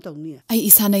 Karam tawni. Ai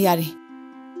isana yari.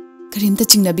 Karimta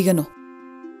chingnabigano.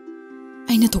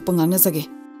 Aina thokpa ngangna jage.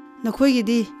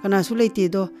 Nakhoigidi kanasu leite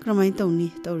do kramain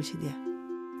tawni tawrisidia.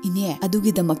 Ine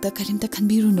adugi damakta karimta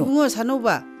khanbiruno. Bungo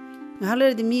sanoba.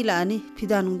 Ngahalerdi mi laani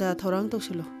fidanungda thorang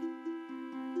tawsilo.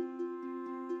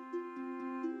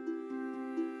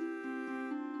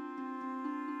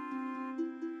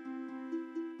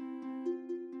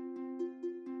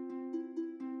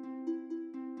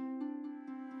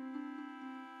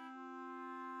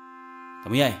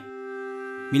 Tamoyai,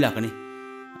 mila kani.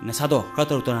 Nasado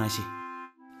kata rutan nasi.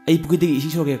 Ai pukiti isi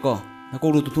soge ko.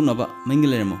 Nako ru tutun naba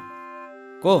mengilere mo.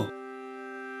 Ko.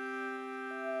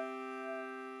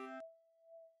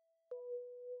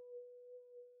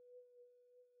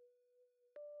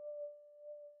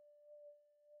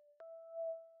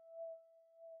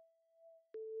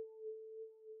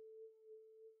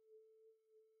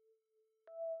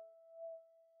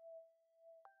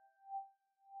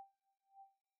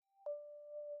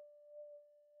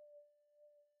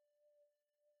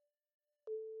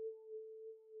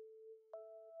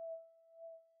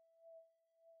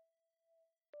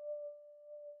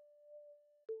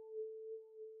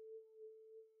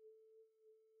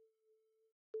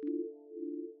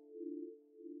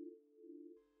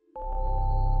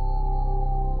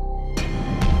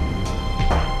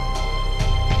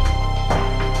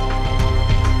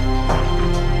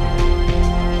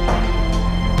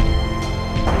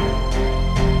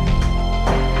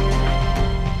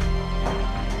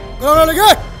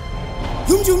 lagi?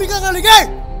 Jum ni kagak lagi?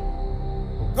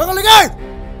 Kagak lagi?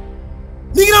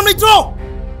 Ni kenapa ni tro?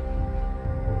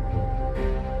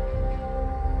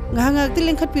 Ngahangak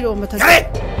tileng khat piro matha.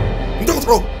 Kare! Untuk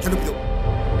tro, jangan piro.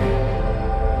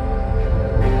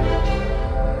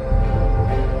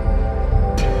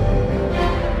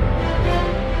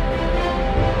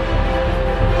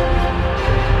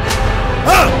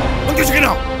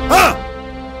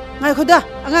 Ngai khoda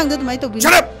angang da mai to bi.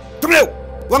 Shut up. Tumleu.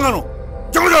 Wangano.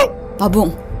 Jangan. Pabung.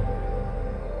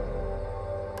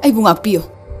 Ai bunga piyo.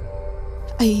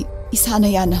 Ai isana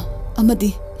yana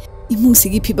amadi imung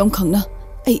sigi phibam khangna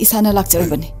ai isana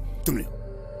lakjarabani. Tumleu.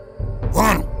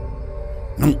 Wangano.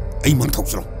 Nang ai mang thok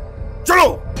sro.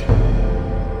 Chalo.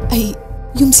 Ai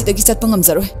yum sidagi chatpa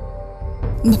ngamjaroi.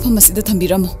 Mafam asida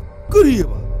thambiramo.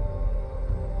 Kariba.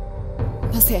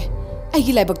 Mase ai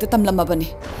gi laibak ta tamlamabani.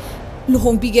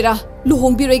 Luhong bigera,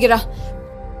 luhong biroigera.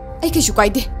 Ai keshu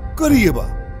kaide. Kariba.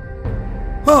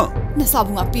 Ha. Na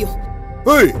sabu ngapiyo.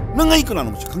 Hey, nang ai kana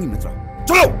no sakhangi natra.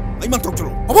 Chalo. Ai mang thok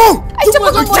chalo. Abong. Ai chapa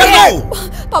ko mo.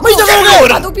 Papa. Mai jago.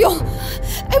 Tado piyo.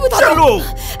 Ai bu tado. Chalo.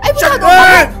 Ai bu tado.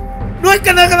 Noi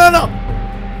kana no.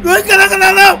 Noi kana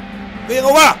no. Kaya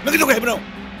ngawa, nakito ko hebno.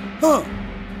 Ha.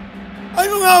 Ai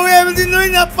mo ngawe ebdi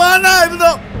noi na pana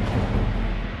hebno.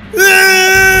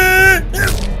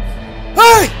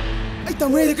 Hey! Ai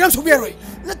tamuai de kam subiaroi.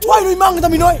 Na twai noi mang da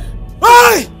minoi.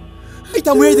 Hey! Ai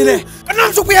tamuai de ne.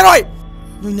 Kanam subiaroi.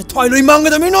 Noi na twai noi mang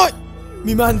da minoi.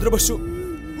 Mi mandra basu.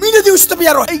 Mi na dius ta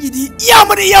biaroi. Ai gidi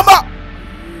yama de yama.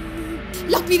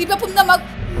 Lakpiri ba pumna mag.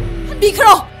 Bi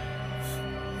khro.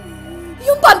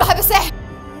 Yum ban ba ha se.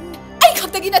 Ai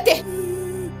khaktagi nate.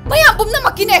 Mayam pumna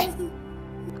makine.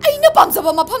 Ai na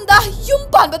pamjaba mafam da yum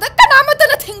ban ba da kanama ta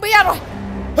na thengba yaroi.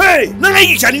 Hey! Nang ai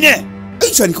gi chani ne.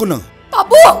 Ai chani ko nang.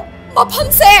 Pabung, mafam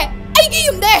se ai gi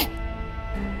yum ne.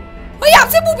 Mayam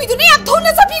se bubi du ne yam thon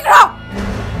na sabi gra.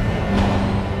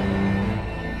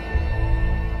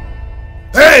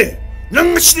 Hey!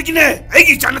 Nang sidiki ne. Ai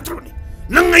gi chana tro ni.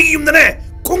 Nang ai gi yum ne.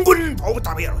 Kongun pau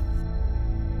ta ba yaroi.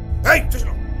 Hey,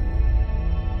 chalo.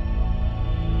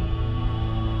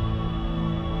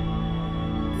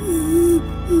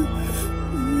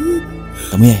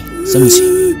 Tamoyai,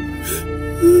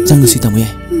 Jangan si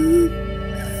Tamoyai.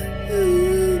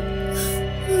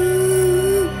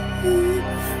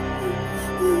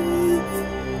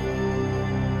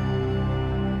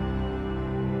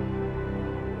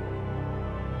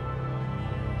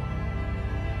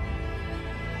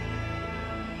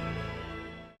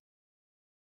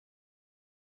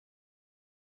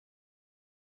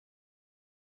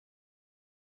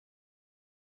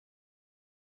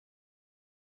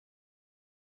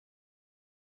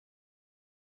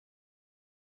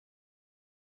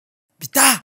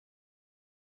 Bita!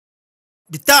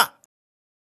 Bita!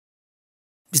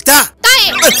 Bita! Tai!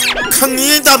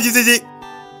 강이 답지되지.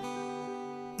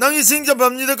 낭이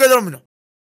생잡합니다. 까다롭니다.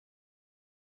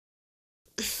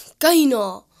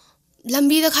 Kaino,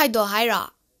 lambi da khaido haira.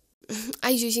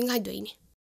 Ai ju sing khaidoi ni.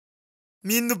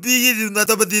 Min nupi기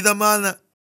나타바디다 마나.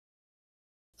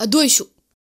 Adoishu.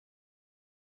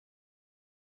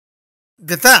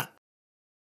 Bita!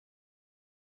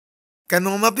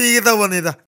 Kanoma pigita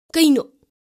bonita. Kaino.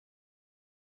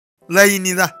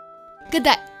 Lainida.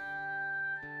 Kadai.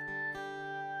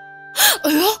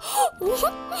 Ayo.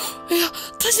 Ayo,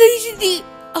 tasai sidi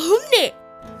ahumne.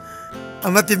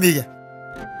 Amati miga.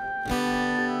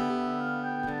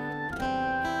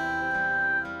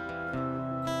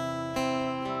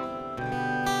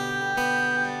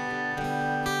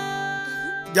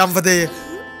 Yam fate.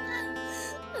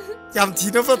 Yam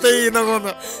thino fate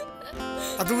nangona.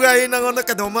 Aduga ai nangona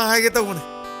kadoma haige tawune.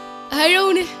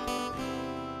 Hairone.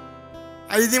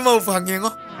 Ai di mau phangengo.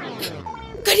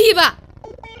 Kariba.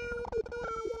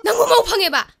 Nangu mau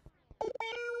phangeba.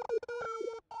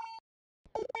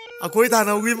 Akoi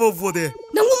thana ugi mau pode.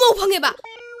 Nangu mau phangeba.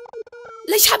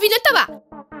 Laishabi nataba.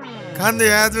 Khande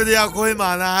adudi akoi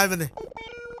mana haibane.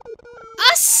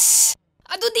 As.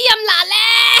 Adudi yam lale.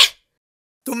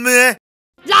 Tumme.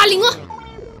 Lalingo.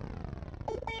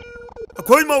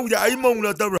 Akoi mau ja ai mau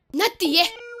la tabra. Natiye.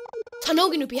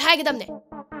 Chanogi nupi haigedamne.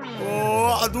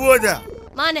 Oh, aduaja.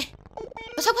 Mane.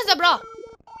 Masak phajabro.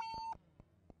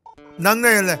 Nang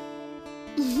nele.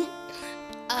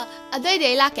 Adai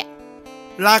de lake.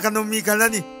 La kanu mi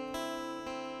kalani.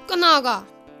 Kanaga.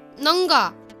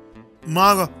 Nanga.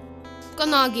 Maga.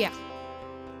 Kanagia.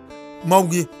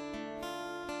 Maugi.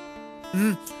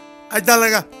 Ai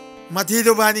talaga. Mathi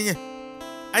do bani nge.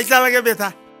 Ai talaga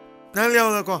beta. Nang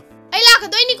leo ko. Ai la ka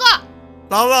doi ni ko.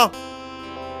 Lao.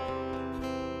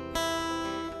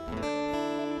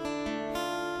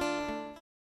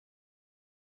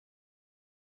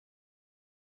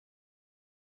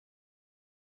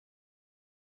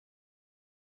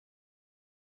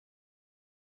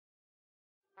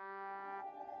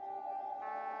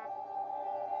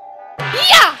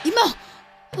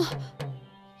 Nang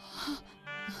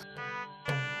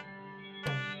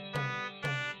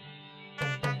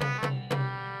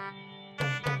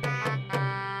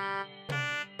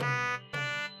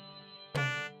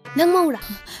mau ra?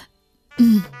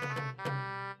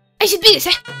 Ai sit bi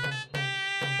se.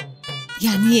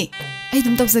 Yani, ai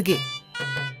dum tab zage.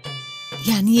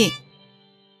 Yani,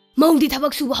 Mau di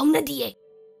thabak su hong na di e.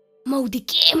 Mau di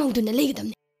ke mau du na lei dam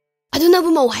ne. Aduna bu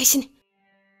mau hai sin.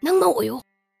 Nang mau oyo.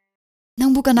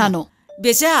 Nang bu kanano?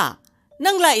 Becha,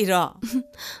 nang la iro.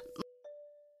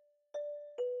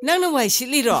 Nang na wai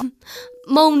shili ro.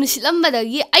 Mau na silam ba da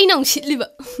gi ai nang shitli ba.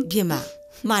 Bema,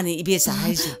 mani ibesa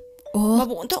hai si. Oh.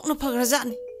 Mabu untok no pagrajan.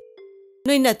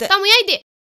 Noi na ta. Tamoyai de.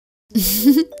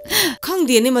 Khang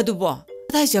de ni madu bo.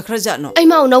 Dai ja khraja no. Ai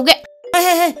mau no ge.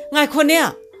 Hey, ngai khone ya.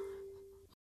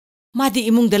 Madi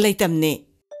imung da laitam ne.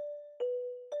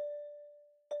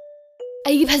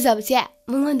 Ai gi phajab se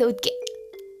mungon da utke.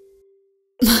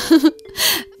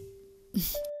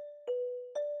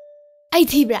 Ai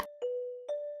thibra.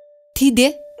 Thi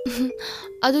de.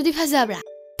 Adu di phajabra.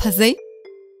 Phazai.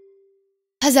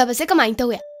 Phajaba se kamai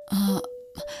tawe.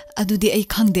 Adudi ai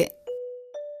khangde.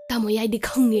 Tamoyai di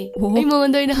khangne. Ai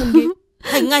mungon doi na hange.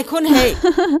 Hai ngai khon hai.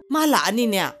 Ma la ani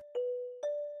ne.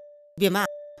 Bema,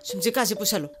 sumje ka se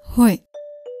pusalo. Hoi.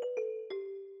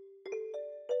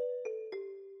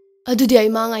 Adu di ai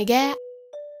ma ngai ge.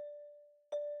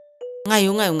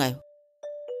 Ngayo.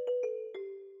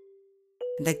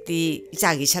 Dakti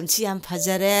jagi samchi am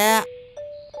phajare.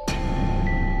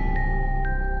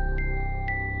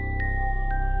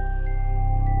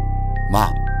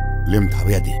 마 렘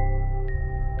타봐야 돼.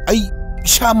 아이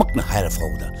샤막나 하이라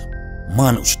파우다.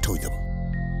 마나 우시토이다.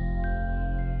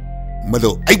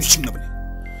 마도 아이부 싱나버네.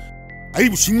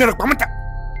 아이부 싱나락 빠만다.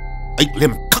 아이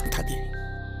렘 칵타디.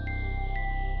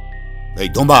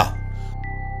 아이 돈바.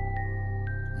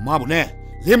 마부네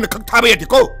렘나 칵타봐야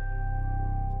돼고.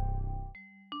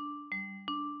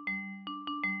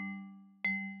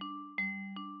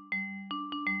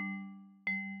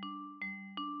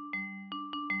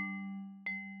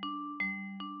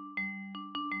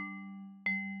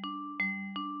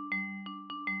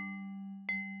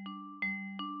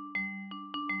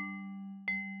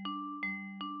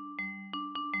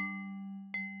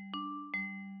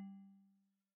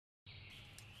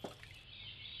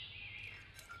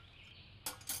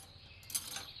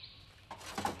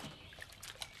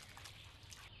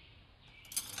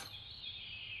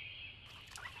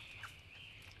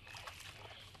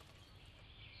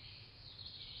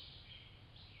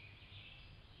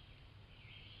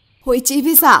 Hoi chi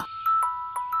bisa.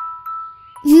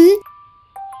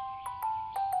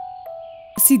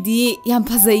 Sidi yam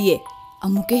phazaiye.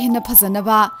 Amuke hena phazana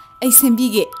ba ai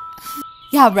sembige.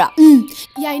 Yabra.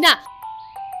 Yaina.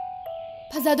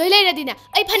 Phaja doi lei ra dina.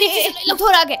 Ai phani ki loi lok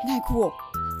thora ge. Ngai khuo.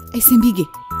 Ai sembige.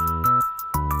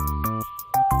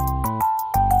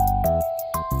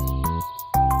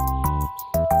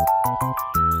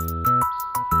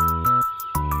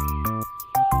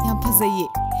 Yam phazaiye.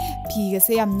 Phiga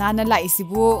se yam nana lai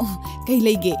sibu kai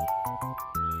leige.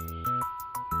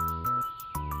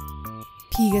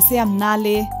 Phiga se yam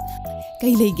nale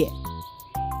kai leige.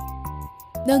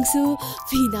 Nangsu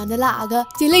phi nana la aga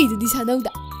che lei du di sanau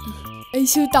da. Ai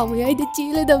su Tamoyai de che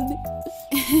la dam ne.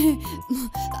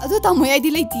 Ado Tamoyai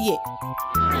di lei tiye.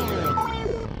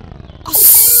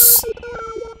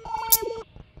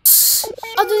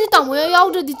 Adu di Tamoyai yau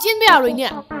da di chen ba yaroi ne.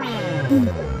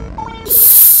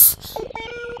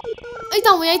 Ai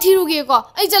Tamoyai thiru ge ko.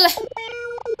 Ai chale.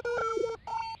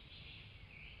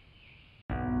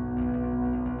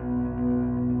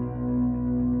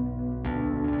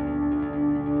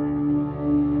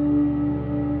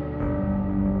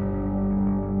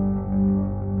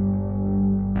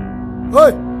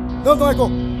 Hey, nang ngai ko.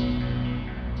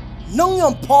 Nang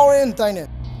yam power and tine.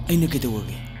 Aina ke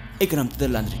tawage. Ai kanam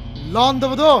ta landri.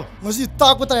 Landabado, ngasi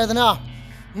tak ko tare dana.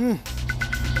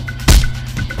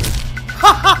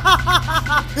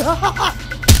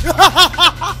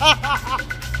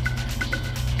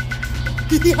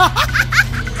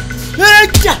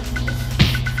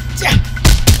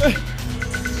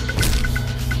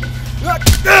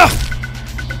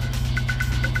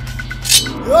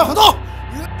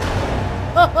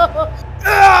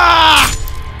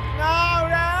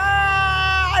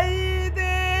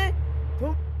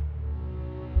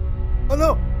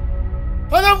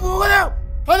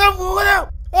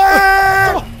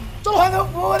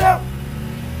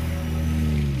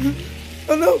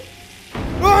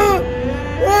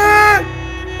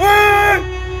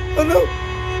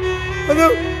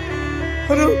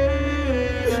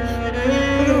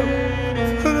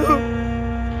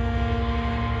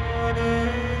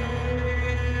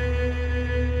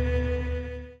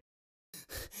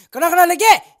 kana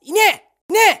lege ine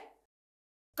ne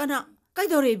kana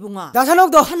kaidore ibunga da sanok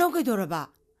do sanok kaidore ba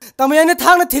tamoyai ne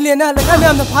thang na thile na le ka me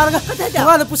am da phar ga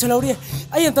thanga da pusalori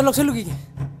ai am ta lok salugi ge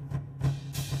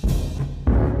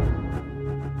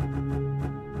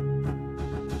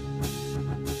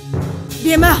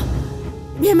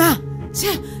Bema se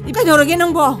kaidore ge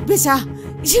nang bo besa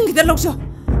ising kita lok so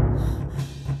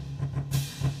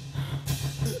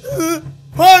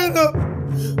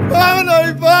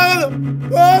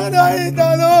Pagano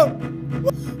itano.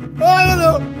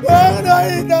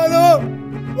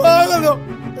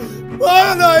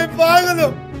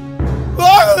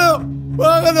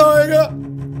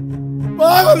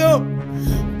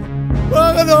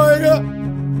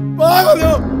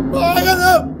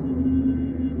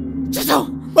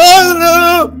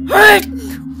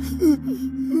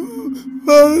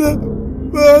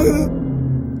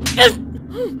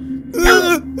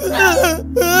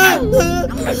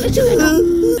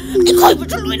 Ikoi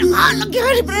betul lu nak lagi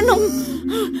hari berenang.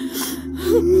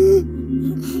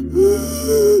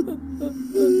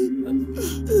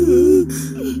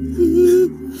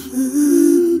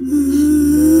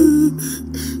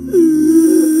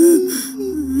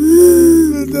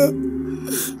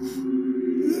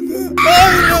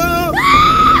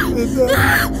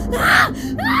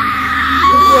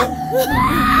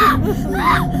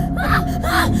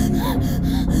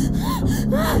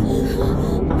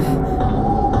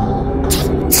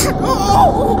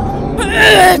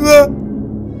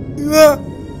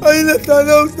 Aina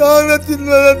tanau sana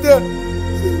tinalada.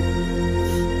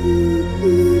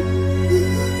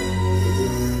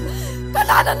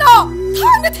 Kanana no,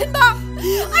 thang na tinba.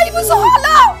 Ai bu so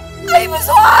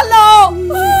halo.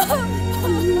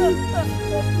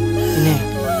 Ine,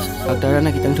 doktor na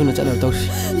kitang thuna chalo tos.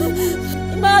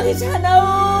 Magi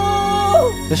chanau.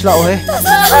 Desla ohe.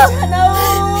 Chanau.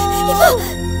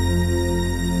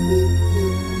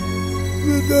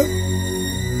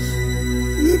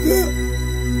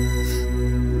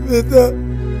 Beta.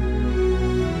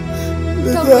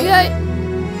 Tamoyai.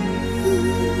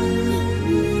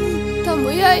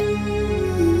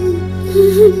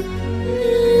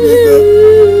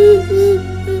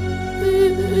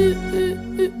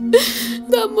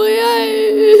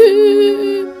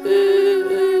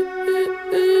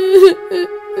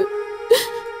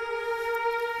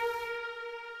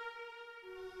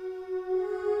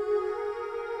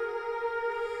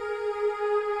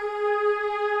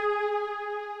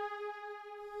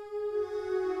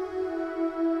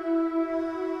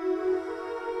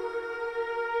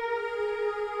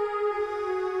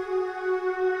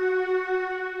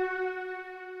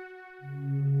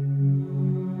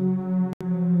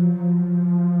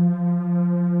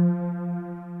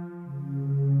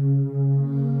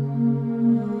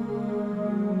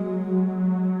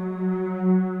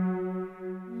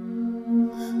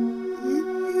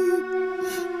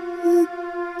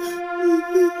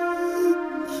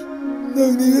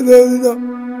 Nangina.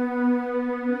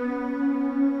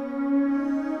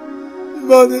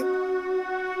 Mane.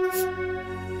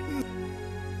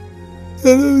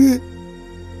 Salugi.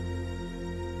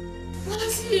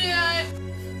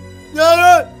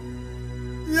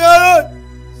 Yaron.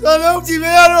 Salam ji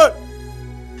yaron.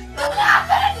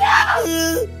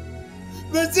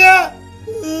 Beca.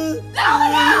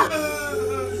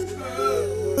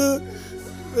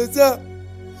 Beca.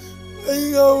 Ai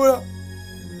gaura.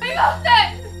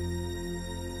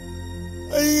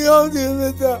 Ai gaude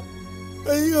beca.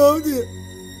 Ai gaude.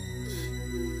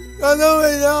 Kana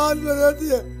wailan berarti.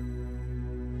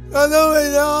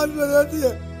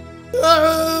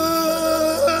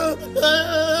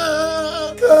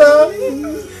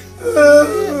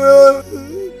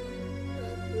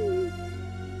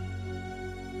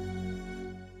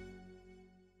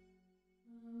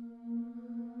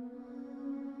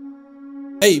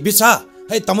 Hey, bisa.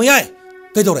 Hey, Tamoyai.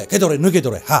 Kaidore, nu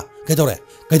kaidore. Ha, kaidore.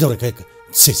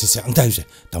 Se, ang tayo se.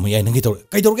 Tamoyai nang kaidore.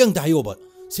 Kaidore ang tayo ba?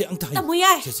 Se ang tayo.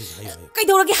 Tamoyai. Se, hayo.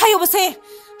 Kaidore ge hayo ba se?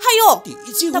 Hayo.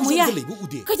 Tamoyai.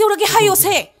 Kaidore ge hayo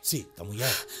se. Si, Tamoyai.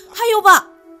 Hayo ba?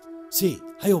 Si,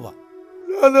 hayo ba?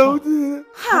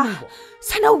 Ha.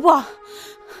 Sanau ba?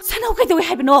 Sanau kaidore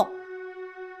haibno.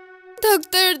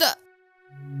 Doctor da.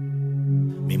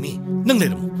 Mimi, nang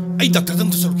leram. Ay doctor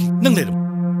dang tusaruki. Nang leram.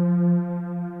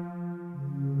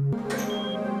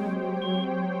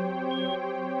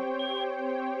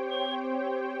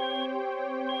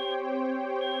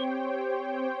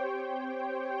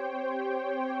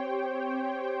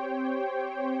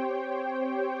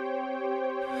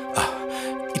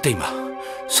 Itaima,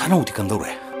 sana uti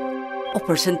kandore.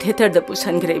 Operation theater da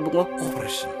pusan gre bungo.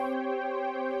 Operation.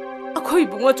 Akoi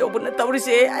bungo chobuna tawri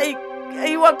se ai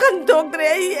ai wakan tokdre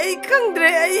ai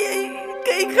khangdre ai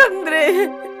kai khangdre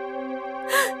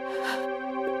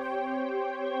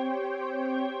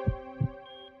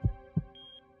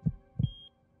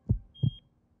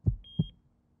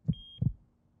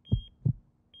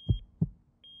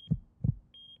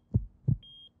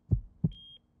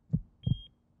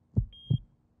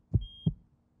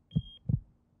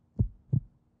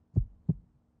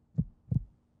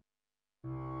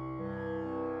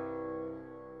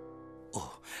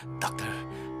Doctor,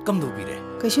 come to be there.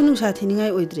 Kaisu nung sa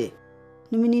thiningai oidre.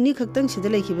 Numinini khaktang sida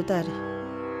laikhiba tare.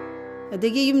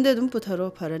 Adegi yumda dum putharo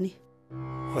pharani.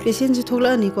 Patient ji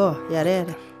thogla ani ko yare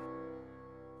yare.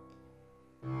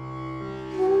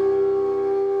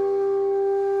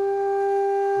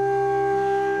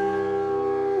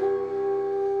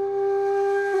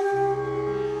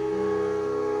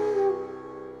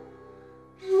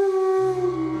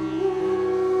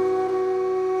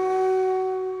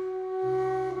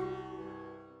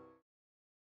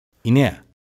 Ine,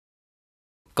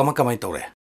 kamay tore.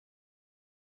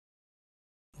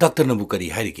 Doctor na bukari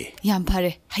harike. Yam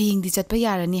phare, haying di chatpa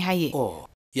yarani haye. Oh,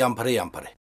 yam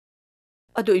phare.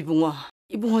 Ado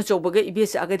ibunga chawbaga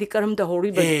ebecha agadi karam da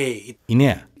hori ba.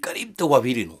 Ine, karib to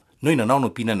wabirinu. Noina naunu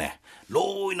pinane.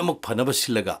 Loi namak phanaba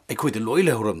silaga. Aikoi de loi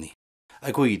le horamni.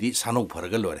 Aikoi di sano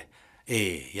pharaga lore.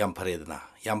 Yam phare dana.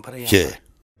 Yam phare. Che.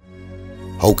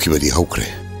 Haukibadi haukre.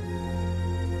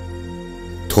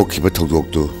 Thokiba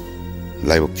thogdoktu.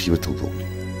 Laibak thiba thogdokni.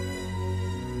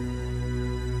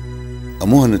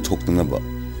 Amuhana thoktanaba.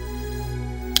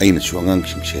 Aina shu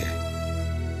angangsingse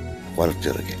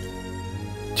warakjarage.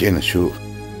 Chena shu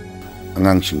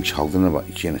angangsing chawdanaba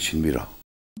ichena sinbira.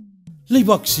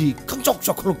 Leibaksi kangchok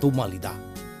chokholok to malida.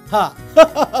 Ha.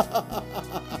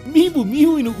 Mibu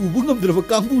ino ubu ngamdraba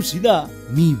kangbu sida.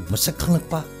 Mi masak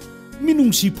khanglakpa.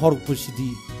 Minungsi phorokpa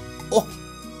sidi. Oh.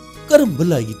 Karamba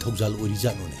lagi thawjal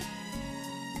orijano ne.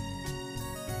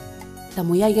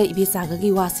 Tamoyaigi ebecha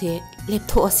gi wase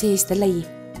leptho ase ista lai.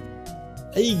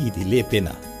 Aigi di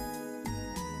lepena.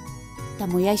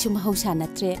 Tamoyai sum hausa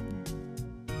natre.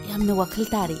 Yamna wakhal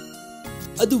tari.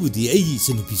 Adubudi aigi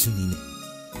sanupi sunine.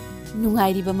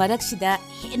 Nungairi ba marak sida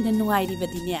henna nungairi ba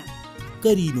dinya.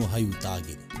 Kari no hayu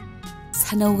tage.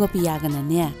 Sanauga piyagana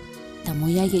ne.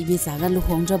 Tamoyaigi ebecha ga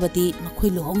luhongrabati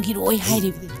makhoi luhongiroi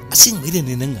hairi. Asing mere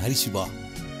ne nang harisiba.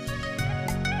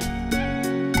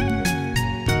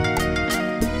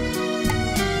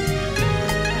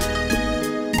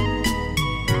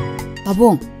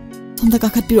 Abong, somda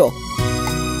kakat piro.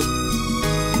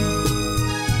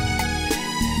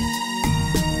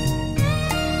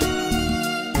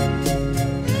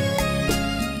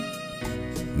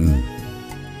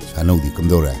 Sanodi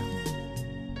kamdora.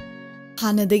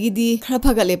 Hana dagidi khara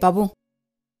phagale babong.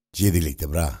 Jedi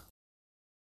leitabra.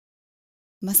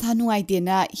 Masa nuaite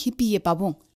na hipi ye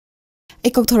babong.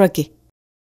 Ekok thorake.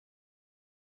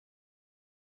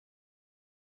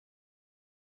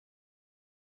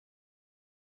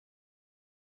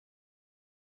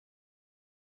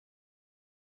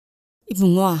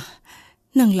 Ibunga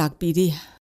nang lakpiri.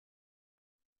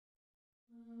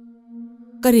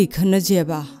 Kari khana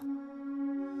jeba.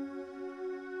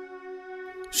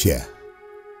 Sia.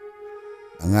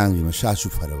 Angang gi masasu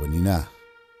farabanina.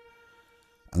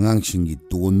 Angang singi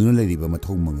tonuna leriba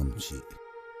mathau mangamsi.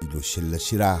 Ilo silla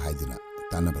sira haidina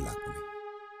tanaba lakpani.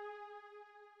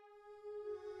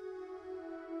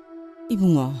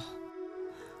 Ibunga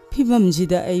phibam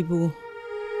jida aibu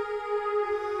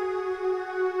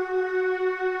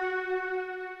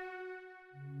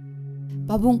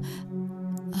Babung,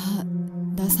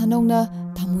 da sanongna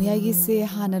Tamoyaigi se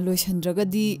hana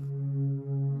loishandragadi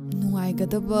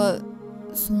nungaigadaba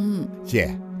sum.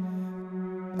 Che.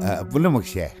 Pulamak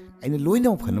se. Aina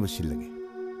loina phanaba sillage.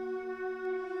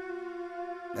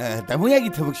 Tamoyaigi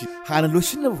thabaksi hana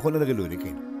loishanaba honaraga lore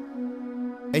kaina.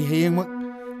 Ai hayengmak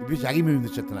ibechagi mimda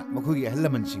chatna makhogi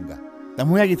ahlaman singa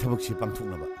Tamoyaigi thabaksi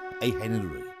pangthoknaba ai haina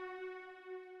lore.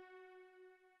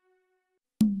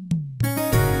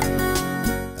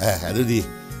 Adudi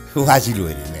waji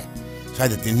loirene.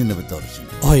 Saida tension na batorsi.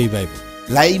 Oi bai.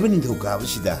 Laiba ni thokaba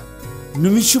sida.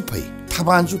 Numisu pai,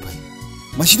 thabansu pai.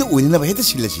 Masida oinina ba heta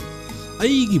silasi.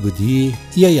 Aigi budi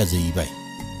iya ya jai bai.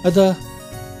 Ada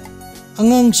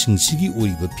angang singsigi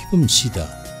oriba phibam sida.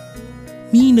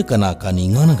 Mina kana kani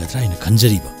ngana ga traina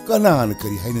khanjariba. Kana na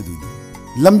kari haina duni.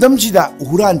 Lamdam sida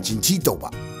uhuran chinchi toba.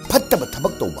 Phattaba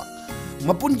thabak toba.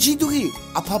 Mapunchi dugi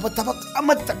apapa tabak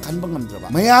amatta khanba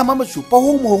ngamdraba mayam amasu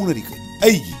pahong mohong nari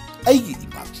kai aigi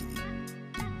ibakchi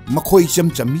makhoi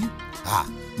chamchami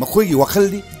makhoi gi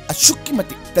wakhaldi asukki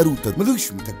mate taru tar madug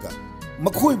shum takka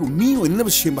makhoi bu mi oinna ba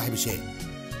shemba haibse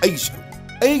aigi sharu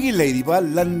ꯑꯩꯒꯤ ꯂꯩꯔꯤꯕ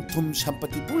ꯂꯟ ꯊꯨꯝ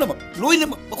ꯁꯝꯄꯇꯤ ꯄꯨꯝꯅꯃꯛ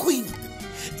ꯂꯣꯏꯅꯃꯛ ꯃꯈꯣꯏꯒꯤ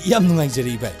ꯉꯥꯛꯇꯅꯤ ꯌꯥꯝ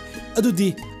ꯅꯨꯡꯉꯥꯏꯖꯔꯦ ꯏꯕꯥꯏ ꯑꯗꯨꯗꯤ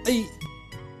ꯑꯩ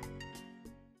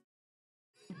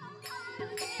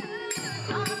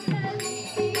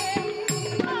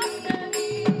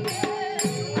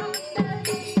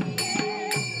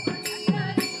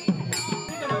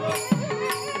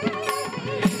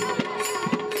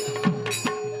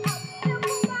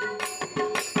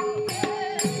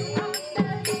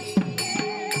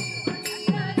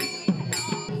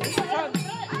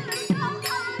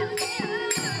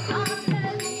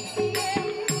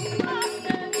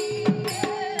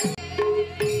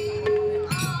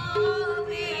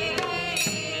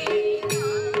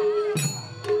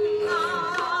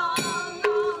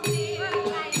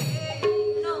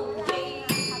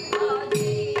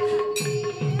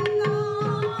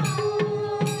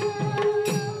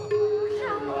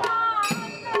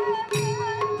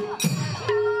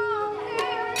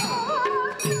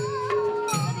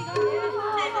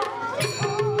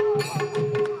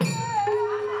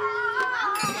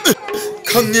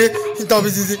강예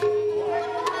다비지지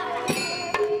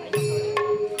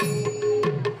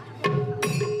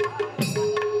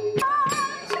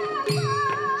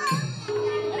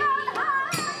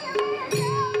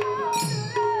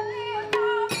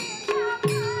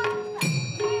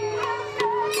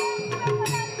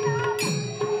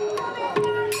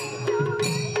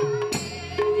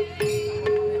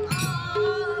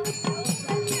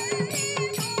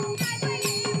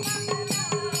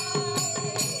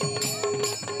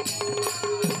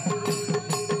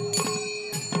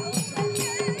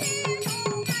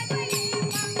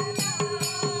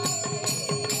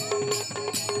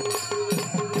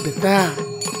베타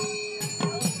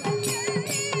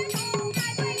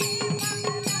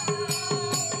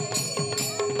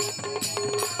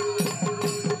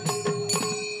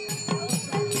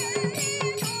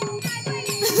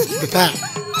베타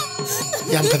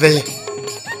양 파대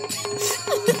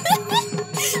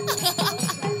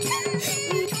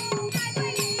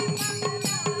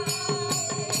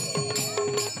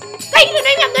Kayaknya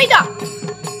nai miyam nai da.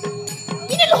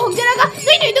 Ini lo hong jaraga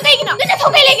nai nai itu kayaknya nai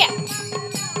thong kai lege.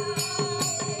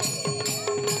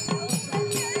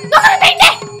 Nggak ada ini.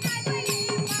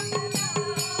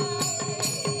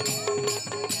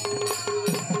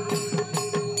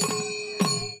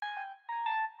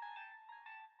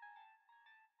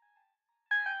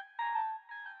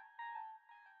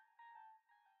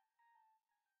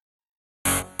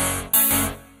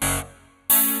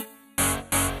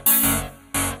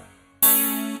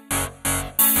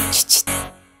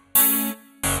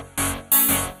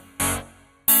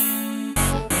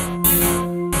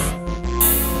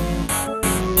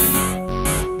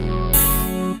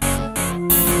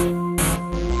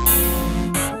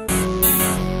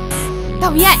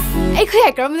 Tamoyai, ai khơi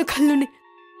hải karam nó khăn luôn đi.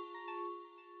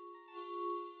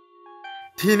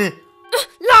 티니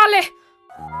Lale.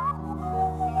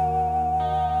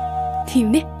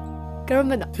 Thím đi. Karam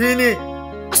nó. 티니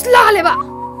As lale ba.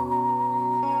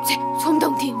 Se, som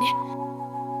dong thím đi.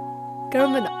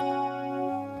 Karam nó.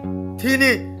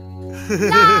 티니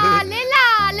Lale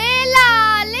lale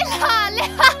lale lale.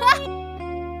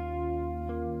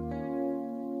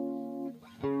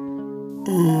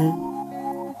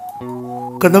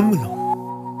 까남무노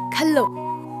Khallo.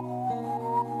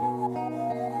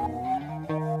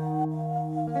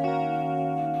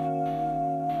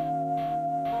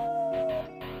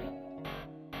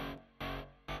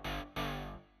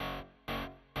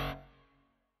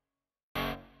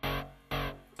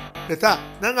 베타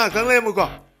나가 당래 먹어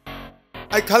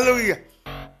아이 칼로리야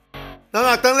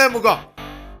나가 당래 먹어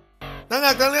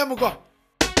나가 당래 먹어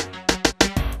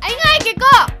Ai ngai kìa cô.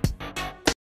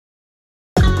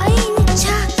 Anh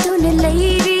chắc tôi nên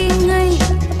lấy